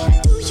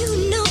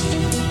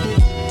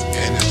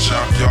 In the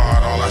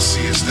junkyard, all I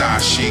see is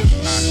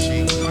dashikis.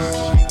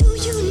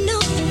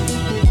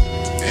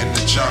 In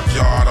the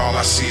junkyard, all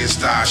I see is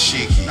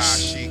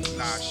dashikis.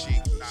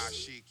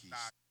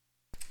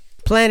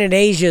 Planet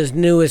Asia's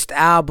newest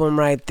album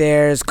right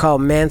there is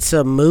called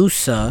Mansa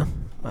Musa.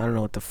 I don't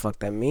know what the fuck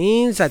that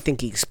means. I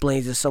think he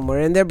explains it somewhere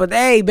in there. But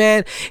hey,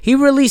 man, he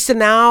released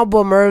an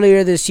album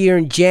earlier this year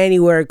in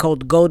January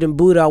called Golden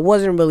Buddha. I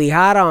wasn't really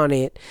hot on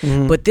it.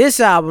 But this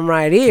album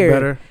right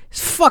here is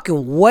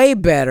fucking way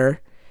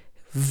better.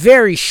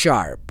 Very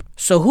sharp.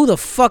 So who the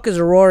fuck is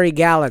Rory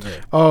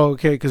Gallagher? Oh,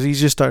 okay, because he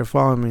just started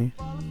following me.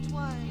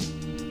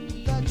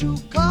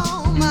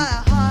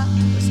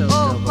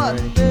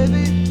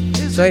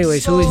 So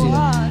anyways, who is he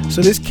then?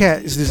 So this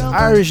cat is this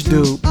Irish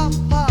dude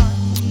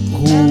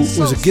who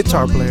was a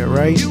guitar player,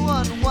 right?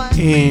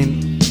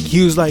 And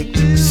he was like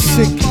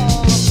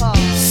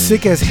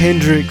sick as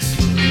Hendrix,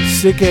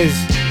 sick as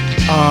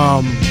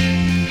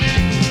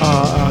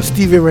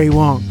Stevie Ray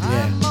Vaughan.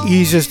 Yeah.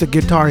 He's just a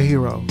guitar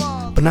hero,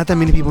 but not that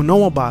many people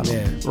know about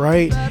him,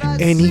 right?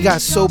 And he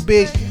got so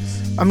big.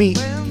 I mean,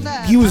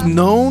 he was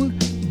known,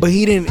 but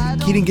he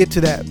didn't get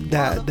to that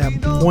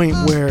point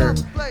where,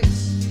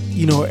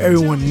 you know,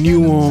 everyone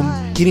knew him.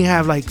 He didn't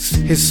have like,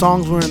 his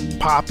songs weren't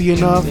poppy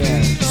enough.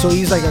 Yeah. So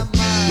he's like a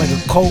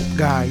cult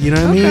guy, you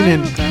know what I mean?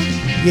 And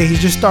yeah, he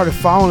just started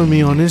following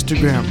me on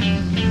Instagram.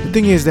 The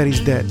thing is that he's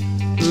dead. I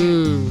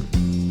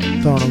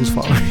don't know who's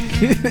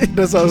following.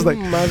 That's why I was like,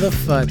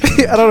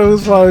 motherfucker. I don't know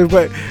who's following,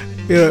 but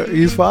you know,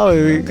 he's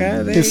following me.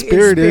 Okay, his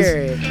spirit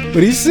is.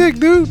 But he's sick,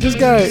 dude. This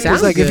guy is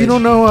like, good. if you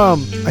don't know,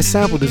 I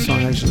sampled this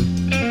song actually.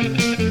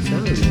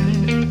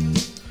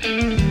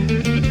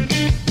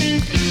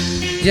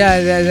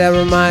 Yeah, that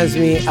reminds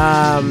me,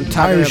 talking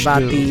Irish about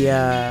dude. the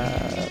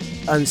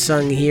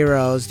unsung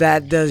heroes.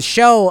 That the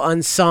show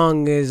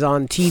Unsung is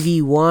on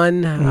TV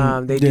One.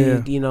 They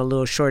do, you know,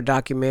 little short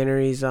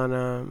documentaries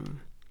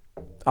on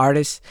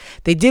artists.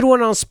 They did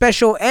one on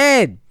Special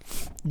Ed.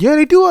 Yeah,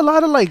 they do a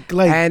lot of like,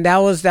 and that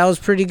was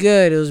pretty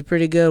good. It was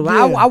pretty good.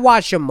 Yeah. I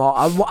watch them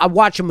all. I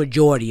watch a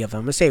majority of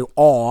them. I say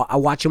all. I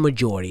watch a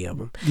majority of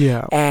them.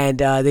 Yeah. And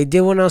they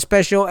did one on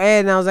Special Ed,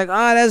 and I was like,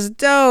 oh, that's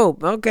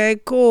dope. Okay,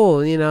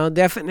 cool. You know,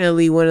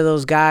 definitely one of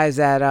those guys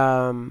that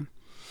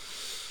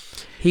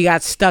he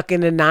got stuck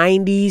in the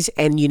 90s,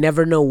 and you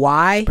never know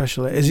why.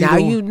 Special Ed. Now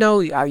you know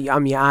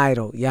I'm your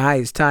idol. Your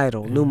highest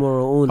title,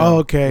 numero uno. Oh,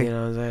 okay. You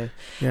know what I'm saying?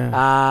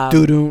 Yeah.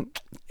 Doo-doo.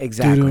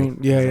 Exactly.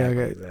 Yeah,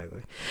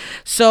 exactly.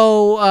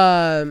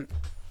 So,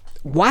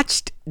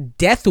 watched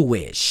Death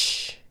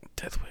Wish.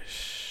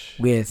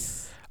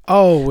 With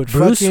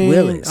Bruce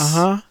Willis.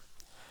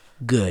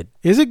 Good.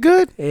 Is it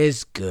good?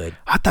 It's good.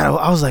 I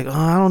was like,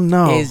 I don't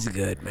know. It's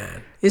good,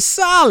 man. It's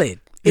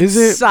solid. Is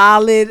It's it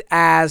solid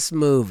ass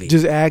movie.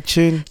 just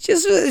action?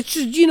 Just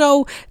you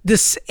know,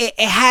 it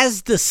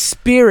has the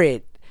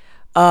spirit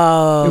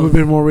of It would have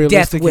been more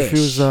realistic Death if he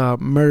Wish. was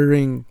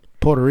murdering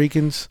Puerto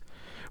Ricans.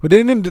 But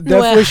then in the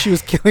Death Wish, she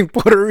was killing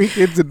Puerto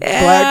Ricans and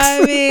blacks. I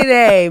mean,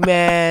 hey,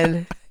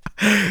 man.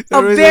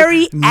 A was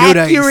very like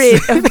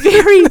accurate,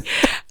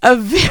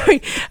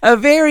 a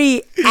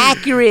very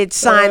accurate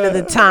sign of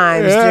the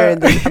times during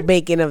the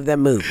making of the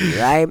movie,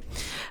 right?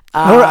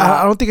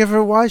 I don't think I've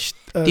ever watched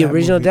the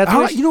original movie. Death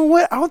Wish. You know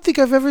what? I don't think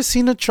I've ever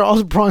seen a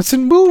Charles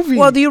Bronson movie.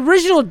 Well, the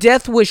original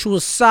Death Wish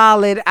was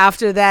solid.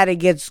 After that, it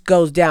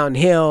goes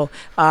downhill.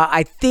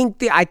 I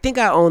think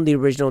I own the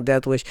original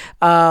Death Wish.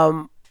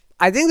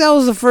 I think that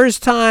was the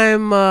first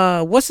time.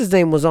 What's his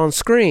name was on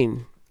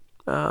screen.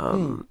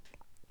 The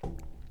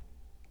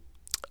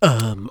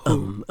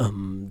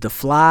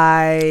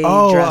Fly,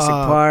 Jurassic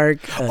Park.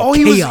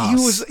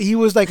 He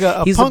was like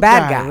a He's punk a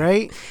bad guy,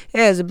 right?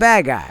 Yeah, he's a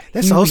bad guy.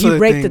 That's also he the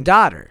raped thing. the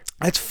daughter.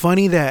 That's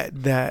funny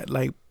that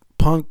like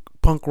punk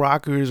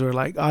rockers are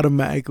like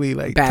automatically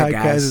like Bad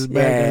typecast guys. as bad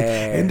guys,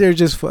 Yeah. and they're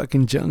just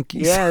fucking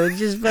junkies. Yeah, they're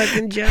just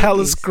fucking junkies.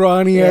 Hella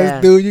scrawny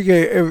ass dude.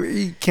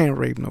 You can't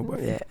rape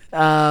nobody. Yeah.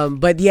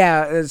 But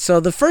yeah, so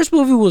the first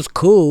movie was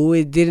cool.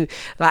 It didn't.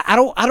 Like, I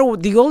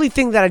don't. The only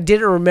thing that I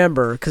didn't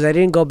remember, because I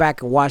didn't go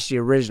back and watch the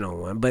original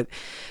one, but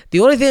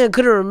the only thing I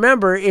couldn't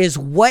remember is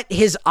what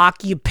his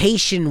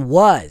occupation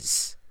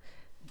was.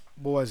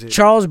 What was it?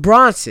 Charles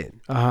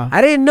Bronson. Uh-huh.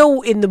 I didn't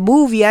know in the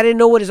movie. I didn't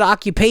know what his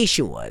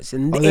occupation was,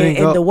 and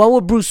the one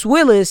with Bruce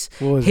Willis,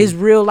 his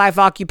real life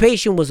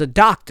occupation was a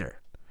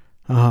doctor.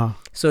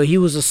 So he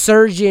was a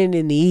surgeon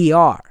in the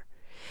ER,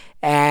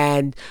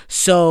 and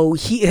so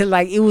he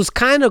like it was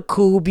kind of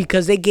cool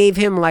because they gave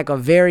him like a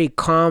very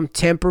calm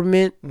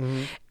temperament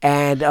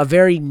and a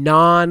very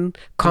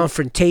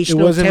non-confrontational.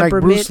 It wasn't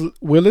temperament. like Bruce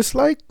Willis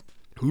like.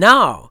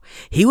 No,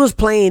 he was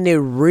playing a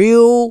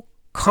real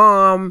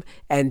calm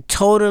and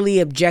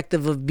totally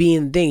objective of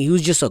being the thing. He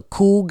was just a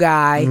cool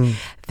guy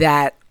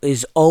that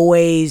is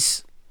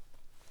always,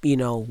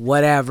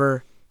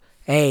 whatever.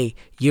 Hey,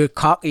 you're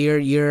cussing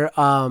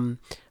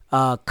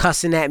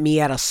at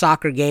me at a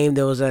soccer game.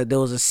 There was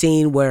a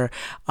scene where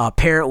a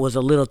parent was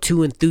a little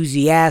too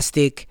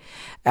enthusiastic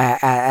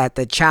at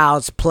the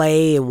child's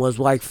play and was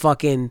like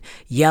fucking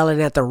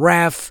yelling at the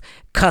ref,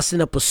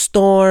 cussing up a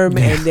storm,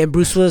 and then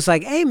Bruce Willis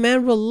like, "Hey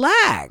man,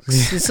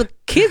 relax. The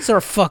kids are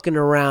fucking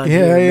around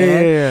here,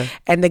 man." Yeah.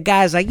 And the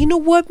guy's like, "You know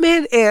what,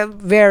 man?"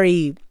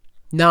 Very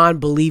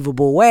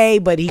non-believable way,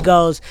 but he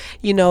goes,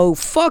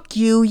 "Fuck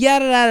you,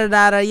 yada yada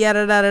yada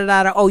yada yada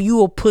yada. Oh,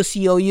 you a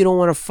pussy. Oh, you don't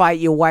want to fight.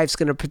 Your wife's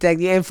gonna protect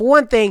you." And for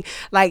one thing,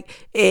 like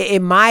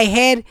in my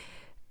head,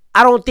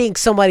 I don't think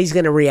somebody's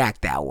gonna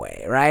react that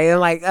way, right? And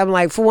like I'm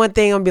like, for one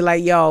thing, I'm be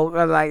like,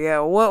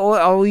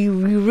 what are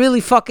you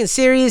really fucking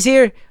serious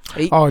here?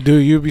 Oh,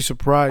 dude, you'd be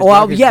surprised.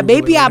 Well, yeah,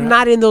 maybe I'm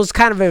not in those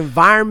kind of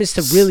environments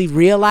to really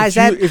realize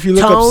that. If you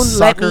look Tone, up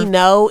soccer, let me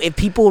know if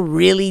people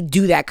really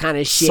do that kind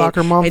of shit.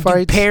 Soccer mom and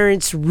fights. Do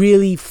parents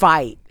really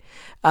fight?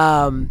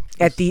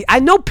 I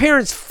know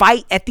parents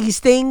fight at these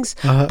things,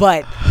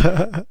 but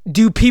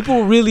do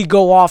people really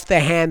go off the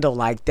handle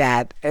like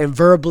that and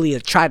verbally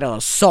try to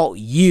assault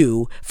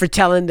you for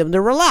telling them to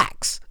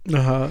relax?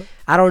 I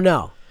don't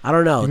know.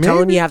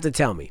 Tell him, you have to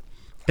tell me,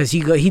 because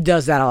he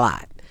does that a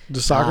lot.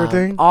 The soccer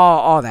thing?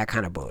 All that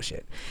kind of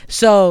bullshit.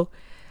 So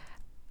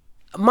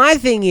my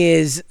thing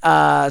is,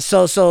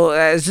 so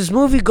as this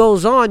movie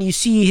goes on, you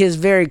see his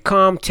very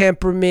calm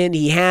temperament.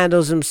 He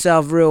handles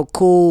himself real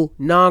cool,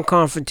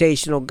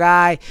 non-confrontational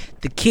guy.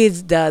 The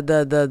kids,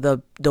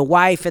 the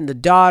wife and the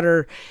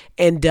daughter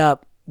end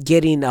up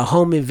getting a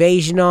home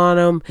invasion on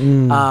him.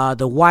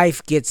 The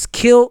wife gets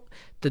killed.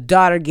 The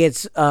daughter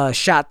gets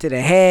shot to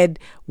the head,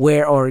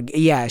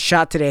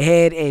 shot to the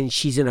head, and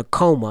she's in a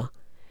coma.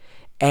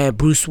 And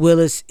Bruce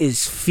Willis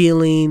is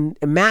feeling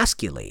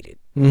emasculated.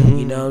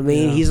 You know what I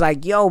mean? Yeah. He's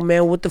like, "Yo,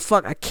 man, what the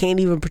fuck? I can't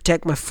even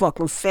protect my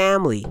fucking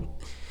family."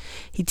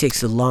 He takes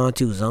the law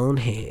into his own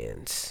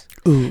hands.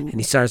 And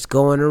he starts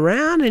going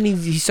around and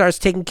he starts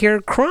taking care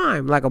of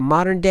crime like a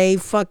modern day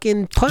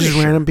fucking Punisher.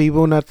 Just random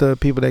people, not the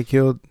people that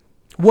killed.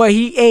 Well,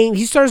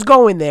 he starts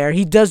going there.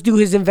 He does do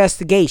his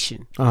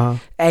investigation,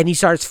 and he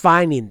starts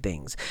finding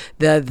things.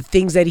 The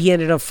things that he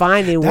ended up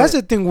finding. That's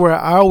the thing where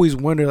I always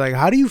wonder, like,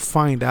 how do you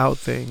find out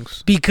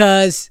things?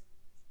 Because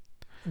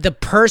the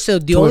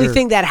person, the only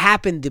thing that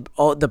happened,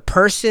 the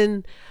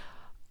person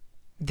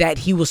that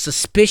he was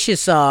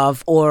suspicious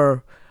of,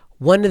 or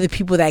one of the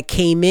people that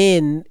came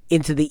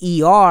into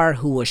the ER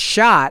who was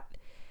shot,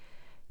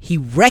 he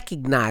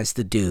recognized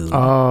the dude.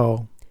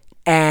 Oh,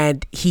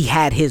 and he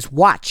had his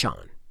watch on.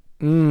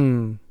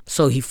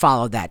 So he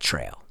followed that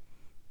trail.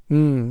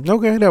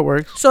 Okay, that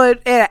works. So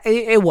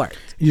it worked.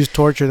 You just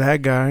torture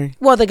that guy.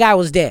 Well, the guy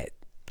was dead.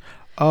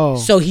 Oh.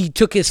 So he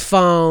took his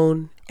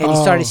phone and he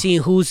started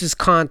seeing who's his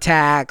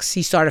contacts.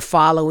 He started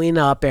following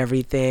up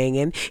everything,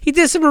 and he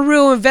did some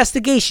real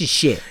investigation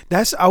shit.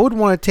 I would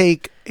want to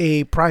take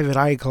a private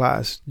eye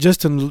class just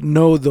to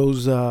know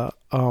those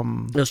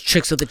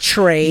tricks of the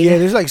trade. Yeah,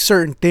 there's like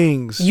certain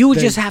things. You would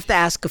just have to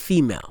ask a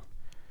female.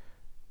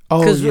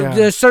 Because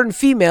there's certain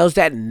females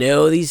that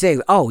know these things.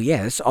 Oh,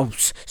 yeah, it's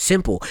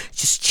simple.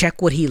 Just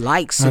check what he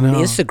likes on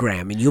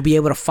Instagram, and you'll be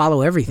able to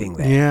follow everything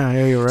there.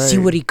 Yeah, you're right. See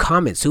what he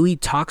comments, who he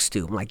talks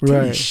to. I'm like,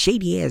 dude, you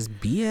shady ass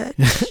bitch.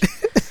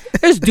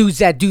 There's dudes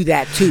that do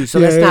that too. So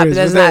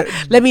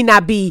let me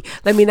not be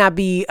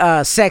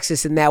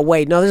sexist in that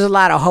way. No, there's a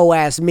lot of hoe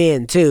ass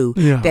men too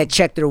that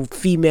check their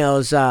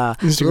females'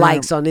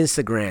 likes on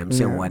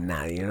Instagrams and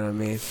whatnot. You know what I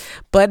mean?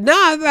 But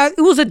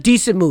it was a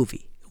decent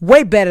movie.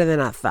 Way better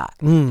than I thought.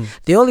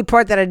 The only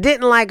part that I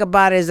didn't like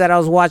about it is that I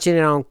was watching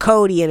it on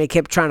Kodi and it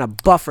kept trying to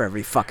buffer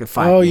every fucking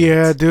 5 minutes. Oh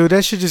yeah, dude,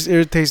 that shit just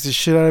irritates the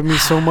shit out of me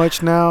so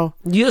much now.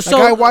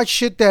 I watch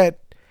shit that,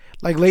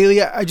 like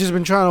lately, I just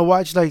been trying to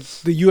watch like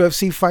the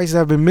UFC fights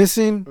that I've been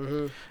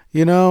missing.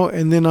 You know,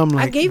 and then I'm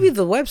like, I gave you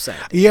the website.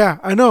 Yeah,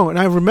 I know, and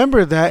I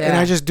remember that, and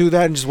I just do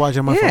that and just watch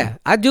on my phone. Yeah,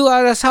 I do.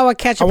 That's how I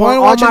catch up I on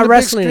all watch my the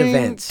wrestling big screen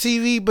events.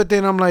 TV, but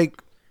then I'm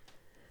like,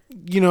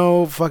 you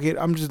know, fuck it,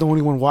 I'm just the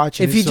only one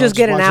watching. If you just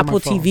get an Apple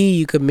TV,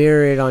 you could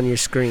mirror it on your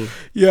screen.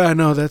 Yeah, I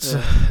know. That's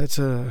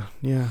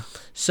yeah.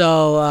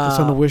 So that's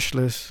on the wish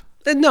list.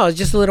 No, it's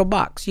just a little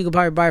box. You could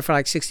probably buy it for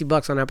like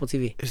 $60 on Apple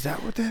TV. Is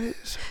that what that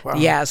is? Wow.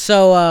 Yeah.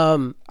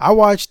 So I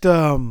watched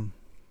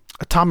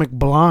Atomic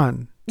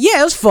Blonde.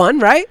 Yeah, it was fun,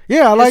 right?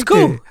 Yeah, I liked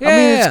cool. it.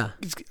 I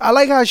mean, I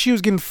like how she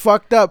was getting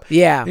fucked up.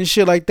 Yeah. And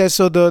shit like that.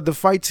 So the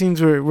fight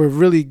scenes were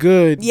really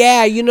good.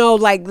 Yeah, you know,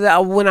 like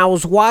when I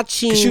was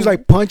watching, she was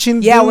like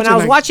punching. Yeah, dudes when I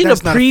was watching the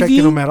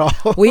preview, them at all.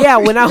 Well, yeah,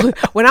 when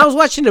I was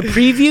watching the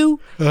preview,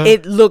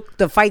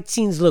 the fight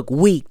scenes look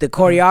weak, the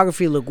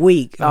choreography looked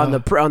weak on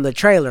the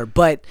trailer,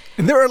 but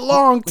and they were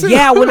long too.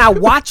 Yeah, when I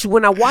watched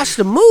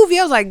the movie,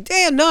 I was like,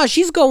 damn, no,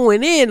 she's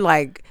going in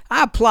like.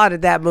 I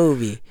applauded that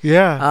movie.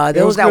 Yeah.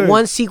 There was that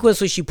one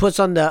sequence where she puts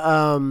on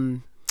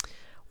the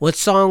what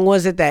song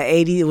was it? That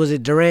 80s, was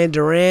it Duran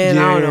Duran?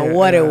 Yeah, I don't know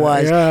what it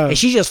was. Yeah. And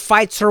she just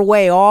fights her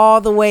way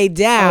all the way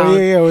down. Oh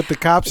yeah, with the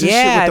cops and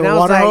shit with the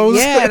water hose.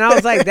 Yeah, and I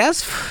was like,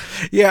 that's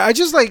yeah, I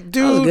just like,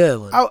 dude, that was a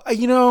good one.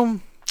 you know,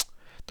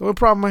 the only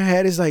problem I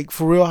had is like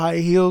for real high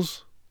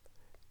heels.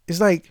 It's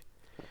like,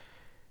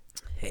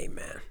 hey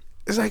man.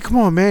 It's like, come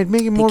on, man,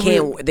 make it more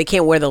They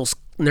can't wear those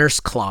nurse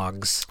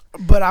clogs.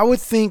 But I would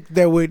think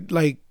that would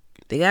like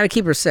they gotta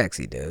keep her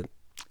sexy, dude.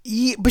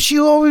 Yeah, but she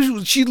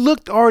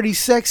looked already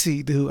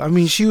sexy, dude. I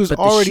mean, she was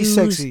already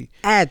sexy.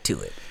 Add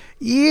to it.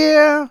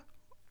 Yeah,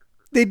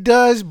 it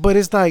does. But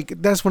it's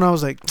like that's when I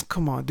was like,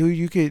 come on, dude.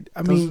 You could.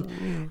 I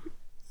mean,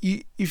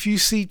 if you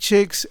see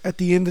chicks at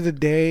the end of the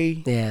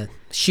day, yeah,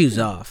 shoes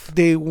off.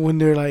 When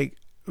they're like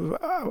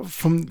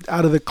from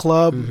out of the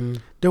club,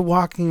 they're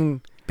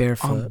walking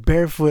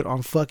barefoot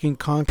on fucking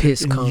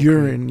concrete and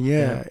urine.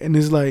 Yeah, and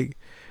it's like.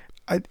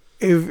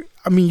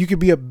 I mean, you could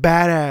be a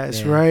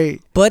badass,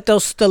 right? But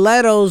those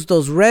stilettos,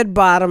 those red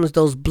bottoms,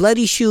 those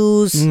bloody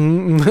shoes,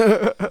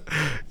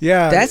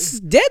 yeah, that's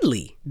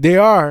deadly. They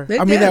are.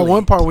 They're I mean, that deadly.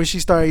 one part when she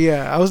started,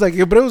 I was like,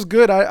 but it was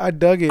good. I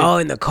dug it. Oh,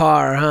 in the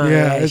car, huh?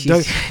 Yeah,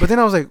 but then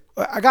I was like,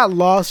 I got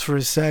lost for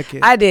a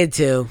second. I did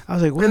too. I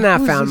was like, then I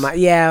found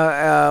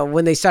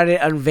when they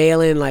started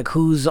unveiling like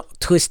who's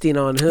twisting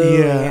on who.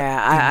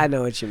 Yeah, I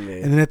know what you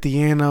mean. And then at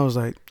the end, I was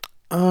like,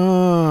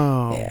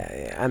 oh.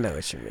 Yeah, I know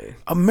what you mean.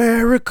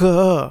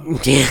 America.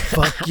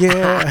 Fuck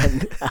yeah.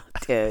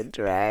 Dude,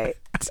 right?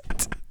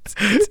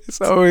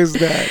 It's always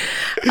that.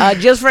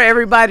 Just for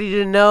everybody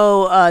to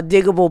know,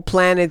 Diggable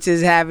Planets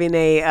is having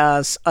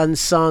a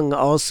unsung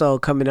also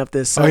coming up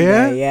this Sunday.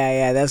 Oh, yeah?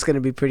 Yeah, that's going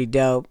to be pretty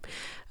dope.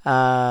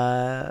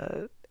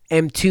 M2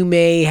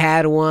 May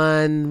had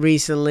one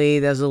recently.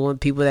 That's the one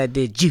people that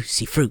did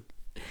Juicy Fruit.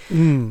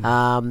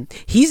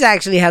 He's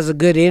actually has a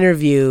good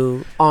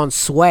interview on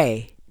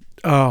Sway.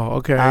 Oh,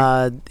 okay.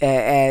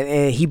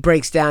 And he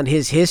breaks down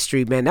his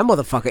history, man. That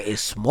motherfucker is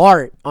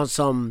smart on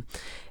some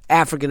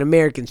African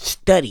American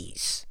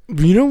studies.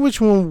 You know what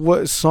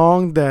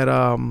song that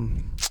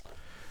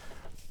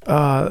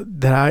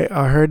that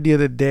I heard the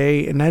other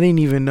day, and I didn't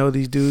even know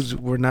these dudes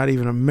were not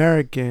even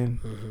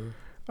American.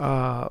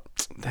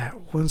 That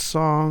one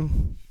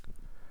song.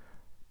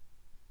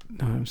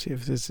 No, let me see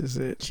if this is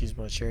it. She's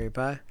My Cherry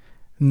Pie.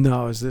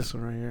 No, it's this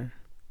one right here.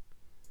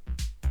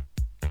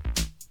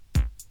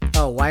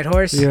 Oh, White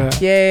Horse? Yeah.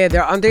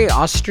 Aren't they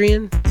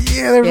Austrian?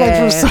 Yeah, they're like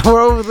from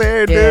somewhere over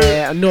there, dude.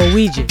 Yeah,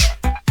 Norwegian.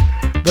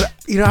 But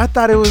I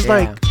thought it was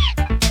like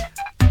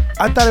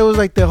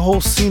the whole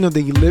scene of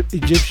the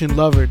Egyptian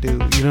lover,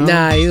 dude. You know?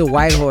 Nah, he's a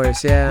White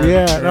Horse. Yeah.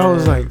 Yeah, and I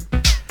was like,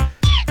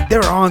 they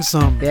were on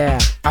some. Yeah.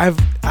 I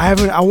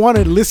want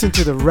to listen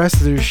to the rest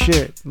of their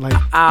shit. Like,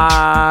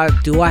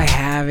 do I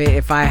have it?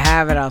 If I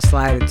have it, I'll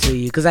slide it to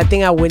you. Because I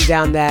think I went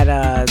down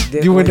that.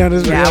 You went down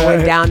this. Yeah, I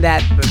went down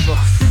that.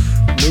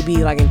 Maybe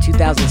like in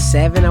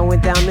 2007, I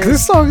went down this.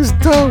 This song is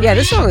dope. Yeah,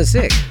 this song is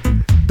sick.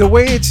 The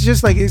way it's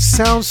just like, it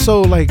sounds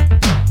so like,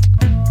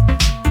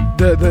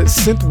 the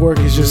synth work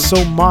is just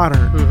so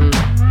modern.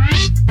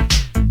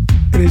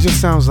 And it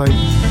just sounds like,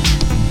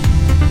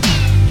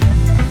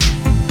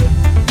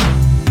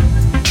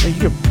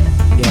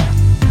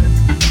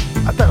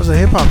 I thought it was a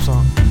hip hop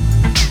song.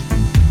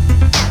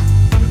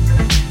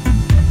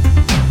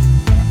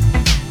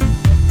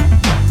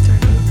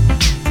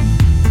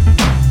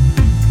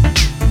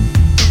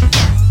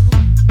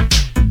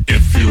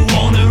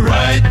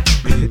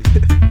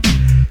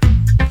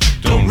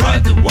 Don't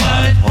ride the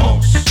white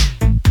horse.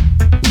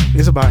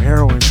 It's about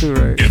heroin too,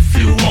 right? If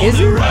you want Is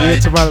it? Yeah,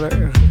 it's about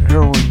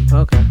heroin.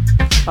 Okay.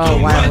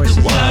 Oh, White Horse.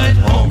 That's why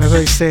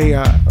they say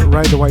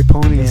ride the white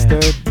pony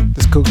instead.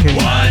 This cocaine.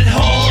 White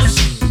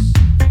horse.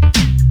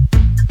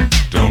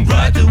 Don't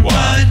ride the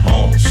white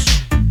horse.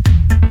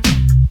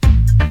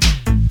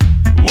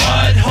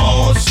 White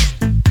horse.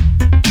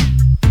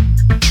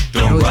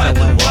 Don't ride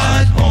the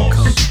white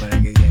horse.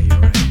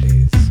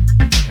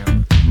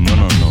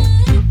 No.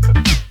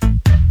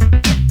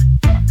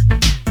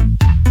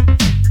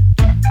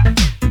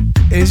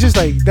 it's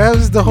just like that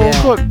was the whole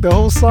Yeah. hook. The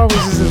whole song was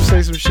just him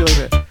say some shit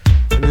like that,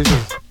 and it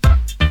just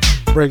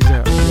breaks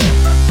down.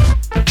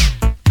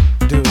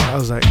 Dude, I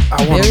was like,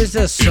 I want. There's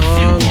a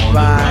song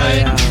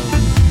by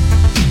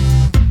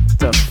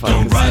the fuck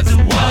Don't is ride this?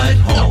 the white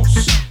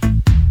horse.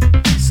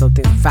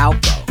 Something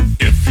Falco.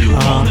 If you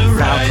wanna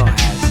Falco ride,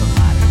 has a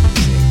lot of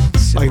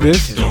music. Like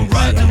this? don't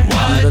ride the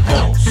white Look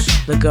horse.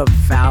 up, look up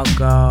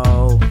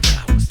Falco.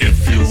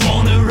 If you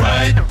wanna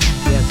ride,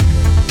 Yeah,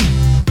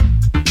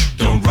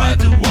 don't ride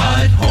the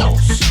white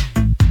horse.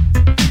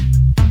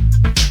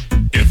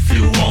 If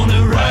you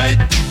wanna ride,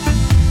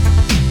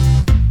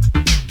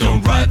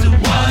 don't ride the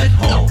white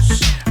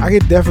horse. I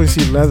could definitely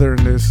see leather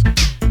in this.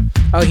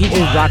 oh, he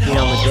did Rock Me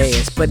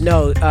Amadeus, but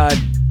no,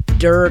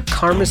 Der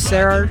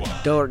Commissar.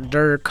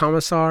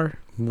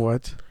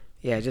 What?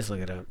 Yeah, just look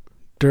it up.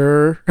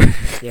 Der.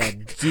 Yeah,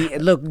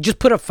 look, just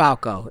put a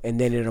Falco and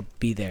then it'll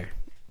be there.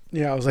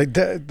 Yeah, I was like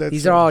that.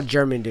 These are all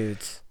German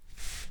dudes.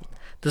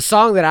 The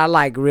song that I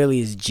like really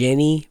is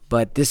Jenny,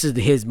 but this is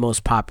his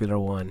most popular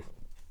one.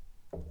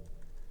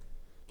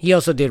 He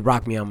also did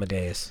Rock Me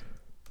Amadeus.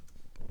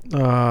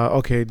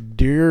 Okay,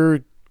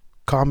 dear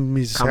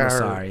Commissar.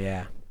 Commissar,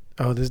 yeah.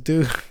 Oh, this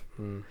dude.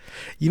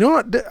 You know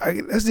what?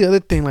 That's the other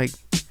thing. Like,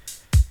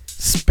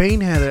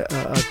 Spain had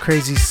a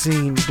crazy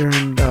scene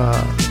during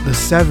the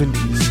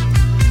 70s.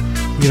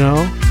 You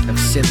know? Of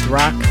synth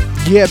rock.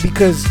 Yeah,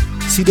 because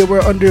see, they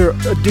were under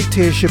a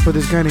dictatorship of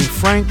this guy named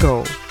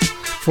Franco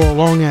for a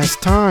long ass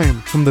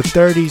time, from the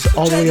 30s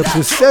all the way up to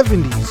the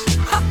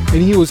 70s,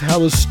 and he was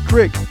hella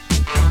strict.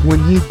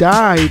 When he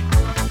died,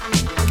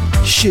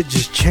 shit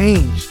just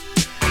changed.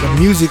 The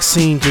music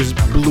scene just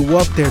blew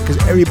up there because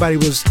everybody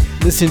was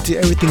listening to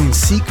everything in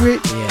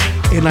secret.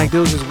 Yeah. And like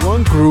there was this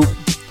one group,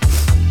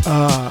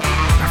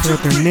 I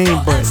forgot their name,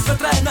 but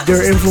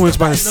they're influenced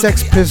by the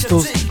Sex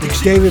Pistols,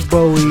 David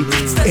Bowie,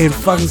 and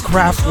fucking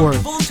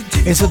Kraftwerk.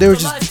 And so they were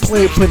just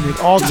putting it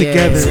all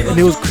together, and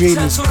it was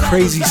creating this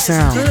crazy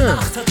sound.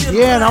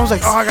 Yeah, and I was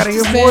like, oh, I gotta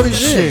hear more of this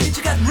shit.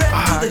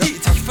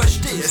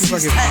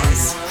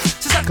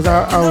 Because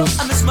I was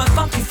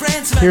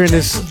hearing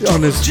this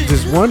on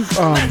this one.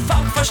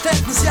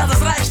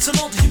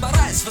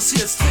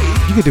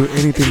 You could do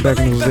anything back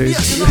in those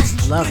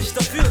days. Love it.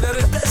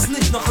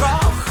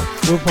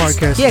 What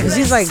podcast? Yeah, because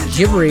he's like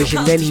gibberish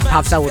and then he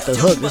pops out with the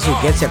hook. This is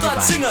what gets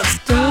everybody.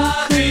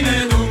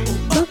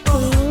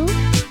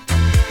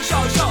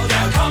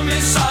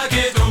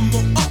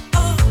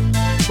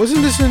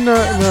 Wasn't this in the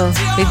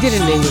They did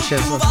it in English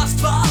as well.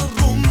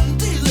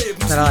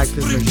 But I like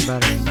this version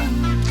better.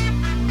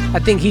 I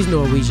think he's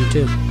Norwegian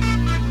too.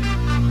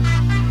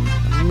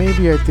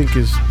 maybe I think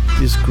is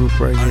this group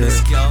right here.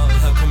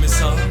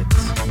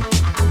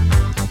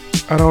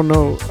 I don't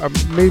know.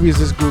 Maybe it's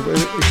this group.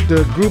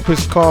 The group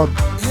is called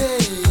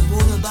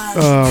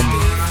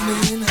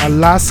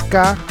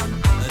Alaska.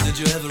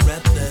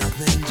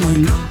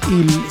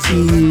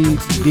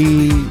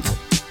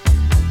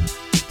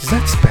 Is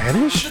that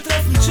Spanish?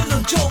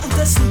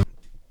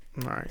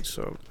 All right,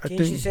 so I Didn't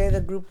think you say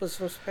the group was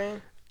from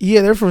Spain?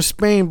 yeah, they're from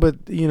Spain, but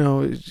you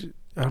know,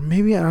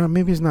 maybe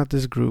maybe it's not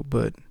this group,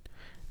 but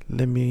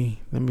let me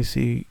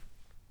see.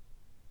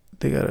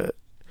 They got a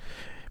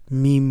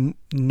Mi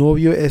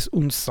novio es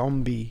un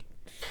zombie.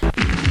 Oh,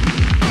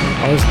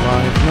 it's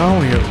live. No, I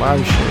don't hear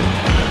live shit.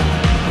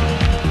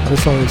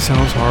 This always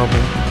sounds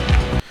horrible.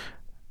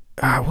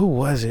 What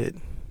was it?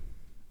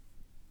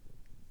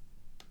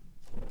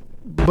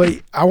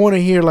 But I want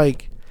to hear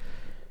like.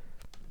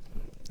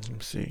 Let me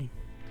see.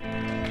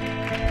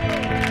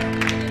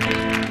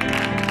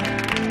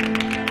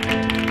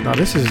 No,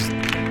 this is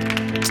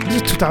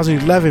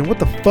 2011. What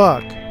the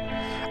fuck?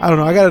 I don't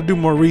know. I gotta do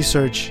more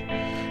research.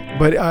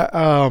 But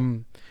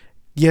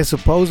yeah,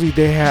 supposedly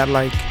they had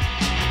like.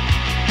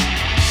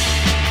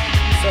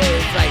 So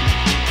it's like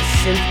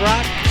synth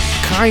rock?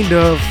 Kind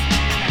of.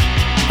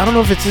 I don't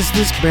know if it's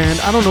this band.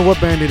 I don't know what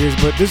band it is,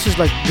 but this is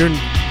like during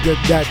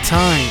that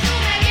time.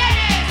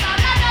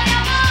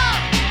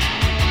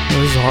 Oh,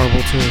 this is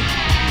horrible too.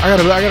 I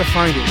gotta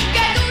find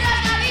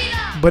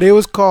it. But it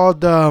was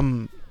called La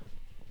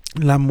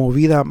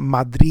Movida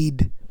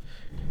Madrid,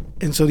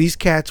 and so these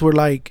cats were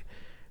like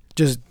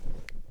just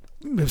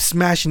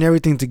smashing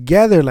everything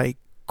together, like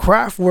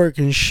Kraftwerk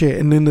and shit.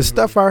 And then the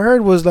stuff I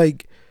heard was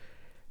like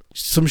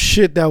some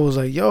shit that was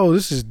like, yo,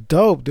 this is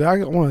dope, dude. I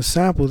want to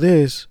sample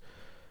this.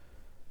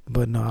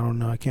 But no, I don't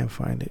know. I can't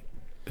find it.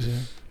 Is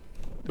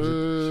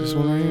this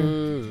one right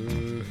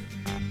here?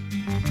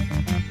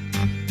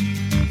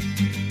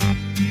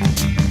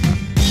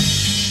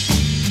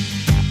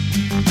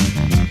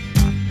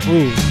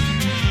 Ooh.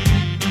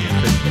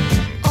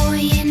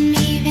 Hoy en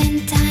mi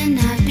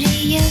ventana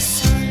brilla el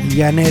sol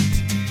Janet.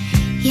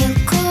 y el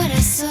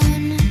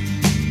corazón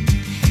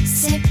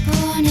se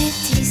pone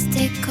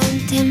triste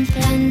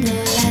contemplando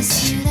la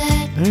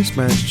ciudad. Them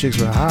Spanish chicks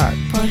were hot.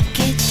 ¿Por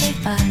qué te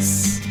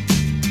vas?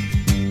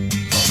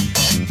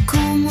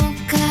 Como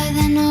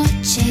cada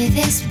noche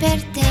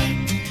desperté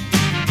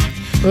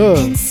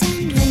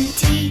pensando en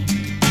ti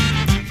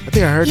I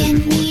think I heard y it en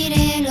before. mi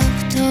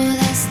reloj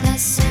todas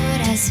las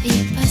horas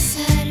vi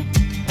pasar.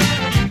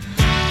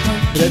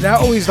 that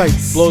always like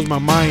blows my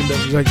mind.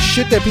 Though. Like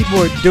shit that people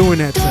are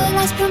doing at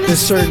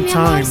this certain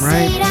time,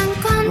 right?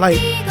 Like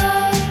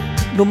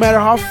no matter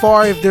how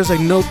far, if there's like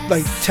no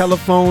like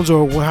telephones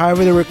or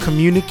however they were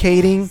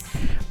communicating,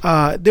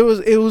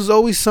 it was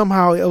always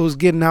somehow it was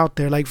getting out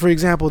there. Like for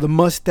example, the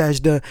mustache,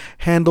 the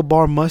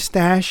handlebar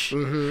mustache.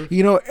 Mm-hmm.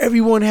 You know,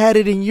 everyone had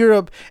it in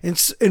Europe, and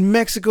in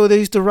Mexico they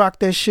used to rock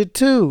that shit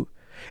too.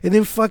 And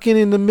then fucking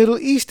in the Middle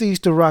East they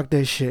used to rock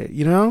that shit.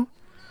 You know.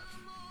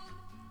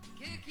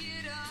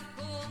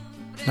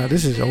 Now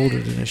this is older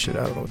than this shit.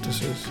 I don't know what this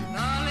is.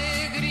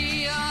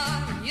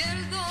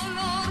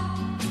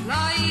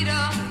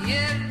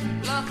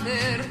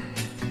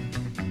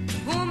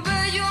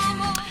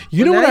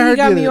 You know what I heard? You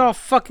got me all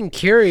fucking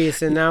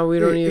curious, and now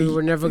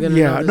we're never gonna.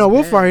 Yeah, know no,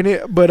 we'll band. find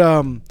it. But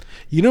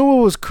you know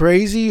what was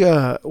crazy?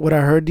 What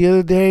I heard the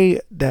other day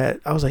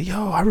that I was like,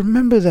 yo, I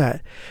remember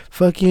that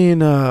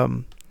fucking.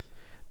 And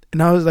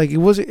I was like,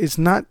 it's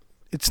not.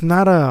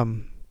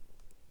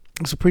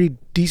 It's a pretty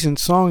decent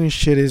song and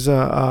shit. Is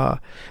that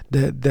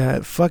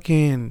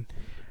fucking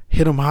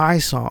Hit 'Em High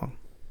song.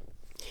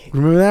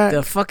 Remember that?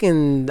 The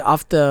fucking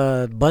off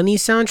the Bunny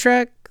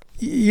soundtrack.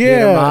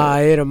 Yeah,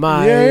 hit 'em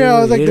high. Yeah. I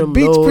was like, hit the 'em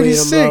beat's low, pretty hit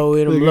 'em sick. low,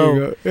 hit 'em There you low.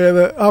 go.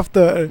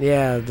 Yeah,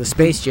 Yeah, the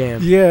Space Jam.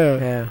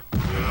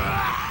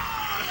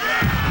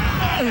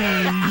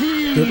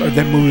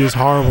 That movie is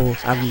horrible.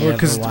 I've never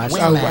watched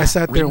it. I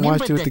sat there and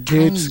watched it with the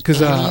kids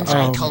because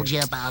I told you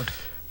about.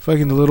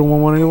 fucking the little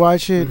one wanted to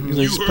watch it. He's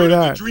like, just play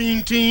that.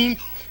 Dream Team?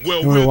 Well,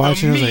 And we were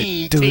watching. I was like,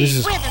 dude, this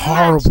is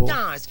horrible.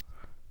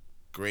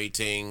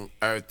 Greeting,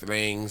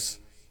 Earthlings.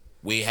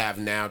 We have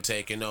now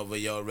taken over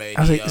your radio.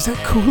 I was like, is that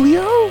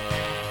Coolio?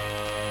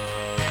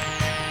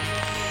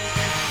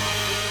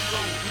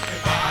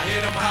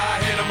 Hit 'em high,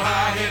 hit 'em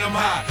high, hit 'em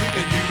high.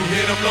 And you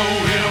hit 'em low,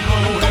 hit 'em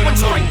low, hit 'em Going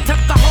straight to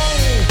the hole.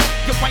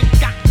 You ain't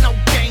got no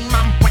game.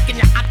 I'm breaking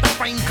you out the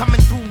frame, coming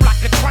through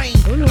like a train.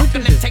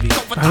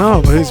 I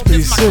know, but it's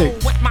pretty sick.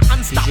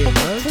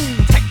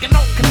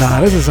 Nah,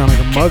 this doesn't sound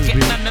like a Muggs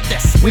beat.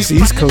 This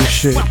is East Coast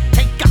shit.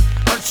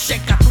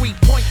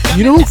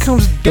 You know who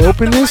comes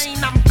dope in this?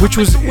 Which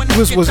was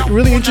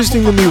really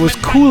interesting to me was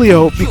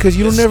Coolio, because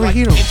you don't never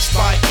hear him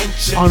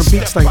on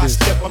beats like this.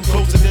 I'm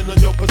closing in on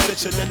your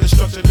position, and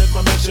destruction is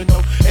my mission.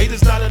 No, 8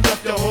 is not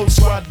enough, your whole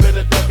squad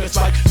better duck. It's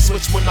like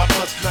switch when I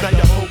bust, now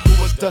your whole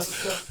crew is dust.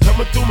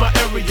 Coming through my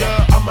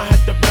area, I'ma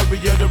have to bury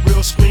ya. The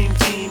real scream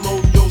team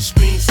on your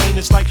screen scene.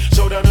 It's like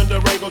showdown in the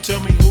Rango. Tell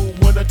me who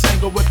wanna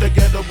tangle with the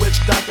ghetto witch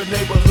doctor,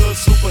 neighborhood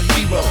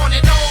superhero. On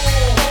and on,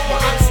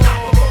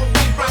 unstoppable,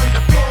 we run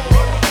the floor.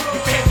 You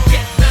can't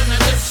get none of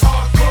this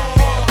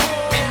hardcore.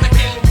 In the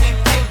game, we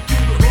take you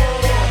to war.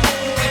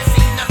 You ain't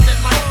seen nothing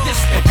like this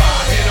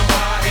before. Hit 'em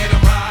high, hit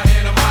 'em high,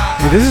 hit 'em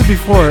high. Yeah, this is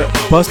before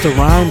Busta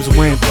Rhymes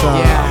went.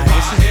 Yeah,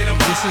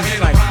 this is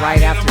like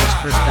right after his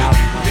first album.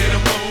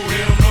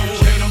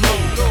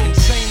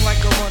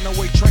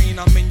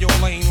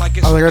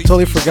 I was like, I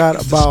totally forgot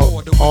about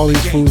all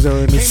these fools that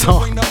were in this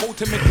song. You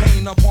won't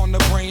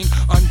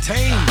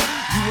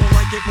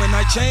like it when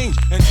I change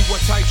into a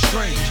type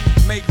strange.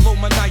 Make low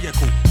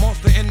maniacal,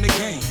 monster in the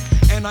game.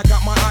 And I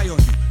got my eye on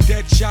you.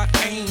 Dead shot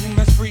aim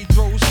as free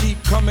throws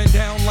keep coming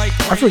down like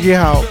rain. I forget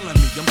how I'm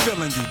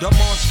feeling you, the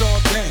monster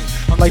gang.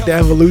 like the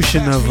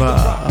evolution of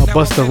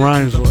Busta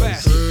Rhymes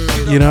was.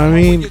 You know what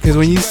I mean? Because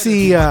when you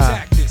see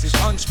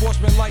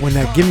when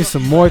that Give Me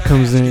Some More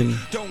comes in,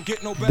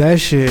 that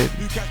shit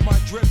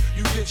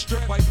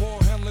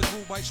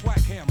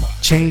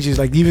changes.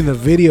 Like even the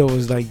video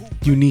is like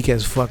unique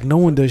as fuck. No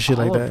one does shit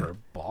like that. Oliver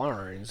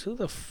Barnes. Who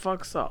the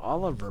fuck's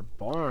Oliver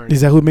Barnes?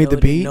 Is that who made the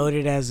beat?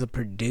 Noted as a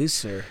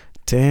producer.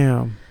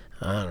 Damn.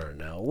 I don't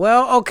know.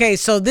 Well, okay,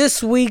 so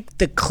this week,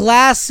 the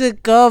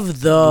classic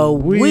of the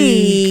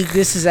week.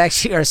 This is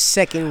actually our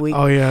second week.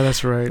 Oh, yeah,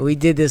 that's right. We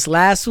did this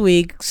last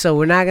week, so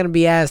we're not going to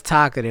be as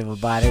talkative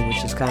about it,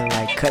 which is kind of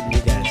like cutting you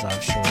guys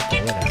off short,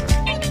 but whatever.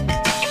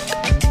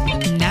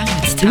 Now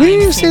it's We time didn't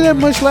even say for that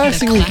much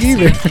last the week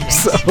either.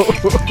 So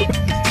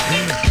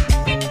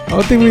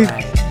I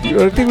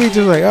think we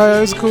just like, oh,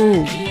 that's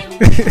cool.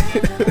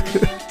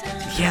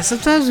 Yeah,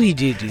 sometimes we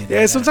do that.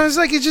 Yeah, sometimes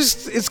like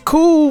it's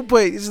cool,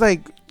 but it's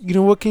like, you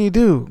know, what can you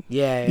do?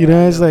 Yeah, you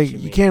know, it's I know like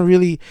you can't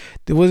really.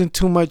 There wasn't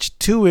too much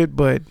to it,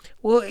 but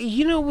well,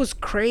 you know what's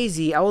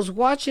crazy? I was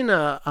watching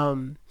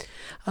an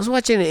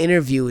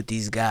interview with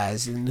these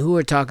guys, and who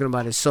were talking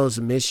about his Souls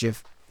of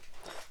Mischief.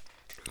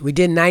 We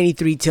did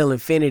 93 Till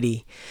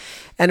Infinity,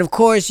 and of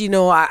course, you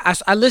know,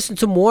 I listened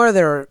to more of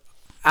their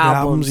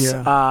albums.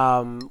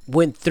 Yeah.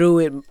 Went through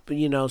it,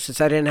 you know,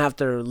 since I didn't have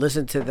to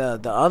listen to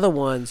the other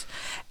ones.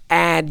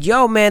 And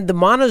yo, man, the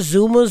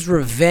Montezuma's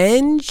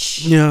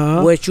Revenge,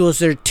 which was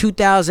their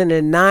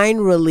 2009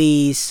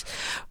 release,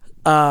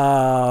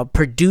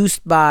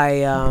 produced by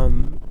a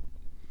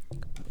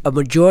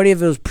majority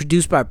of it was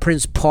produced by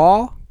Prince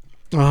Paul.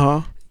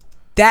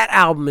 That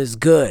album is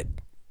good.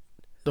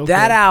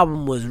 That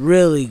album was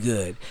really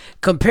good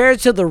compared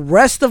to the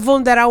rest of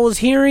them that I was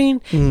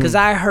hearing. Because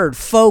I heard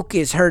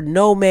Focus, heard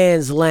No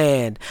Man's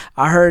Land.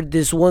 I heard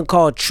this one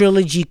called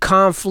Trilogy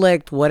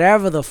Conflict,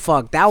 whatever the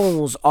fuck. That one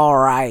was all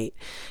right.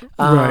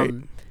 Right.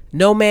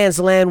 No Man's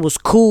Land was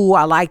cool.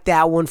 I liked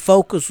that one.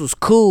 Focus was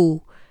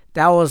cool.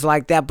 That was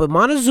like that. But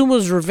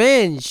Montezuma's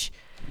Revenge,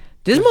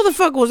 this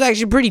motherfucker was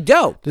actually pretty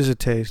dope. This is a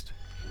taste.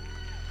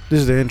 This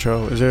is the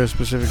intro. Is there a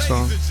specific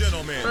song?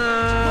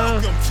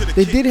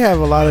 They did have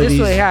a lot of these.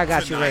 This way here, I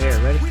got you right here.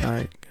 Ready? All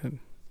right, good.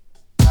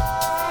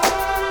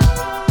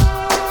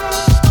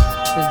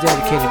 It's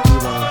dedicated to you,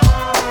 man.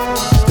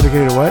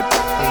 Dedicated to what?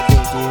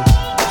 Dedicated to you.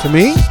 To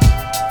me?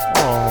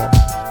 Oh.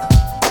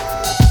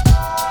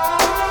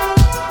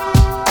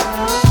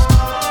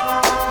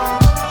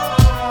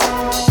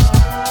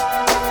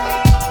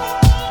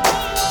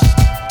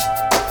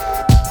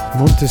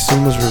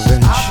 Montezuma's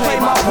Revenge. I play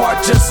my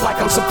part just like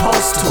I'm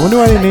supposed to. I wonder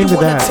why they named it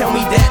that. Tell me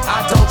that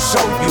I don't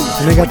show you.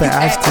 And they got the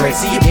Aztec.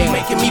 Crazy, you be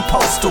making me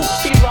postal.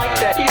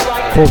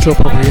 Cultural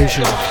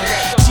appropriation.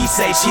 She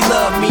say she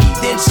love me,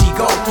 then she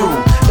go through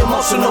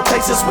emotional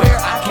places where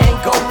I can't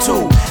go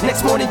to.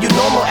 Next morning you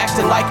normal,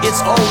 acting like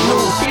it's old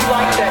news. He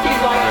like that, he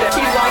like that,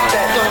 he like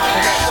that, don't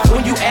you?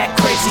 When you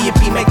act crazy, it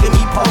be making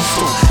me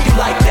postal. You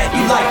like that,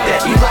 you like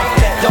that, you like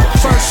that, don't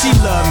you? First she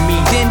love me,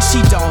 then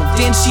she don't,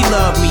 then she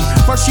love me.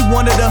 First she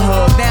wanted a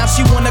hug, now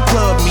she wanna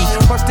club me.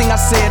 First thing I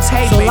said is,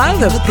 hey, so baby, a lot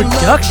of the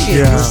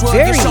production was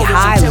very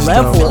high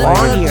level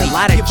on here. A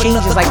lot of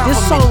changes. Like this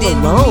song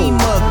alone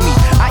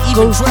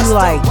goes through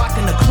like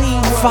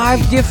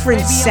 5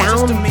 different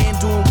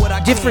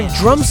different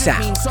drum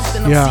sounds.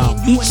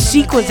 Yeah. Each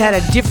sequence had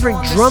a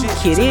different drum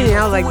kit in it.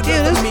 I was like,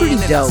 damn, that's pretty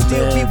dope,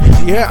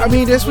 man. Yeah, I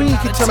mean, that's when you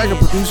can tell like a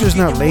producer's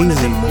not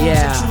lazy.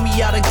 Yeah.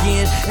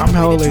 I'm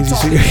hella lazy,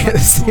 so you get the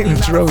same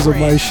drums on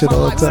my shit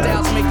all the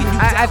time.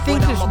 I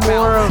think there's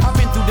more of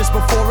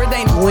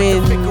when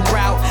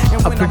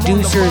a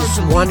producer's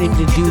wanting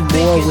to do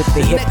more with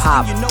the hip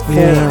hop.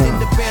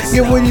 Yeah.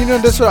 Yeah, well, you know,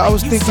 that's what I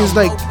was thinking is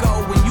like,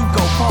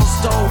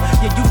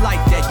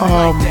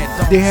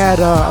 they had,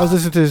 I was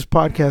listening to this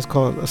podcast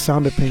called A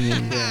Sound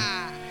Opinion.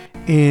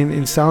 And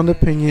in Sound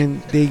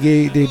Opinion,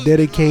 they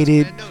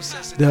dedicated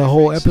the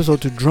whole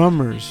episode to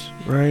drummers,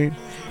 right?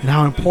 And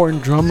how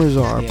important drummers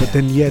are, but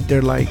then yet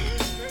they're like,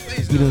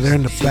 you know, they're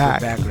in the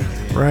back,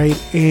 right?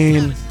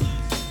 And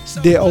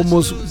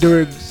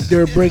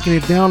they're breaking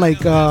it down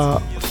like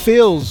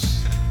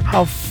fills,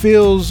 how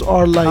fills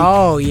are like.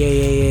 Oh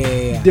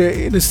yeah. They're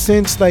in a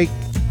sense like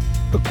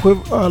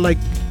like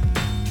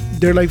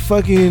they're like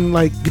fucking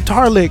like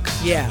guitar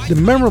licks. Yeah.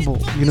 They're memorable,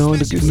 you know, in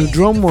the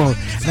drum world.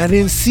 And I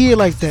didn't see it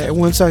like that. And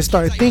once I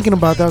started thinking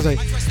about that, I was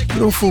like, you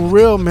know, for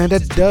real, man,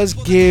 that does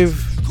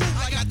give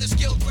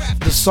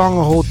the song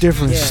a whole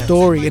different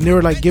story. And they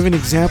were like giving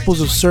examples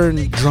of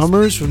certain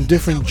drummers from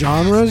different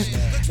genres.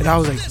 And I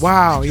was like,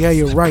 wow, yeah,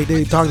 you're right.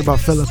 They talked about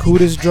Fela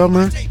Kuta's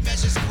drummer.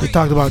 They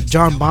talked about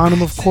John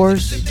Bonham, of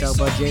course. They talked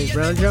about James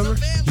Brown drummer?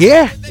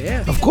 Yeah.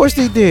 Yeah. Of course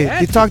they did. Yeah.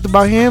 They talked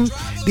about him.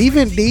 They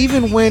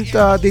even went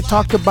they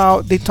talked to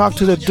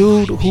the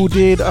dude who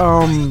did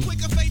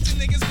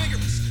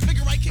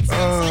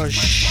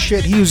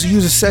shit, he was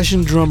a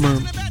session drummer.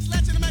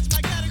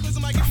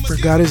 I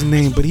forgot his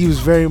name, but he was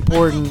very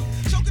important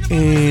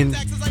and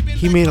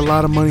he made a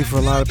lot of money for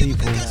a lot of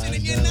people.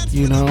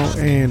 You know,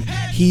 and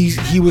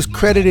he was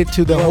credited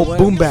to the whole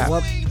boom bap.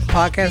 What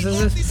podcast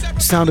is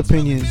this? Sound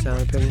Opinion.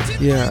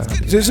 Yeah,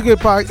 it's a good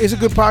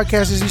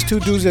podcast. It's these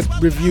 2 dudes that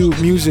review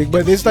music,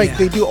 but it's like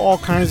they do all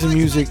kinds of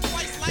music,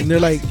 and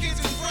they're like,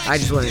 I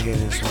just want to hear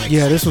this one.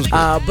 Yeah, this one's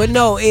good. But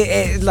no,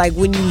 it like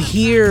when you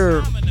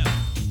hear,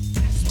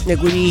 like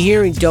when you're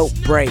hearing dope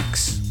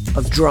breaks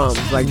of drums,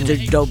 like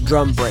the dope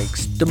drum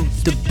breaks,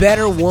 the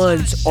better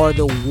ones are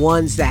the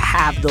ones that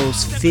have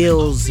those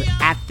fills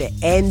at the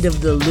end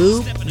of the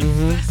loop,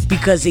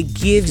 because it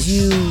gives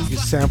you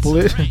sample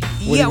it.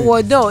 Yeah,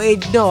 well, no,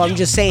 I'm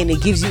just saying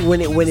it gives you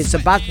when it's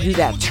about to do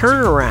that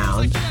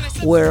turnaround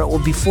or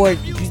before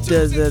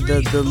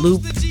the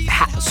loop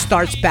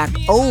starts back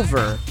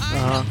over.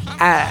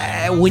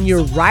 When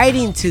you're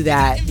writing to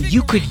that,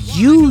 you could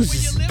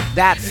use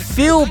that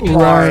fill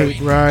part,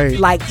 right,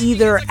 like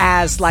either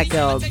as like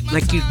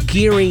you're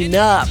gearing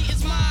up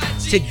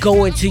to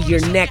go into your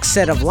next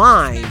set of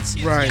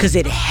lines, right? Because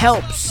it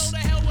helps,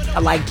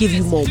 like give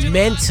you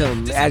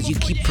momentum as you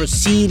keep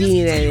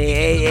proceeding, and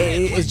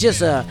it's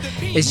just a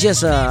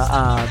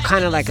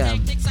kind of like a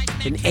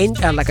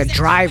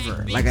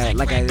driver, like a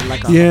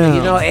yeah.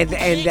 You know, and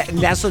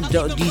that's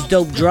what these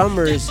dope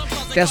drummers.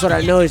 That's what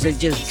I noticed. They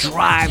just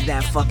drive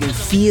that fucking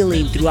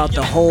feeling throughout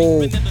the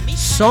whole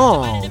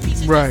song.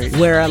 Right.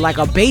 Where like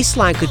a bass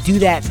line could do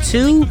that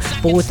too,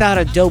 but without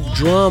a dope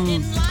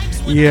drum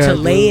to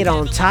lay it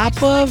on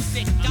top of,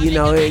 you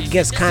know, it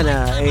gets kind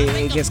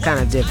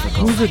of difficult.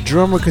 Who's the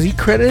drummer? Because he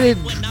credited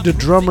the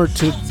drummer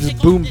to the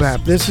boom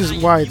bap. This is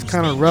why it's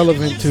kind of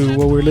relevant to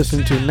what we're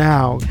listening to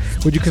now.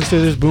 Would you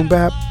consider this boom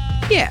bap?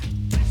 Yeah.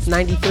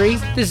 93.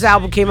 This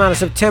album came out on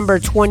September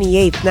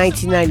 28th,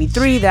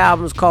 1993. The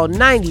album is called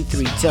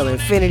 93 Till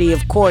Infinity.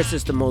 Of course,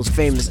 it's the most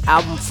famous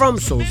album from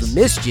Souls of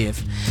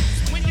Mischief.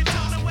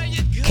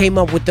 Came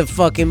up with the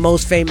fucking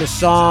most famous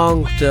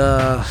song,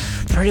 the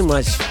pretty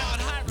much,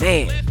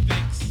 man,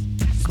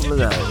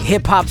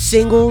 hip-hop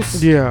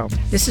singles. Yeah.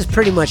 This is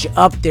pretty much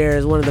up there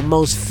as one of the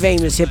most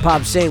famous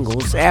hip-hop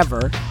singles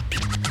ever.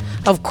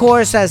 Of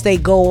course, as they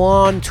go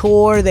on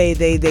tour,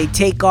 they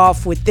take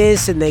off with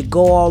this and they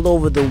go all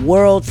over the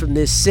world from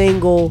this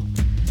single.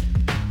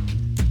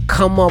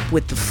 Come up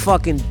with the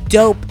fucking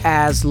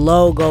dope-ass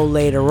logo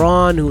later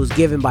on, who was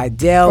given by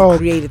Dell,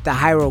 created the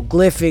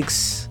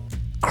Hieroglyphics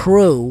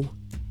crew.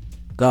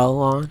 Go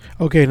on.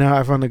 Okay, now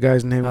I found the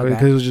guy's name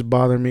because it was just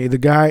bothering me. The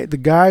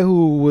guy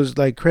who was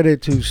like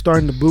credited to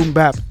starting the boom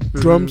bap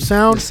drum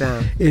sound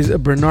is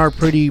Bernard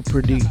Purdy.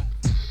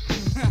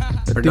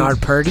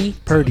 Bernard Purdy?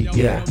 Purdy,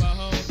 yeah.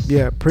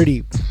 Yeah,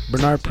 Purdy.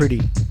 Bernard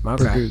Purdy.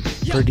 Okay.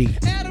 Purdy.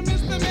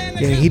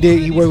 Yeah,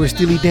 he worked with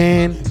Steely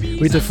Dan,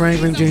 Aretha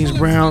Franklin, James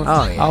Brown,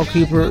 Al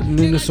Kooper,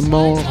 Nina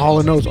Simone,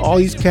 Hall & Oates, all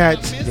these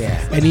cats.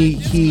 Yeah. And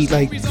he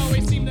like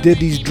did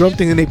these drum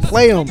things and they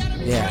play them.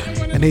 Yeah.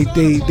 And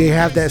they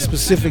have that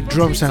specific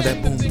drum sound,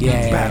 that boom,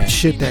 bap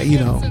shit that, you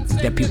know,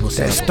 that people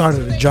say that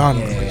started the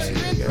genre.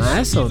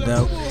 That's so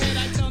dope.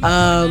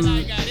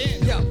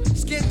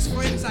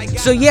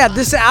 So yeah,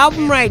 this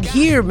album right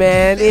here,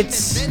 man,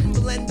 it's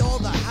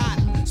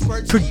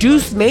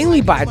produced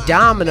mainly by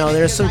Domino.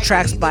 There's some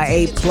tracks by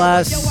A+,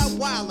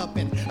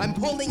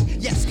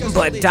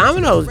 but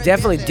Domino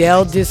definitely,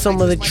 Dell did some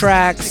of the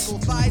tracks.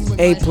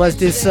 A+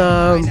 did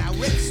some.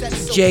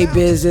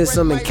 J-Biz did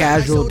some, and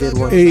Casual did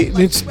one.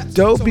 It's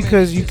dope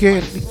because you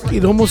can't.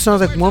 It almost sounds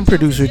like one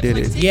producer did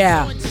it.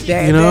 Yeah,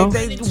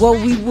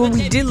 when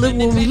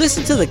we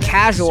listened to the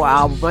Casual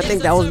album, I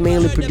think that was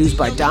mainly produced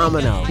by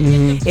Domino.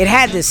 Mm-hmm. It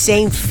had the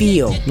same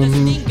feel.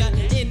 Mm-hmm.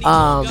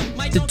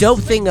 The dope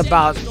thing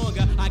about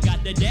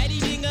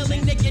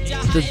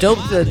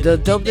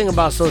the dope thing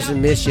about Souls of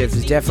Mischief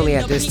is definitely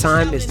at this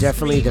time is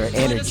definitely their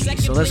energy.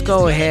 So let's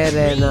go ahead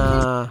and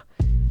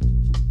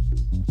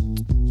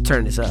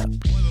turn this up.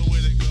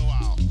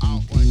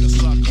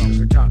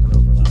 We're talking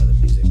over a lot of the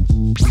music.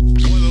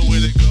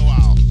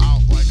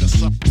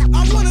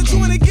 I wanna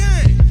join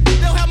again.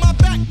 They'll have my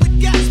back with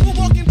gas for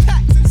walking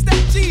packs and stack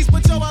G's,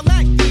 but yo, I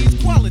lack these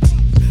qualities.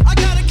 I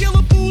gotta kill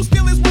a fool,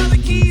 steal his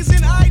wallet keys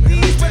and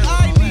IDs, but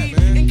I need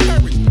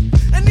encouragement.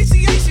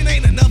 Initiation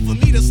ain't enough for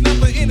me to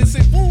snuff an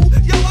innocent fool.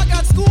 Yo, I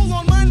got school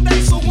on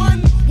Monday, so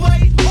one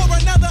way or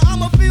another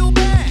I'ma feel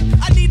bad.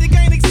 I need to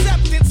gain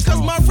acceptance,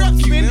 cause my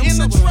rep's been in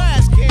the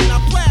trash can. I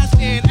flashed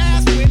and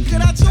asked when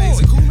could I join?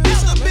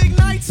 It's a big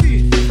night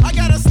here. I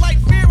got a slight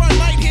fear I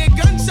might hear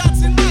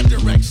gunshots in my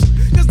direction,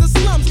 cause the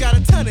slums got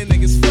a ton of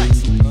niggas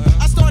flexing.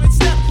 I started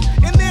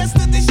stepping, and there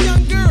stood this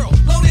young girl,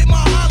 loaded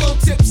my hollow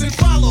tips and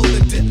followed the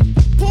dip.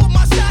 Pulled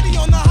my shotty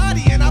on the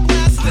hottie and I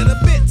blasted a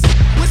bits.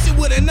 Wish you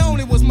would've known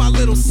it was my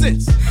little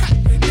sis.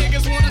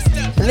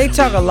 And they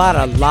talk a lot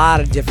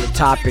of different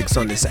topics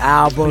on this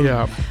album.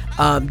 Yeah.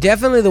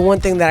 Definitely the one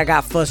thing that I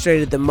got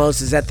frustrated the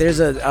most is that there's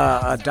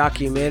a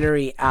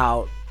documentary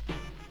out.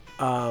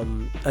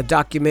 A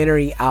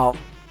documentary out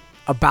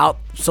about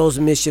Souls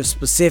of Mischief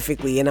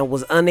specifically, and I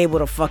was unable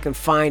to fucking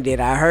find it.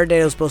 I heard that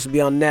it was supposed to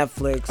be on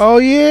Netflix. Oh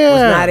yeah.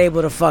 Was not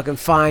able to fucking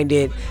find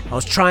it. I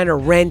was trying to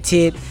rent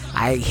it.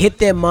 I hit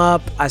them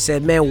up. I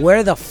said, man,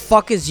 where the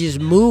fuck is this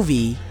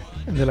movie?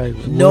 And they're like,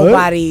 what?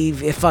 Nobody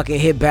fucking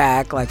hit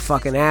back like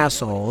fucking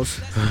assholes.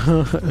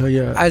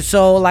 Yeah. And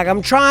so like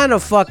I'm trying to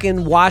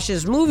fucking watch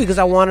this movie because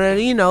I want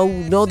to,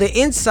 know the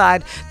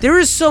inside. There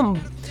is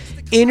some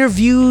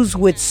interviews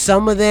with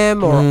some of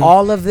them or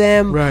all of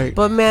them, right?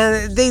 But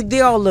man,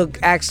 they all look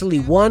actually,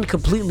 one,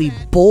 completely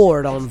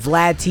bored on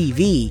Vlad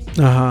TV,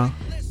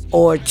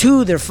 or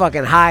two, they're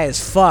fucking high as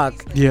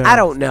fuck. Yeah, I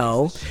don't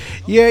know.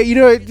 Yeah,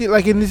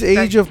 like in this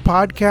age of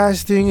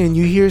podcasting, and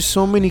you hear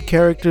so many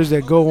characters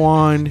that go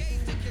on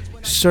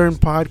certain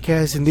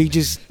podcasts, and they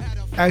just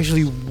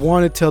actually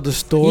want to tell the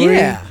story.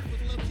 Yeah.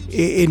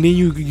 And then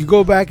you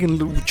go back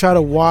and try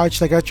to watch,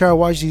 like I try to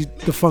watch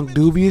the Funk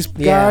Dubious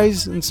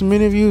guys in some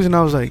interviews, and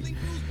I was like,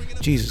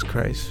 Jesus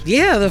Christ.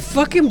 Yeah, they're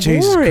fucking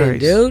Jesus boring, Christ.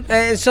 dude.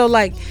 And so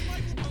like,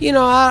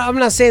 I'm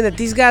not saying that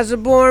these guys are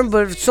boring,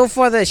 but so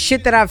far the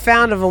shit that I've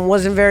found of them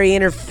wasn't very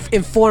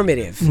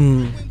informative.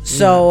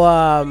 So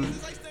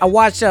I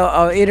watched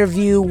an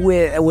interview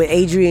with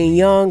Adrian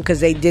Young because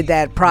they did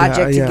that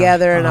project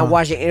together, and I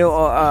watched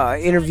an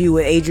interview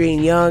with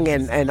Adrian Young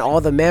and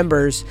all the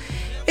members.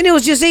 And it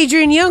was just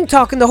Adrian Young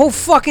talking the whole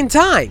fucking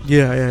time.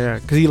 Yeah.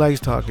 Because he likes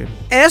talking.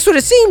 And that's what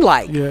it seemed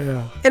like.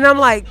 Yeah. And I'm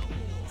like,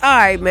 all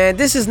right, man,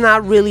 this is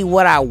not really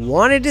what I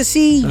wanted to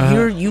see.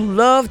 You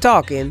love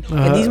talking.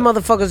 And these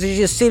motherfuckers are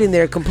just sitting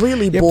there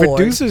completely bored.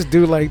 Producers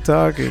do like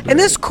talking. And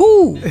that's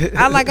cool.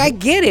 I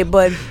get it.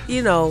 But,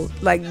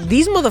 like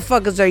these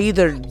motherfuckers are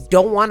either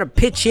don't want to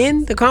pitch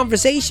in the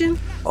conversation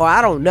or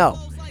I don't know.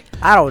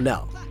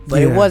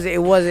 But it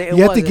wasn't.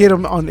 You have to get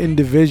them on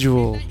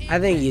individual. I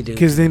think you do.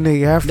 Because then they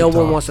have to. No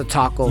talk. one wants to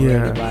talk over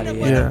anybody.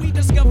 Yeah. We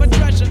discover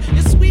treasure.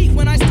 It's sweet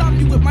when I stomp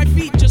you with my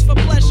feet just for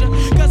pleasure.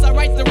 Cause I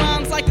write the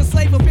rhymes like a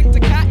slave who picked a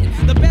cotton.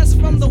 The best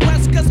from the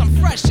west cause I'm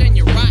fresh and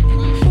you're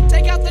rotten.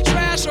 Take out the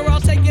trash or I'll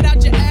take it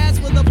out your ass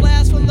with a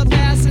blast from the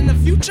past. In the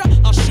future,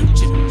 I'll shoot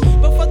you.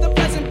 But for the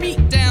present,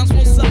 beat downs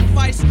will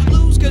suffice.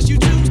 Lose cause you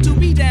choose to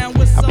be down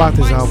with some I bought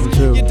this album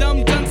too. You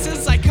dumb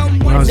dunces, I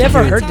come I've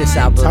never heard this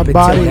album. I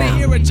bought it.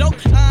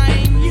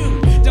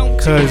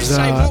 Cause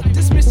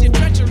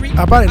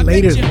I bought it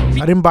later though.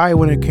 I didn't buy it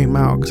when it came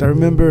out because I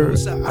remember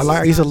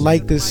I used to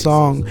like this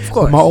song.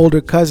 But my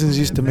older cousins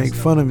used to make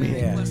fun of me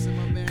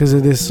because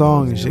of this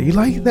song and shit. You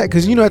like that?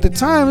 Because at the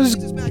time, it was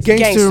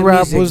gangster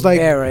rap was like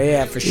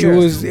era, for sure. It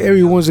was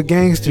everyone's a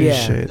gangster and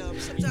shit.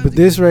 But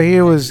this right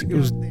here was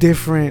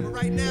different.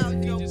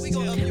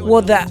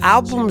 Well, the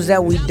album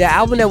that we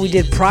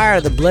did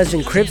prior, the Bloods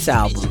and Crips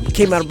album,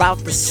 came out about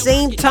the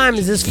same time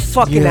as this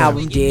fucking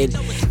album did,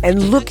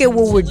 and look at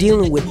what we're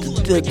dealing with.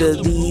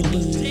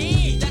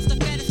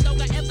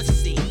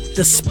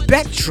 The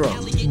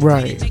spectrum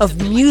of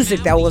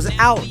music that was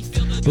out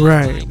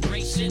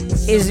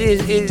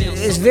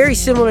is very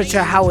similar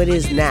to how it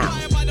is now.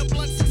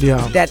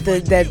 Yeah.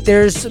 That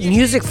there's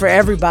music for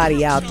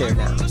everybody out there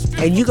now.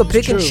 And you can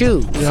pick and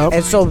choose. Yep.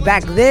 And so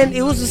back then,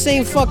 it was the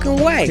same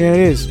fucking way. Yeah, it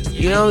is.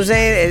 You know what I'm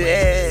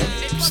saying?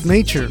 It's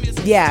nature.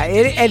 Yeah,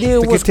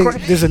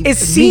 it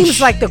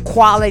seems like the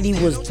quality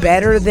was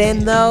better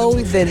then, though,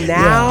 than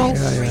now.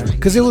 Yeah.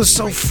 Because it was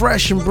so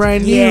fresh and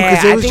brand new. Yeah,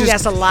 it was I think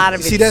that's a lot of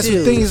it, See, that's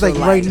the thing is, like,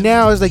 right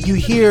now, it's like you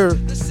hear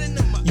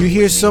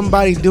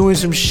somebody doing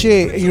some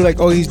shit, and you're like,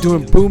 oh, he's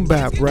doing boom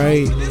bap,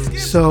 right?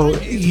 So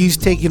he's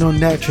taking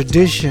on that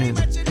tradition.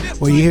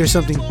 Or you hear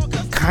something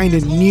kind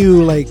of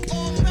new, like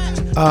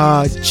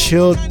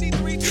chill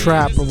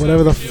trap or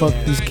whatever the fuck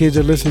these kids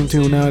are listening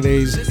to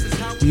nowadays.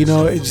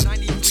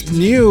 It's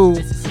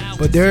new,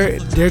 but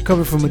they're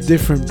coming from a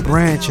different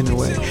branch in a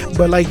way.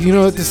 But like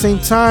at the same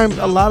time,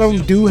 a lot of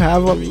them do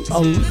have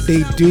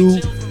they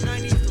do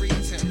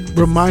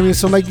remind me of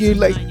something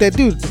like that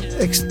dude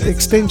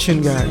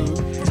Extension guy.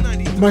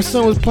 My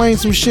son was playing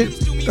some shit.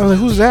 I was like,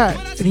 who's that?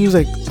 And he was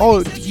like,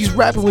 oh, he's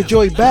rapping with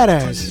Joey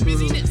Badass.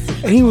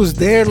 And he was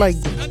there like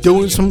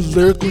doing some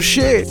lyrical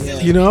shit,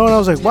 And I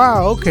was like,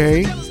 wow,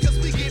 okay.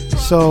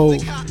 So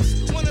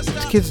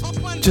these kids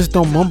just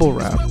don't mumble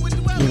rap,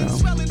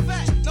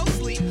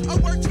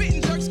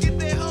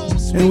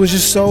 And it was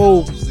just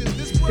so.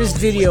 This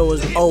video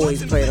was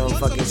always played on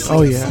fucking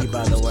CMC,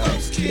 by the way.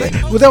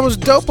 Well, that was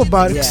dope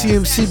about it,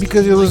 CMC,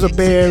 because it was a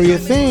Bay Area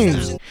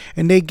thing,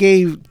 and they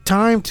gave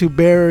time to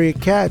Bay Area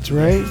cats,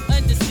 right?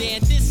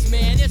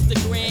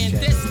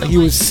 Like you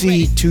would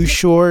see Too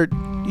Short,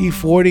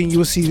 E40, and you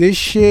would see this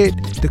shit,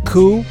 The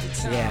Coup.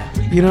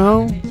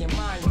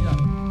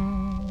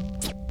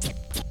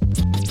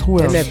 Who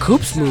else? And that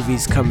Coops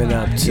movie's coming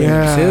up too,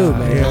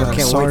 man. Yeah. I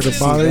can't Sorry wait to to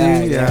see bother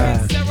that. you.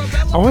 Yeah.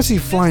 I want to see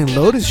Flying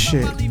Lotus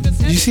shit.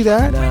 Did you see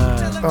that?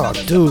 Nah. Oh,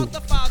 dude.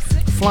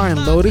 Flying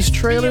Lotus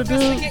trailer,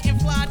 dude.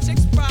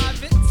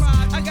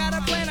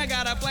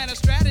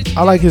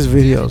 I like his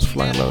videos,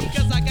 Flying Lotus.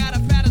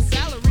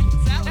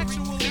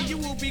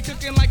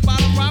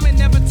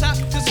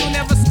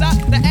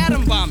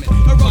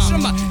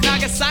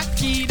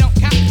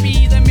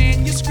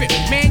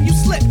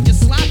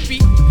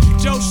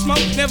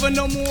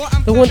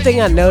 The one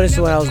thing I noticed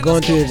when I was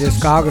going through the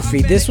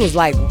discography, this was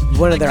like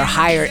one of their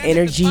higher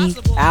energy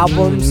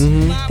albums.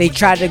 Mm-hmm. They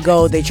tried to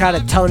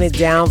tone it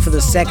down for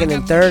the second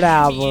and third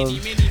album.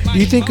 Do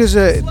you think because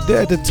at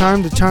the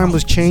time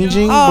was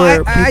changing,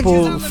 where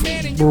people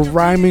were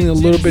rhyming a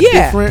little bit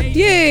different?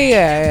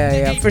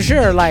 Yeah, for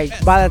sure.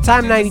 Like by the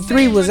time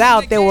 '93 was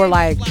out, they were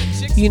like,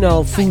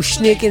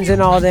 Fushnikins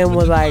and all them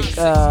was like,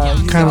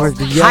 kind of like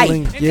the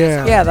yelling. Hype.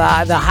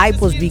 Yeah, the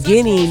hype was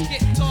beginning,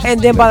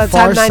 and then by the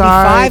time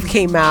 '95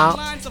 came out,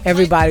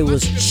 everybody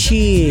was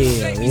chill.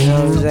 You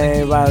know what I'm saying?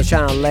 Everybody was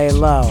trying to lay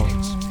low.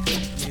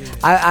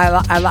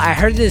 I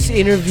heard this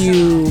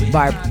interview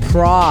by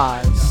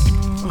Praz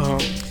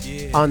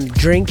on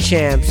Drink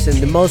Champs, and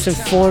the most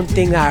informed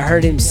thing I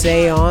heard him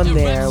say on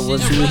there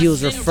was he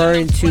was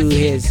referring to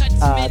his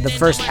the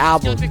first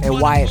album and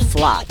why it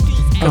flopped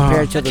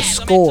compared to the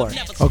score.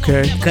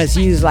 Okay. Because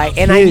he was like,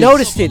 and I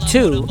noticed it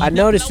too.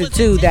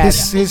 That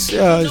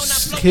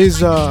his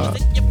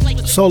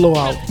solo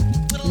album.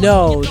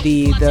 No,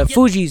 the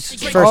Fugees'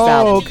 first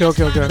album.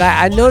 Okay.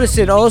 I noticed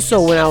it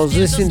also when I was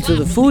listening to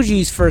the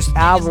Fugees' first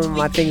album.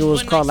 I think it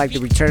was called like The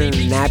Return of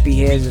the Nappy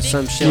Heads or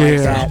some shit like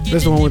that.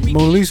 That's the one with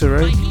Mona Lisa,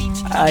 right?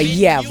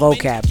 Yeah,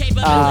 vocab.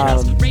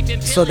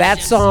 So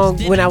that song,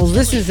 when I was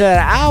listening to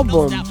that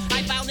album,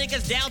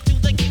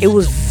 it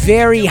was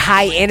very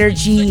high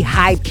energy,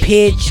 high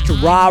pitched,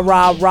 rah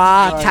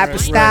type of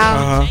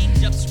style.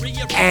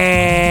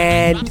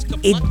 And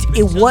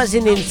it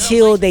wasn't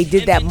until they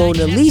did that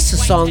Mona Lisa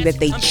song that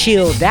they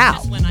chilled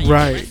out.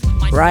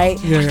 Right?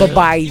 Yeah. But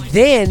by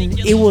then,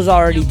 it was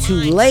already too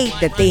late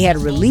that they had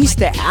released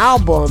the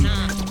album,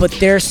 but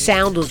their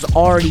sound was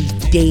already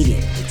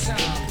dated.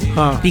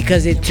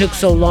 because it took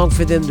so long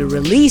for them to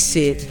release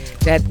it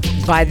that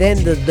by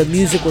then the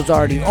music was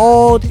already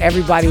old.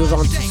 Everybody was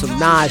onto some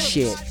Nas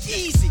shit.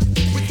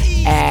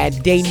 And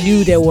they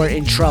knew they were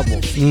in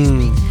trouble.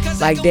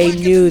 Like they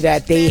knew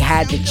that they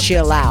had to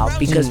chill out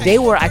because they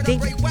were. I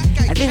think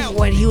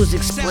what he was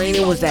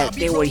explaining was that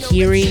they were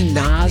hearing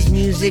Nas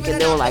music and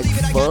they were like,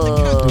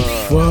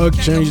 "Fuck,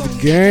 change the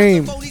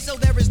game."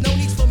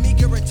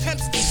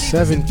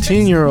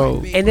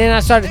 17-year-old. And then I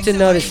started to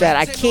notice that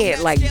I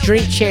can't like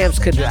Drink Champs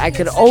I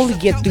could only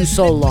get through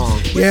so long.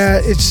 Yeah,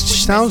 it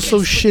sounds so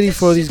shitty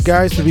for these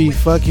guys to be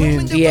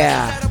fucking.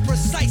 Yeah.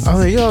 I'm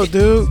like, yo,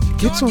 dude,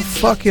 get some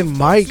fucking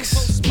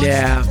mics.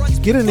 Yeah.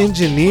 Get an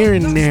engineer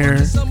in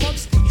there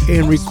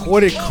and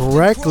record it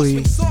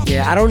correctly.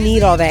 Yeah, I don't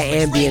need all that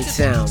ambient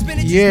sound.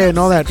 Yeah, and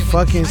all that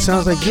fucking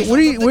sounds like. Where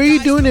are you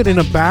doing it in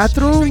a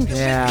bathroom?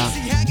 Yeah.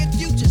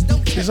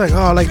 It's like,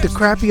 oh, like the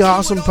Crappy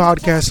Awesome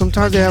podcast.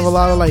 Sometimes they have a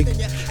lot of like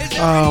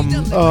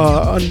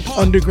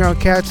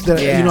underground cats that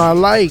I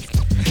like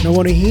and I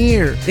want to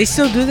hear. They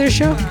still do their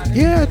show?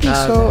 Yeah, I think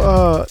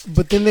so.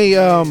 But then they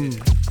and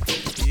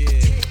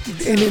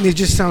then it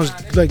just sounds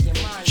like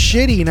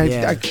shitty, and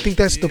I think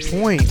that's the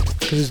point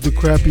because it's the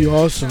Crappy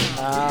Awesome.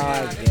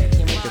 I get it.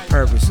 Like they're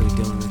purposely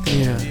doing it.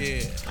 Yeah.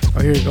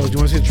 Oh, here it goes. Do you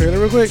want to see the trailer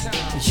real quick?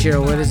 Sure.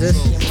 What is this?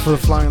 For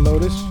Flying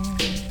Lotus.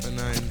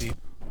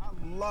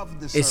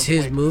 It's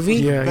his movie?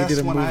 Yeah, he did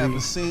a Best one I movie.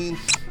 ever seen.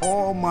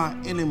 All my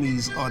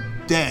enemies are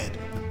dead.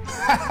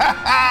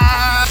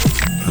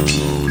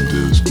 Hello,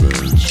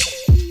 dispatch.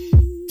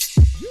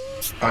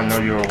 I know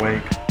you're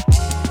awake.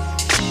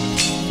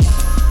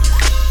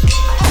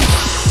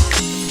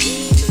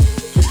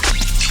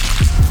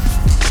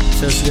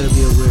 So it's gonna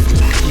be a weird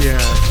one. Yeah.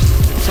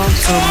 It's on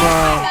some.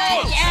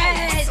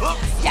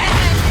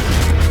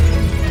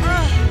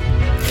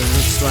 It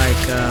looks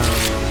like.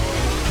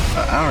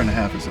 An hour and a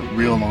half is a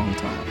real long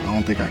time. I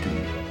don't think I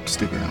can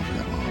stick around for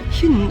that long.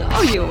 You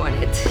know you want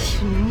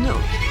it. You know.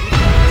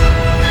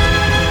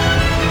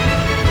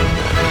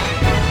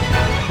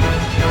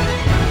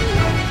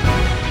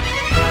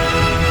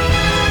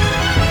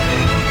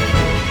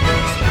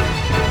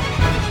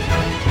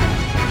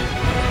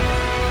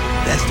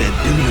 That's that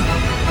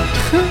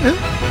doo-doo.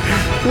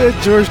 That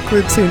George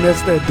Clinton,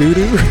 that's that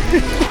doo-doo.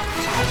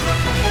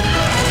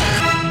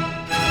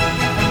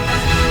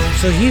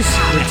 So he's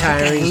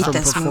retiring from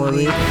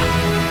performing.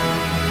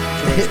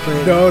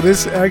 No,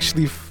 this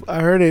actually,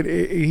 I heard it.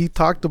 He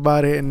talked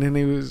about it, and then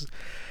he was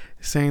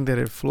saying that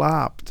it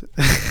flopped.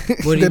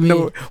 What do you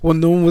mean?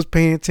 No one was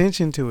paying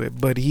attention to it,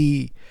 but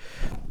he,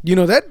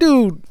 that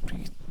dude,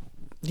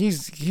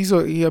 this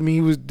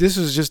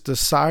was just a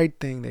side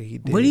thing that he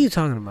did. What are you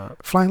talking about?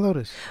 Flying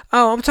Lotus.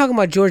 Oh, I'm talking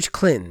about George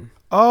Clinton.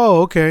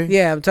 Oh, okay.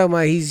 Yeah, I'm talking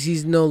about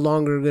he's no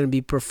longer going to be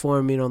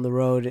performing on the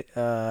road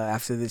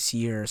after this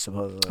year,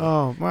 supposedly.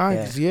 Oh, well,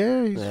 he's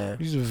a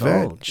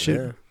vet. Old, shit.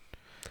 Yeah.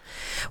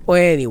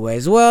 Well,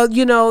 anyways,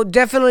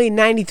 definitely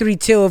 93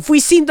 Till. If we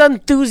seemed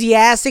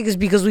enthusiastic, it's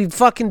because we've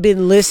fucking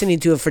been listening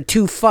to it for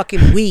 2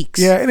 fucking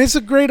weeks. Yeah, and it's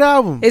a great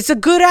album. It's a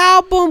good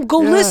album. Go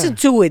listen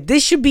to it.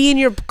 This should be in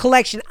your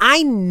collection.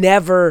 I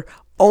never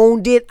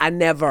owned it. I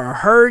never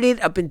heard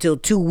it up until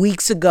 2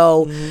 weeks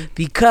ago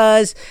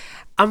because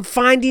I'm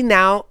finding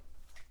out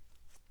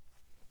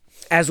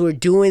as we're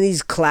doing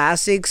these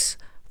classics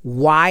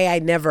why I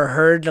never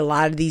heard a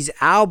lot of these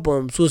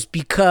albums was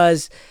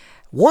because,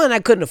 one, I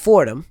couldn't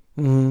afford them.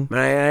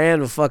 I had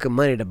no fucking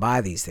money to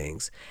buy these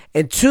things.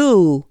 And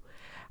 2,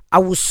 I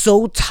was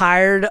so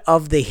tired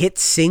of the hit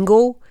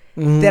single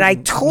that I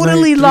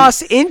totally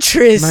lost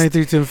interest.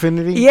 93 to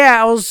Infinity?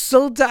 Yeah, I was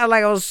so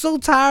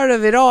tired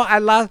of it all. I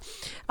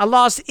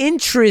lost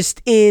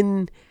interest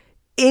in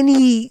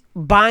any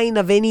buying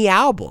of any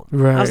album.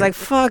 Right. I was like,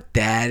 fuck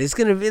that. It's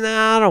gonna be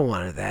I don't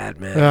want that,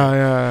 man.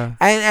 Yeah.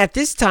 And at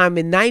this time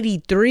in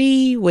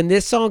 93, when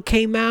this song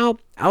came out,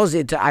 I was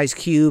into Ice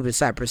Cube and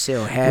Cypress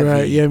Hill heavy.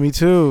 Right, yeah, me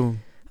too.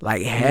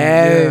 Like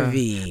heavy.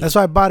 Yeah. That's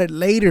why I bought it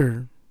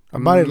later.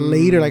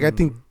 Like I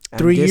think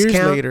 3 years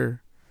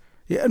later.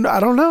 Yeah, no,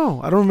 I don't know.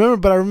 I don't remember,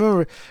 but I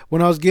remember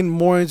when I was getting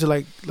more into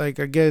like I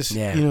guess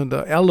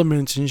the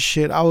elements and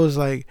shit. I was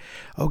like,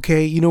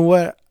 okay, you know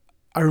what?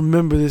 I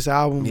remember this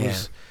album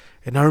was,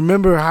 and I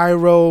remember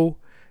Hyro,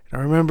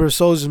 and I remember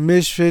Souls of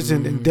Mischief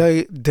and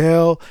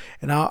Dell,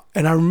 and I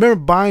remember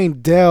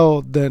buying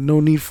Dell the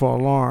No Need for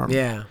Alarm.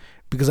 Yeah.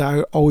 Because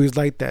I always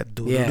liked that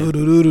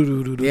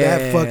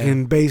that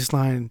fucking bass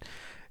line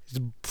is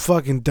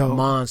fucking dope.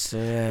 Monster,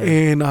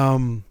 yeah.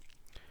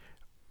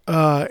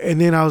 And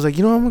then I was like,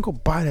 I'm gonna go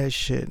buy that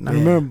shit. And I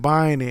remember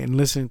buying it and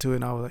listening to it,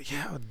 and I was like,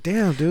 yeah,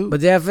 damn, dude.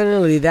 But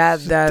definitely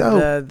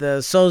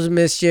the Souls of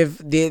Mischief,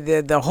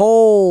 the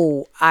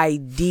whole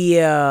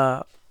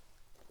idea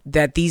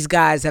that these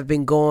guys have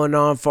been going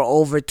on for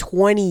over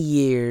 20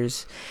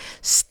 years,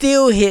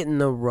 still hitting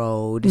the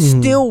road,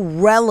 still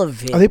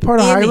relevant. Are they part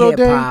of Hyro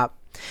hip hop?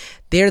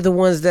 They're the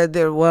ones that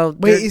they're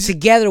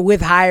together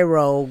with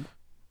Hyro.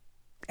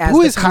 As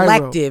Who the is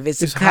collective, Hyro?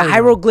 it's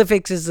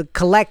Hieroglyphics is a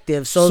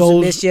collective. Souls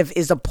of Mischief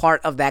is a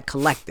part of that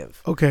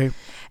collective. Okay,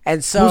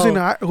 and so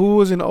who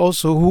was in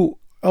also who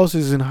else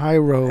is in High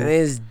Row?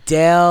 There's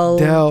Dell,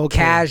 okay.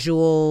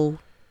 Casual,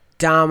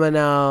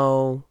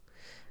 Domino.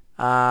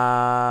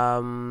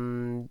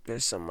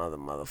 There's some other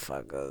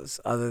motherfuckers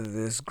other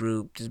than this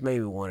group. There's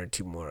maybe one or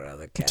two more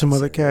other cats. Some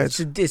other cats.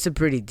 It's a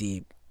pretty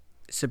deep.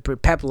 It's a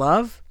Pep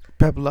Love.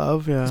 Pep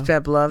Love, yeah. Is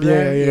Pep Love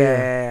there?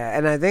 Yeah.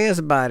 And I think that's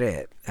about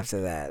it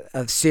after that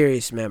of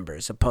serious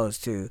members,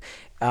 opposed to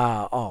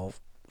all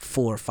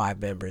 4 or 5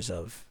 members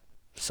of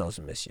Souls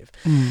of Mischief.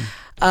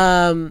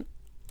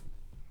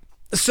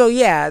 So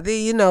yeah,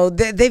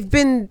 they've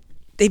been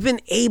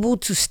able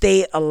to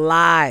stay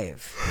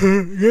alive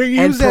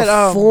and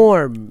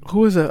perform.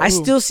 Who is that? I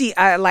still see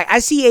I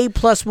see A+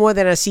 more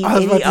than I see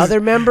any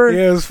other member.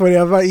 Yeah, it was funny.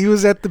 I thought he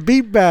was at the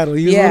beat battle.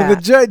 He was one of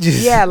the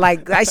judges. Yeah,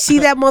 like I see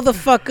that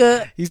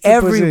motherfucker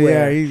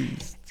everywhere.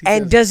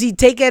 Does he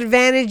take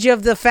advantage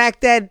of the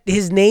fact that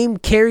his name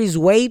carries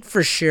weight?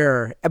 For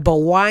sure. But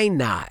why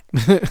not?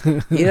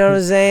 You know what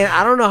I'm saying?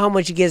 I don't know how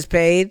much he gets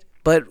paid,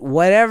 but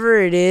whatever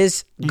it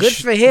is, good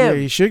for him. Yeah,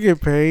 he should get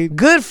paid.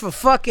 Good for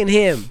fucking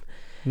him.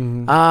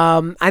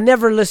 Mm-hmm. I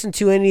never listened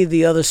to any of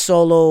the other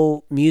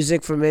solo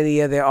music from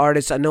any of their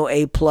artists. I know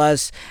A+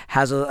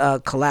 has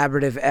a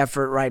collaborative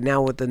effort right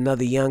now with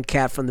another young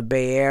cat from the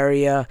Bay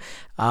Area.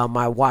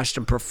 I watched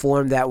him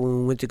perform that when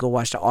we went to go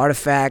watch the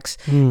Artifacts.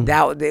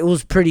 It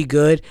was pretty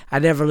good. I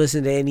never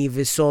listened to any of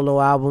his solo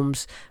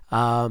albums.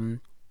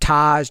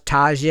 Taj,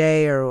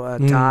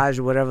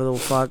 whatever the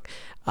fuck.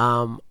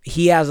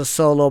 He has a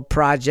solo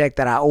project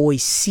that I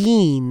always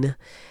seen.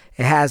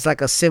 It has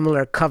like a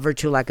similar cover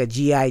to like a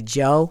G.I.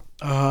 Joe.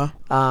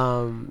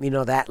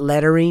 That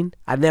lettering.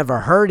 I never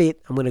heard it.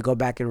 I'm gonna go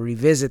back and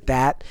revisit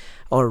that,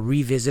 or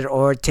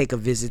take a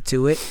visit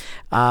to it.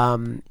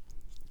 And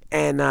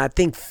I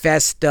think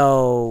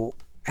Festo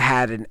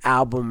had an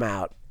album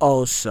out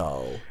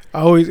also.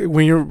 Always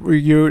when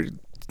you're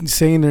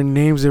saying their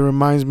names, it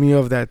reminds me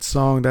of that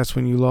song. That's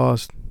When You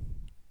Lost.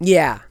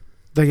 Yeah.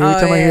 Like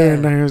every time I hear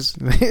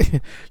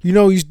it,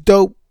 he's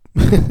dope.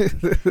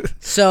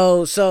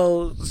 So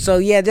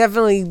yeah,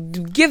 definitely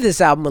give this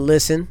album a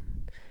listen,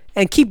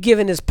 and keep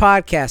giving this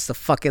podcast a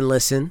fucking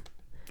listen.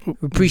 We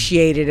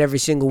appreciate it every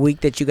single week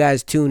that you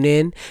guys tune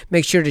in.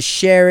 Make sure to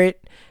share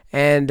it,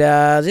 and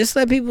just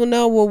let people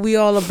know what we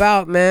all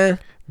about, man.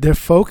 Their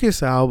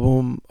Focus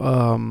album,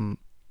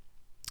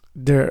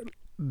 their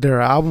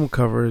album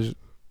cover is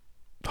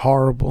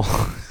horrible.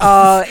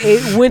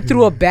 It went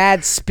through a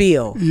bad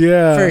spiel.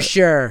 Yeah, for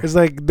sure. It's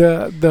like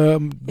the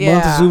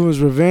Montezuma's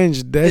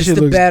Revenge. That it's shit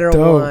the looks better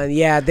dope. one.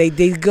 Yeah, they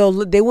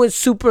went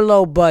super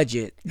low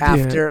budget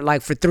after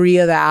like for 3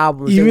 of the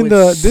albums. Even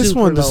this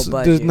one,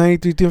 the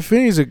 93 to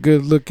Infinity is a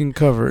good looking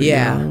cover.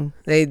 Yeah, you know?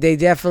 they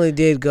definitely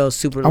did go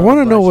super low. I want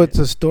to know what's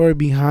the story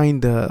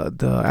behind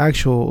the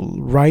actual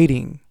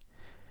writing.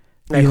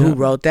 Like who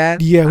wrote that?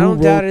 Yeah, who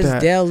wrote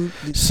that? Dell,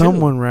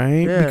 someone,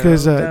 right? Yeah,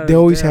 because they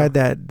always had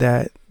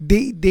that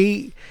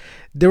they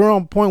were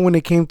on point when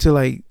it came to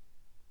like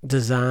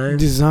design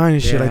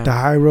and shit, like the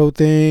High Road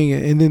thing,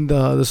 and then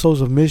the Souls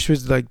of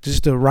Mischief, like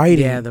just the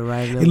writing. Yeah, the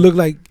writing. It looks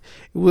like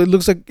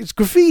it's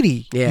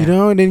graffiti. Yeah, you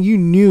know, and then you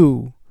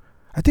knew.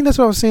 I think that's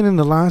what I was saying in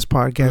the last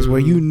podcast, where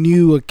you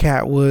knew a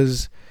cat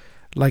was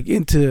like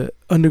into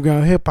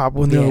underground hip hop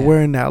when they were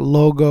wearing that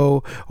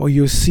logo, or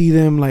you'll see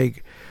them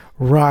like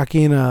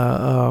rocking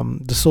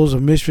the Souls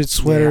of Mischief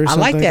sweater. I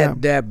like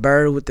that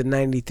bird with the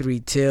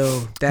 93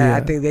 till.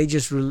 I think they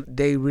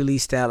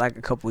released that like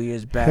a couple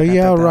years back. Hell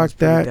yeah, I'll rock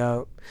that.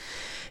 Dope.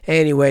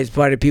 Anyways,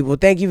 party people,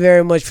 thank you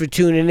very much for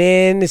tuning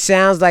in. It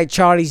sounds like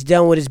Charlie's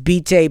done with his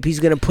beat tape. He's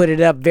gonna put it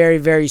up very,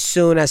 very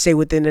soon. I say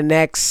within the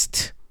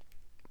next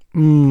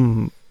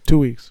 2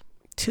 weeks.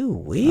 2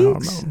 weeks? I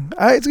don't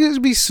know. It's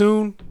gonna be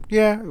soon.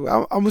 Yeah,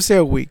 I'm gonna say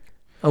a week.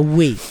 A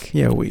week.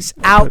 Yeah, a week. It's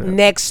out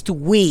next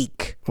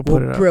week.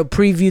 We'll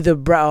preview the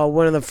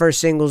one of the first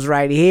singles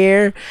right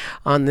here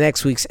on the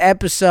next week's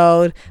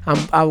episode.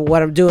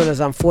 What I'm doing is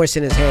I'm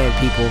forcing his hand,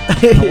 people.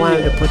 I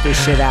want him to put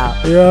this shit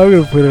out. Yeah, I'm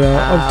gonna put it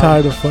out. I'm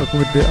tired of fucking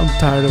with it. I'm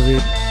tired of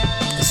it.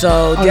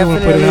 So I don't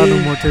want to put it out no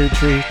more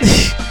territory.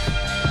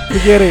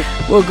 Forget it.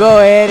 We'll go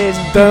ahead and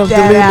I'm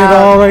deleting it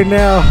all right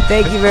now.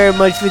 Thank you very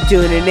much for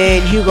tuning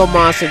in.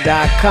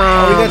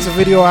 HugoMonster.com. Oh, he got a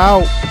video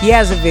out. He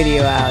has a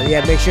video out.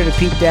 Yeah, make sure to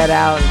peep that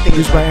out. I think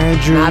it's by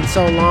Andrew. Not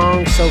so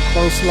long, so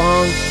close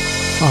long.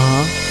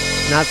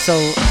 Not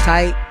so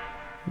tight.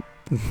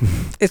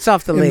 It's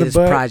off the latest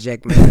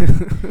project,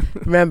 man.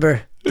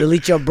 Remember,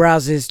 delete your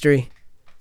browser history.